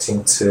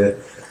expecting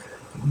to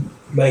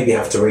maybe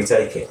have to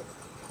retake it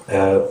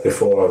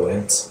before I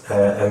went,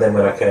 and then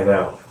when I came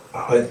out,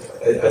 I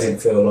didn't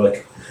feel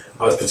like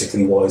I was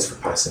particularly wise for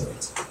passing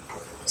it.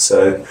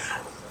 So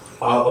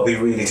I'll be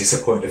really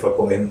disappointed if I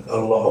put in a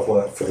lot of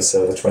work for the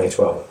Server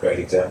 2012 upgrade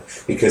exam,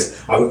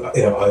 because I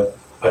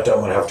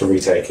don't want to have to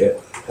retake it.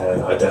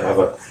 I don't have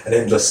an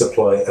endless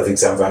supply of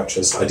exam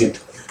vouchers. I did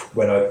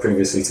when I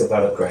previously took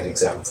that upgrade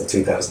exam for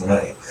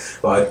 2008,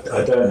 but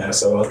I don't now,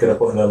 so I'm going to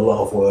put in a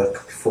lot of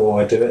work before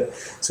I do it.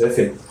 So if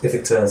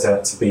it turns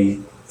out to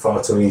be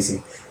far too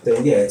easy,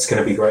 then yeah, it's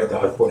going to be great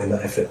that I've put in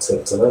that effort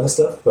to learn the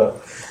stuff, but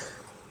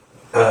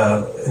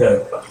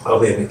I'll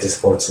be a bit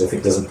disappointed if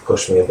it doesn't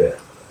push me a bit.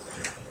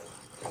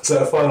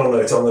 So a final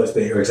note on those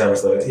beta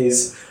exams though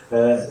is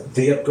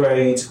the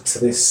upgrade to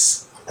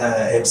this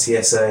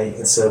MCSA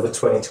in Server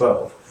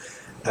 2012.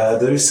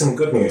 There is some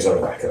good news on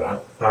the back of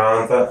that,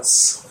 and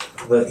that's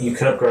that you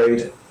can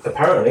upgrade,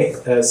 apparently,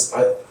 as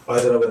I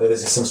don't know whether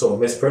this is some sort of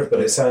misprint, but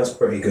it sounds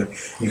pretty good.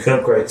 You can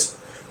upgrade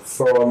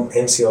from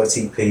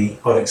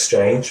MCITP on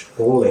Exchange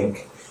or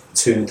Link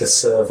to the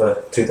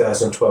Server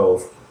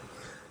 2012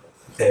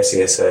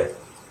 MCSA.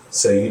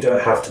 So you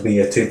don't have to be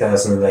a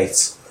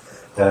 2008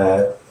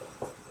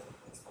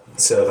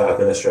 server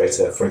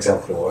administrator, for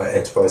example, or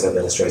enterprise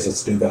administrator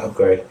to do that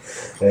upgrade.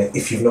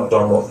 If you've not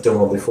done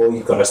one before,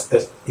 you've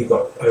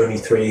got only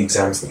 3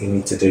 exams that you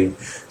need to do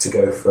to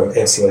go from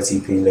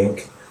MCITP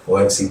Link or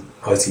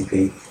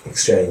MCITP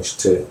Exchange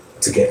to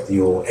get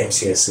your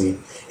MCSE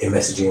in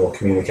messaging or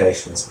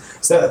communications.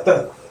 So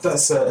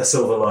that's a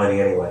silver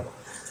lining anyway.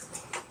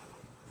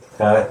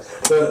 But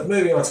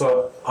moving on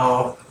to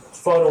our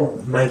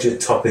final major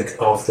topic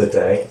of the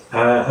day,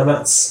 and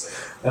that's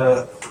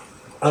a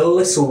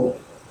little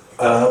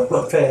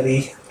but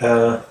fairly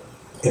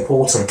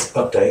important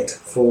update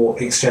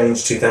for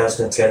Exchange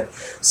 2010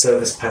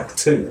 Service Pack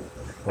 2.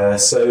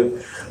 So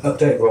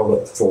update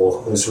rollup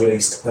 4 was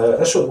released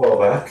a short while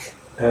back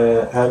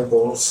and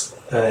was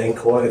in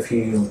quite a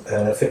few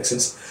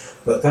fixes,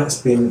 but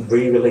that's been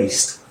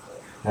re-released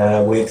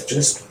with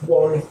just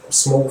one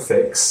small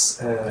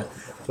fix,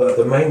 but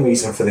the main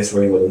reason for this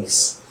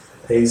re-release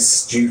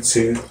is due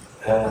to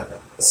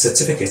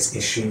certificate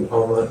issue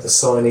on the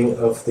signing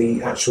of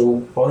the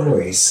actual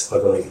binaries, I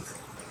believe.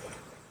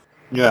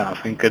 Yeah, I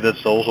think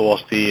that also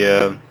was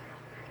the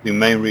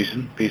main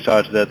reason.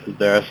 Besides that,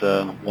 there's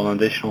one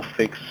additional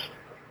fix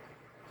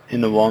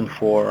in the one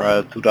for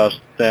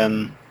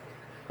 2010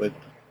 with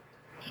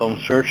some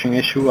searching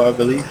issue, I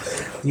believe.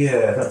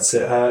 Yeah, that's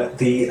it. I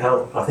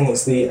think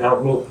it's the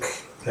Outlook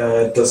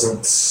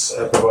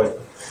doesn't provide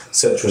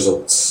search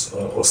results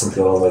or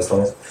something along those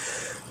lines.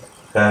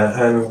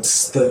 And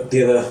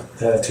the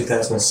other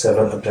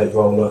 2007 update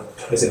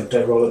rollup, is it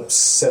update rollup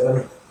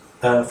 7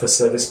 for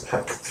Service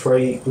Pack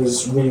 3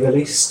 was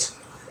re-released,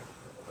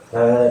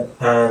 and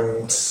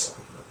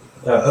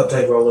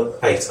update rollup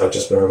 8, I've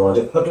just been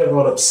reminded, update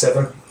rollup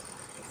 7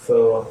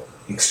 for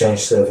Exchange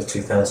Server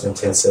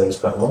 2010 Service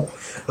Pack 1,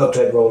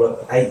 update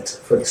rollup 8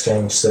 for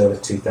Exchange Server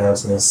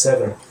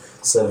 2007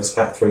 Service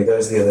Pack 3.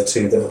 Those are the other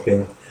 2 that have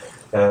been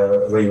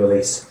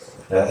re-released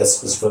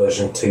as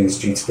version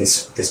 2s due to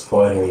this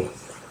binary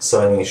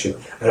signing issue.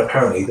 And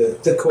apparently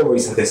the core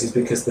reason for this is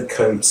because the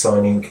code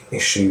signing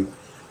issue,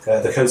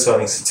 the code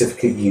signing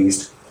certificate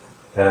used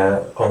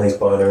on these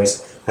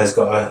binaries has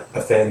got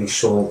a fairly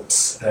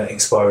short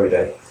expiry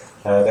date.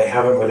 They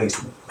haven't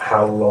released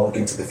how long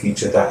into the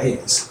future that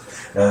is,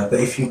 but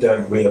if you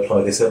don't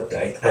reapply this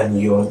update and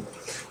you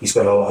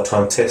spend a lot of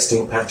time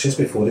testing patches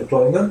before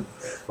deploying them,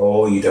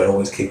 or you don't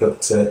always keep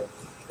up to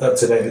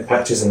date with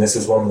patches, and this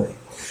is one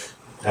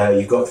that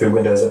you got through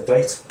Windows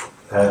Update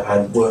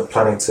and weren't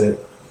planning to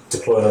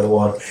deploy another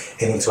one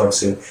anytime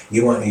soon,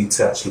 you might need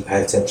to actually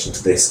pay attention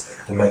to this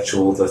and make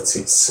sure that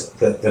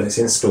it's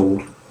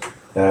installed,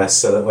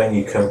 so that when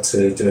you come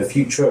to do a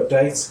future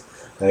update,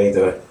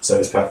 either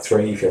Service Pack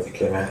 3 if you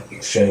have the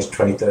Exchange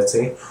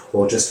 2013,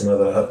 or just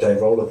another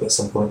update rollup at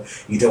some point,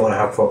 you don't want to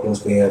have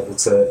problems being able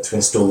to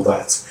install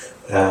that.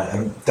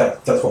 And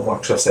that's what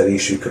Microsoft said the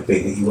issue could be,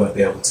 that you won't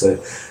be able to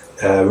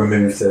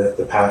remove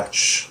the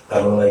patch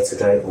at a later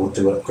date or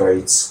do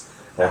upgrades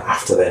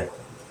after then.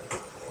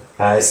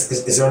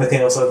 Is there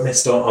anything else I've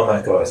missed on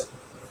that, guys?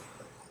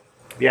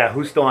 Yeah,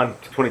 who's still on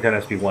 2010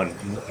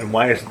 SP1? And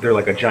why is there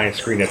like a giant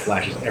screen that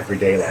flashes every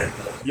day? Like,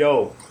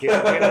 yo,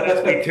 get on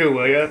SP2,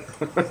 will you?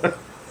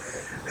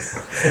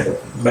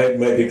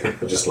 Maybe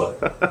people just like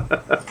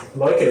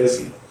it.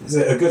 Is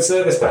it a good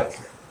service pack?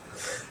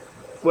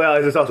 Well,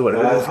 it's also what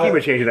the schema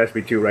change in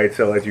SP2, right?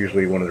 So that's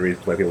usually one of the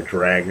reasons why people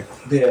drag.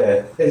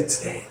 Yeah,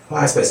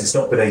 I suppose it's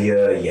not been a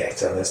year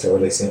yet, and they're still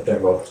releasing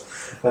update roles.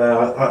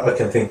 I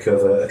can think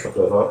of a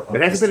couple of our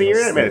It hasn't been a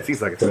year yet, man. It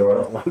seems like it's been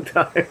a long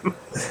time.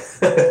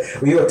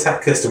 Well, you're a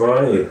TAP customer,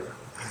 aren't you?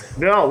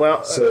 No,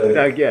 well,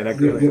 not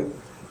really.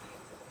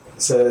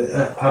 So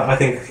I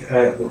think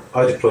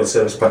I deployed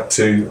Service Pack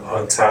 2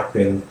 on TAP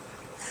in,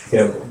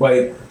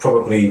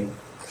 probably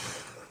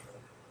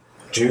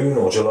June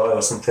or July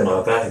or something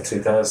like that in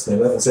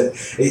 2011. So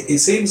it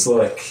seems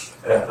like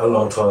a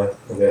long time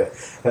ago.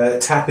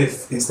 TAP,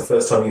 if it's the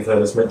first time you've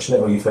heard us mention it,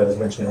 or you've heard us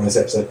mention it on this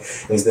episode,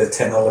 is the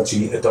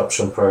Technology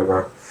Adoption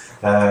Program,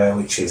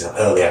 which is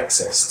early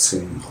access to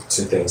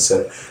things.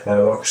 So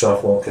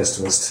Microsoft want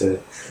customers to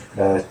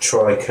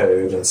try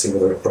code and see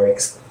whether it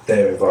breaks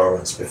their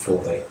environments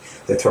before they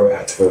throw it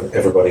out to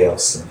everybody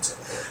else. And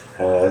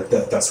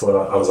that's what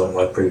I was on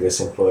my previous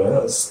employer.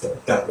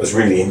 That was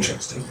really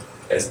interesting.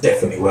 It's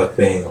definitely worth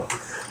being on.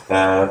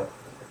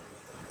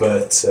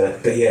 But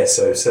yeah,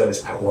 so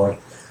Service Pack 1,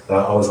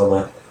 I was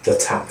on the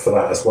TAP for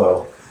that as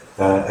well.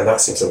 And that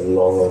seems a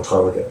long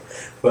time ago.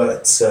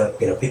 But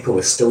people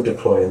were still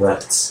deploying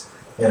that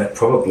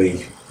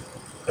probably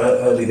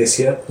early this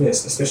year,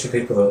 especially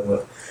people that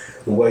were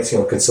waiting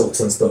on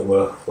consultants that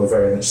were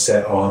very much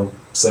set on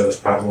Service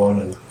Pack 1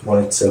 and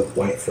wanted to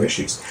wait for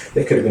issues.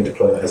 They could have been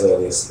deploying it as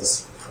early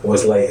or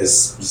as late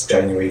as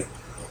January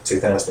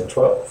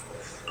 2012.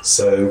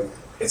 So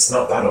it's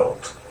not that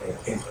old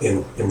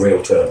in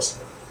real terms.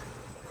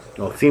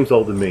 Well, it seems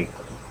old to me.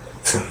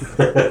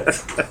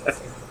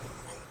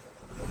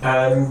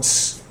 And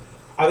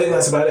I think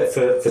that's about it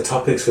for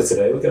topics for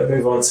today. We're going to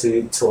move on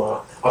to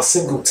our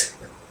single tip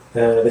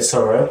this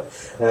time around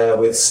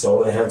with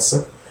Ståle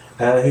Hansen,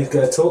 who's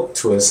going to talk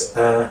to us.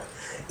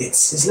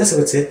 It's less of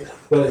a tip,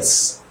 but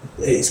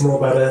it's more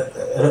about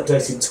an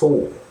updated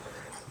tool.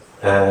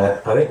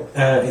 I think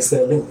it's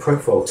the Link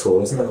Profile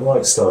tool, isn't that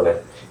right,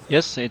 Ståle?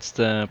 Yes, it's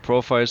the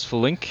Profiles for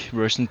Link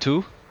version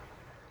 2.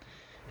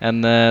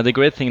 And the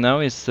great thing now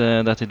is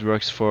that it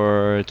works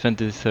for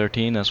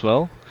 2013 as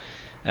well.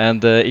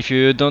 And if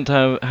you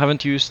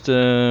haven't used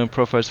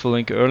Profiles for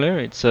Link earlier,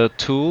 it's a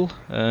tool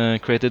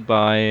created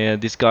by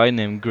this guy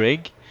named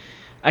Greg.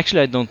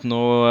 Actually, I don't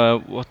know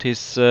what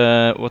his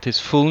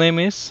full name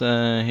is.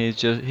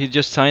 He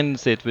just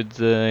signs it with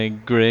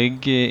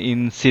Greg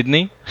in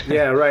Sydney.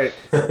 Yeah, right.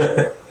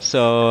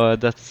 So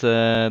that's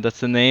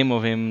the name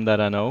of him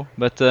that I know.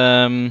 But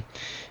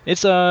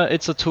it's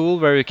a tool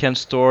where you can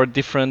store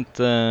different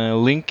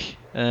link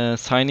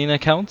sign-in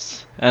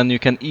accounts, and you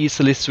can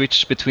easily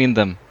switch between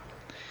them.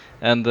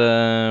 And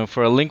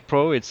for a Link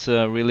Pro, it's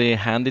a really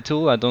handy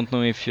tool. I don't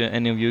know if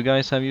any of you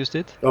guys have used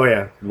it. Oh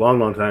yeah,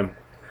 long time.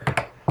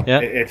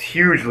 Yeah, it's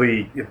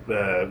hugely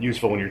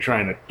useful when you're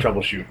trying to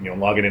troubleshoot,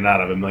 logging in and out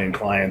of a million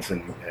clients,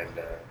 and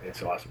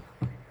it's awesome.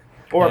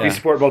 Or if you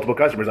support multiple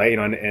customers, I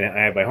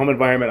have my home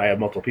environment, I have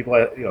multiple people,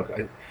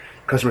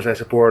 customers I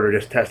support, or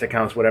just test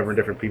accounts, whatever, in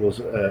different people's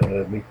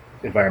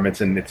environments,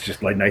 and it's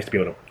just like nice to be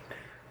able to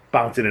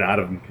bounce in and out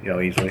of them,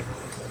 easily.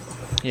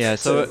 Yeah,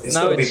 so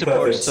now it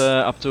supports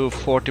up to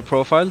 40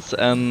 profiles,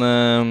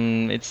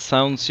 and it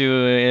sounds you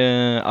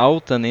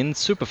out and in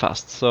super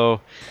fast.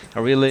 So I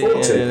really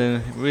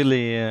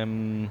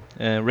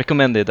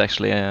recommend it,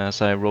 actually,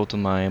 as I wrote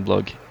on my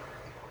blog.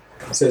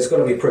 So it's got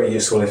to be pretty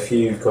useful if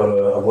you've got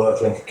a work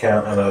link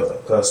account and a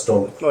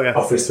personal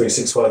Office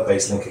 365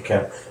 based link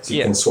account, so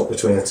you can swap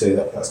between the two.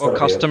 That's or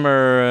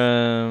customer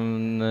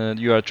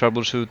you are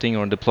troubleshooting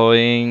or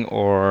deploying,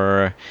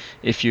 or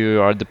if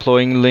you are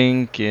deploying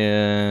link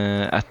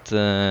in a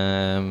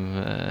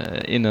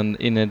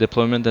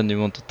deployment and you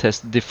want to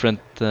test different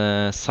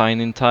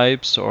sign-in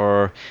types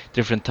or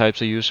different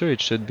types of user,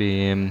 it should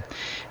be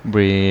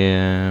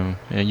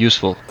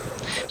useful.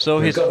 So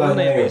his full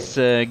name is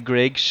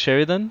Greg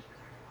Sheridan.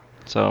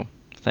 So,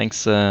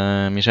 thanks,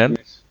 Michel.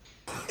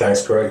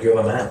 Thanks, Greg. You're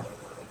the man.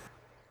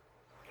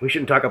 We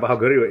shouldn't talk about how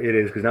good it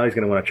is, because now he's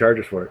going to want to charge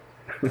us for it.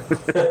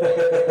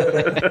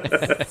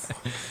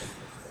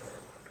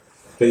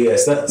 But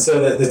yes,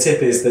 so the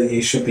tip is that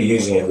you should be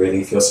using it,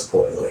 really, if you're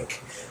supporting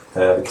Link,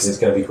 because it's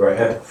going to be great.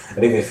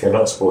 And even if you're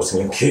not supporting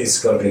Link,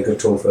 it's got to be a good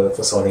tool for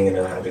signing in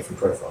and out of different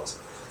profiles.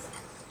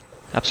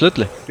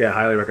 Absolutely. Yeah,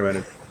 highly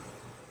recommended.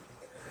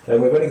 And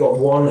we've only got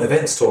one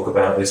event to talk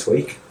about this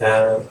week,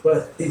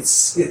 but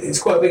it's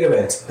quite a big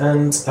event,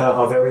 and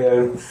our very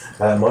own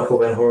Michael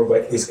van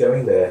Horenbeek is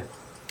going there.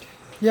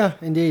 Yeah,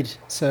 indeed.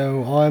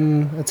 So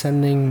I'm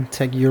attending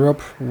Tech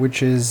Europe,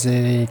 which is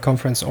a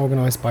conference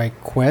organized by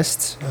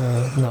Quest.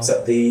 Is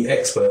that the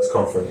Experts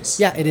Conference?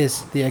 Yeah, it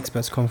is the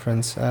Experts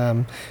Conference.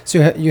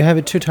 So you have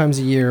it 2 times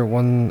a year,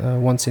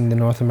 once in the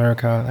North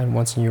America and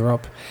once in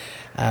Europe.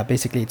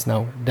 Basically, it's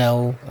now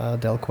Dell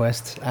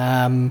Quest,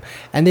 and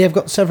they have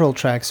got several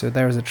tracks. So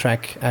there is a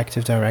track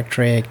Active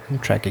Directory,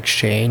 track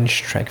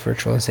Exchange, track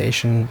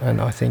Virtualization,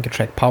 and I think a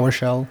track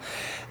PowerShell.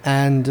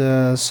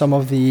 And some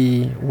of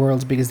the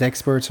world's biggest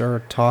experts are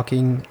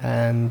talking.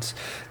 And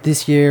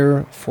this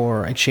year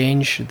for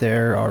Exchange,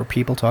 there are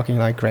people talking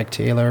like Greg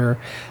Taylor,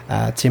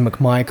 Tim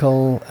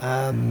McMichael,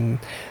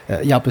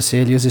 Jaap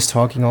Berzelius is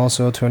talking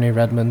also, Tony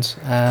Redmond.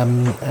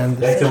 And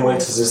Nathan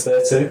Winters is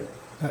there too.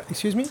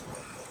 Excuse me?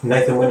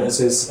 Nathan Winters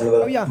is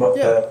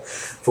another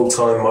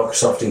full-time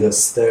Microsoftie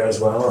that's there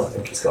as well. I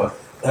think he's got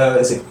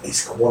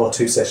one or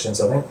two sessions,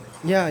 I think.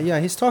 Yeah,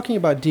 he's talking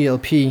about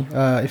DLP,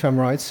 if I'm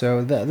right,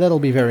 so that'll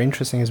be very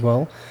interesting as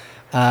well.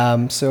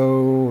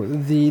 So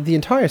the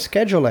entire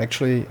schedule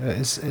actually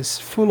is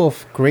full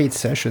of great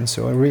sessions,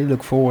 so I really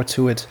look forward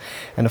to it.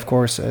 And of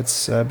course,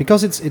 it's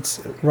because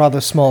it's rather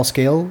small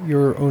scale,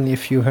 you're only a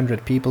few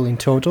hundred people in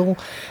total,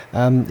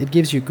 it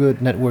gives you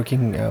good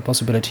networking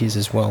possibilities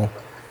as well.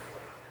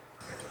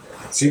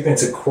 So you've been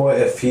to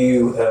quite a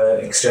few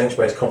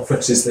Exchange-based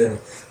conferences then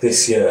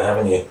this year,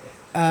 haven't you?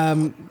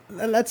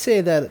 Let's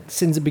say that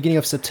since the beginning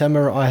of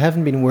September, I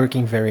haven't been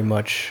working very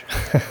much.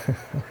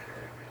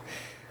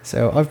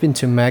 So I've been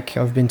to Mac,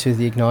 I've been to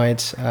the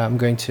Ignite, I'm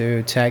going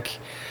to Tech.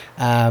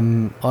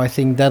 I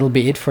think that'll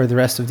be it for the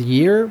rest of the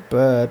year,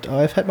 but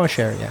I've had my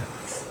share, yeah.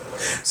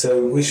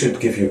 So we should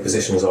give you a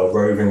position as our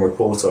roving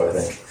reporter, I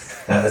think,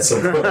 at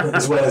some point,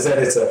 as well as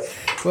editor.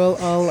 Well,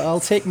 I'll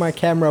take my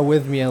camera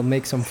with me, I'll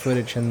make some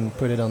footage and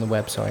put it on the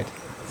website.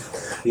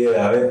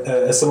 Yeah, I mean,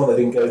 as someone that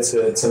didn't go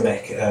to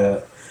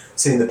Mech,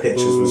 seeing the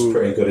pictures was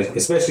pretty good,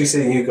 especially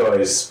seeing you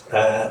guys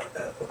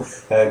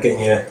getting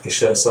your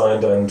shirt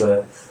signed and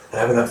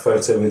having that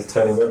photo with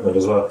Tony Redmond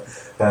as well.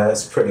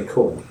 It's pretty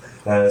cool.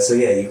 So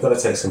yeah, you've got to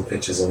take some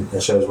pictures and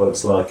show us what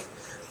it's like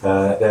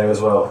there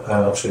as well.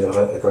 I'm sure you'll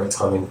have a great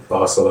time in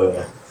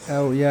Barcelona.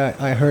 Oh yeah,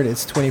 I heard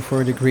it's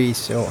 24 degrees,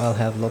 so I'll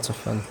have lots of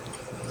fun.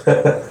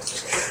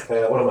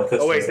 One of my customers.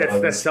 Oh wait,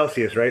 that's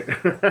Celsius, right?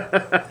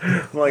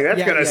 I'm like,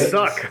 that's gonna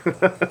suck.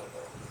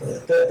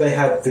 They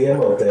had the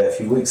Emerald there a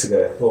few weeks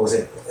ago. What was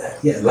it?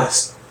 Yeah,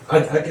 last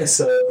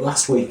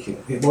week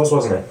it was,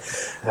 wasn't it?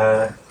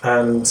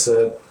 And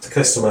the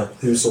customer,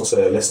 who's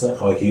also a listener,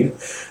 hi Hugh,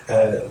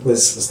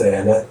 was there,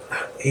 and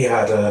he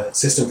had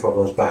system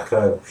problems back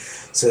home.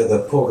 So the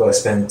poor guy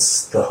spent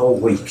the whole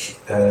week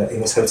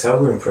in his hotel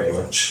room, pretty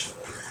much,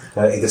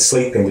 either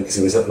sleeping because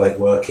he was up late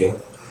working,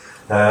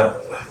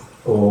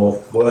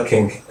 or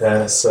working.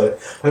 So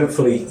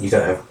hopefully you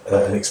don't have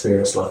an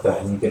experience like that,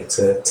 and you get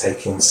to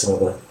take in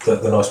some of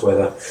the nice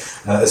weather,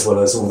 as well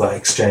as all that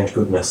Exchange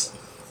goodness.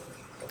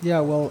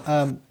 Yeah, well,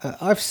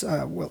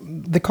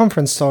 the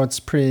conference starts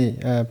pretty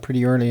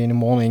early in the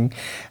morning,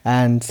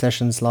 and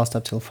sessions last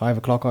up till 5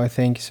 o'clock, I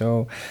think.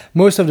 So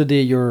most of the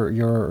day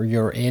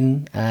you're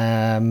in.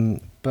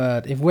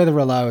 But if weather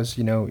allows,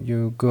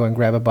 you go and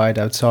grab a bite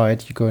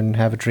outside. You go and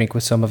have a drink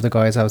with some of the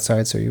guys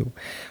outside. So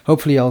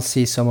hopefully I'll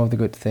see some of the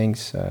good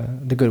things,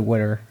 the good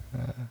weather.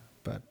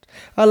 But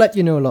I'll let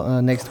you know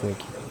next week.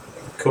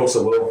 Of course I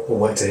will. We'll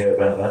wait to hear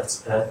about that.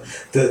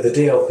 The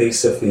DLP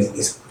stuff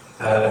is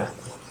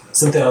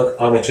something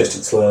I'm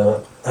interested to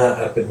learn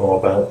a bit more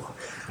about,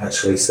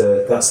 actually.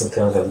 So that's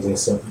something I'm going to do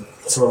some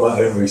of my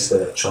own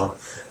research on.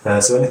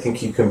 So anything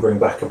you can bring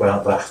back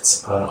about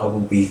that, I will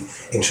be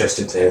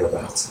interested to hear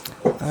about.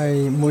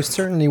 I most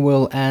certainly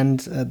will, and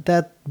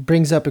that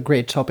brings up a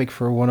great topic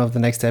for one of the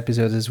next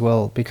episodes as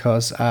well,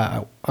 because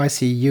I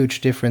see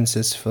huge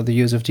differences for the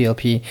use of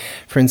DLP.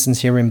 For instance,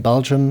 here in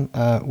Belgium,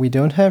 we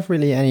don't have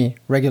really any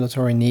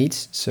regulatory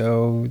needs,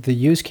 so the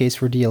use case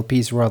for DLP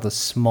is rather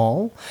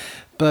small.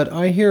 But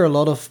I hear a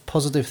lot of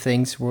positive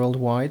things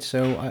worldwide,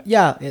 so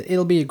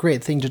it'll be a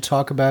great thing to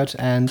talk about,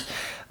 and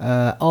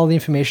all the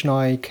information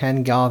I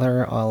can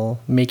gather, I'll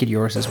make it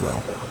yours as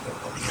well.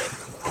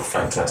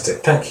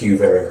 Fantastic. Thank you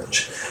very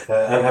much.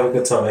 And have a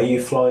good time. Are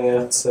you flying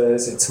out,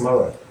 is it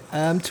tomorrow?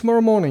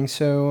 Tomorrow morning,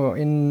 so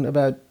in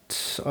about,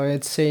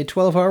 I'd say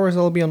 12 hours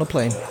I'll be on a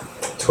plane.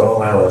 12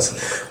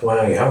 hours.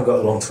 Wow, you haven't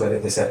got long to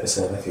edit this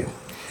episode, have you?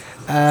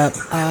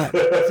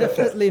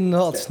 Definitely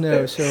not,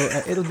 no, so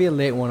it'll be a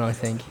late one, I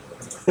think.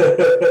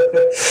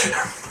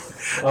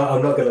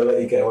 I'm not going to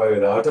let you get away with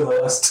that. I've done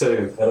the last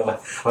two, and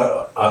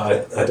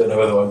I don't know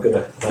whether I'm going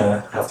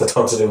to have the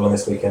time to do one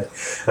this weekend.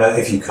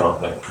 If you can't,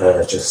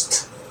 though,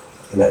 just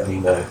let me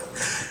know.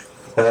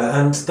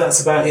 And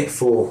that's about it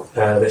for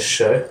this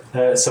show.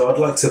 So I'd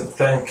like to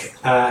thank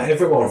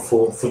everyone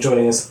for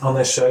joining us on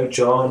this show.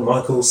 John,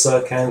 Michael,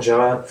 Serkan,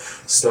 Joanne,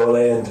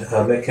 Ståle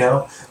and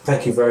Mikhail.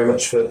 Thank you very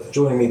much for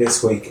joining me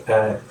this week.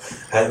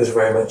 It was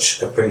very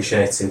much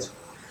appreciated.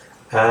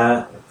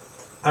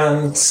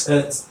 And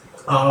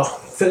our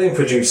fill-in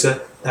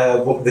producer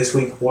this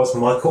week was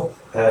Michael,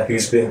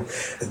 who's been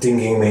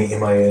dinging me in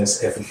my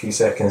ears every few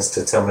seconds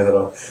to tell me that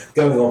I'm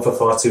going on for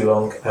far too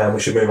long and we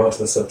should move on to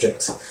the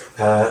subject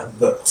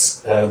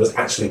that was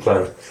actually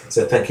planned.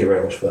 So thank you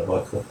very much for that,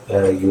 Michael.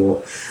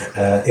 Your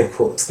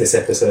input to this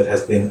episode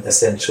has been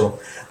essential,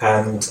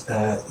 and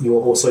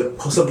you're also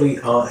possibly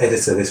our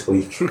editor this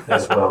week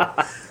as well.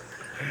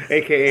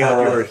 AKA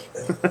of yours.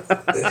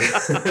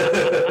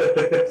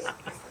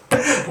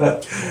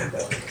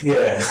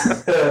 Yeah.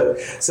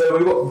 So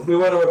we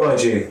want to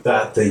remind you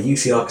that the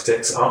UC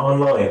Architects are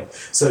online.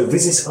 So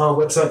visit our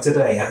website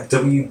today at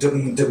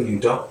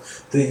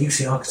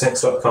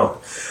www.theucarchitects.com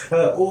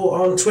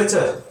or on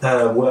Twitter,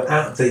 we're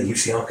at the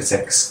UC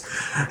Architects.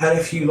 And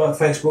if you like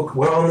Facebook,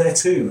 we're on there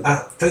too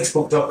at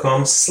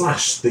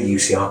facebook.com/the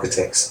UC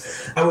Architects.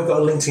 And we've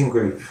got a LinkedIn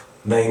group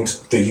named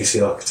the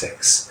UC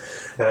Architects.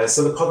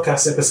 So the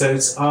podcast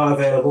episodes are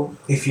available,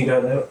 if you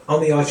don't know, on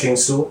the iTunes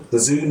Store, the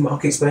Zune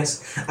Market Space,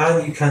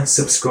 and you can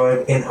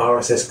subscribe in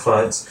RSS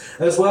clients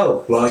as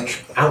well,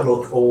 like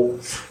Outlook or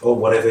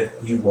whatever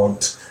you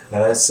want.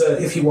 So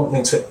if you want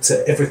links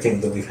to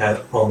everything that we've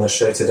had on the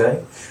show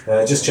today,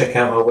 just check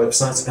out our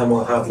website and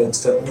we'll have links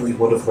to all the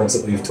wonderful things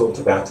that we've talked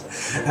about.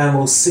 And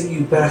we'll see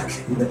you back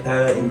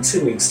in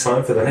 2 weeks'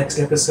 time for the next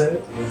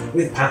episode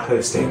with Pat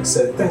hosting.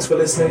 So thanks for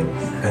listening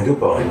and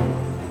goodbye.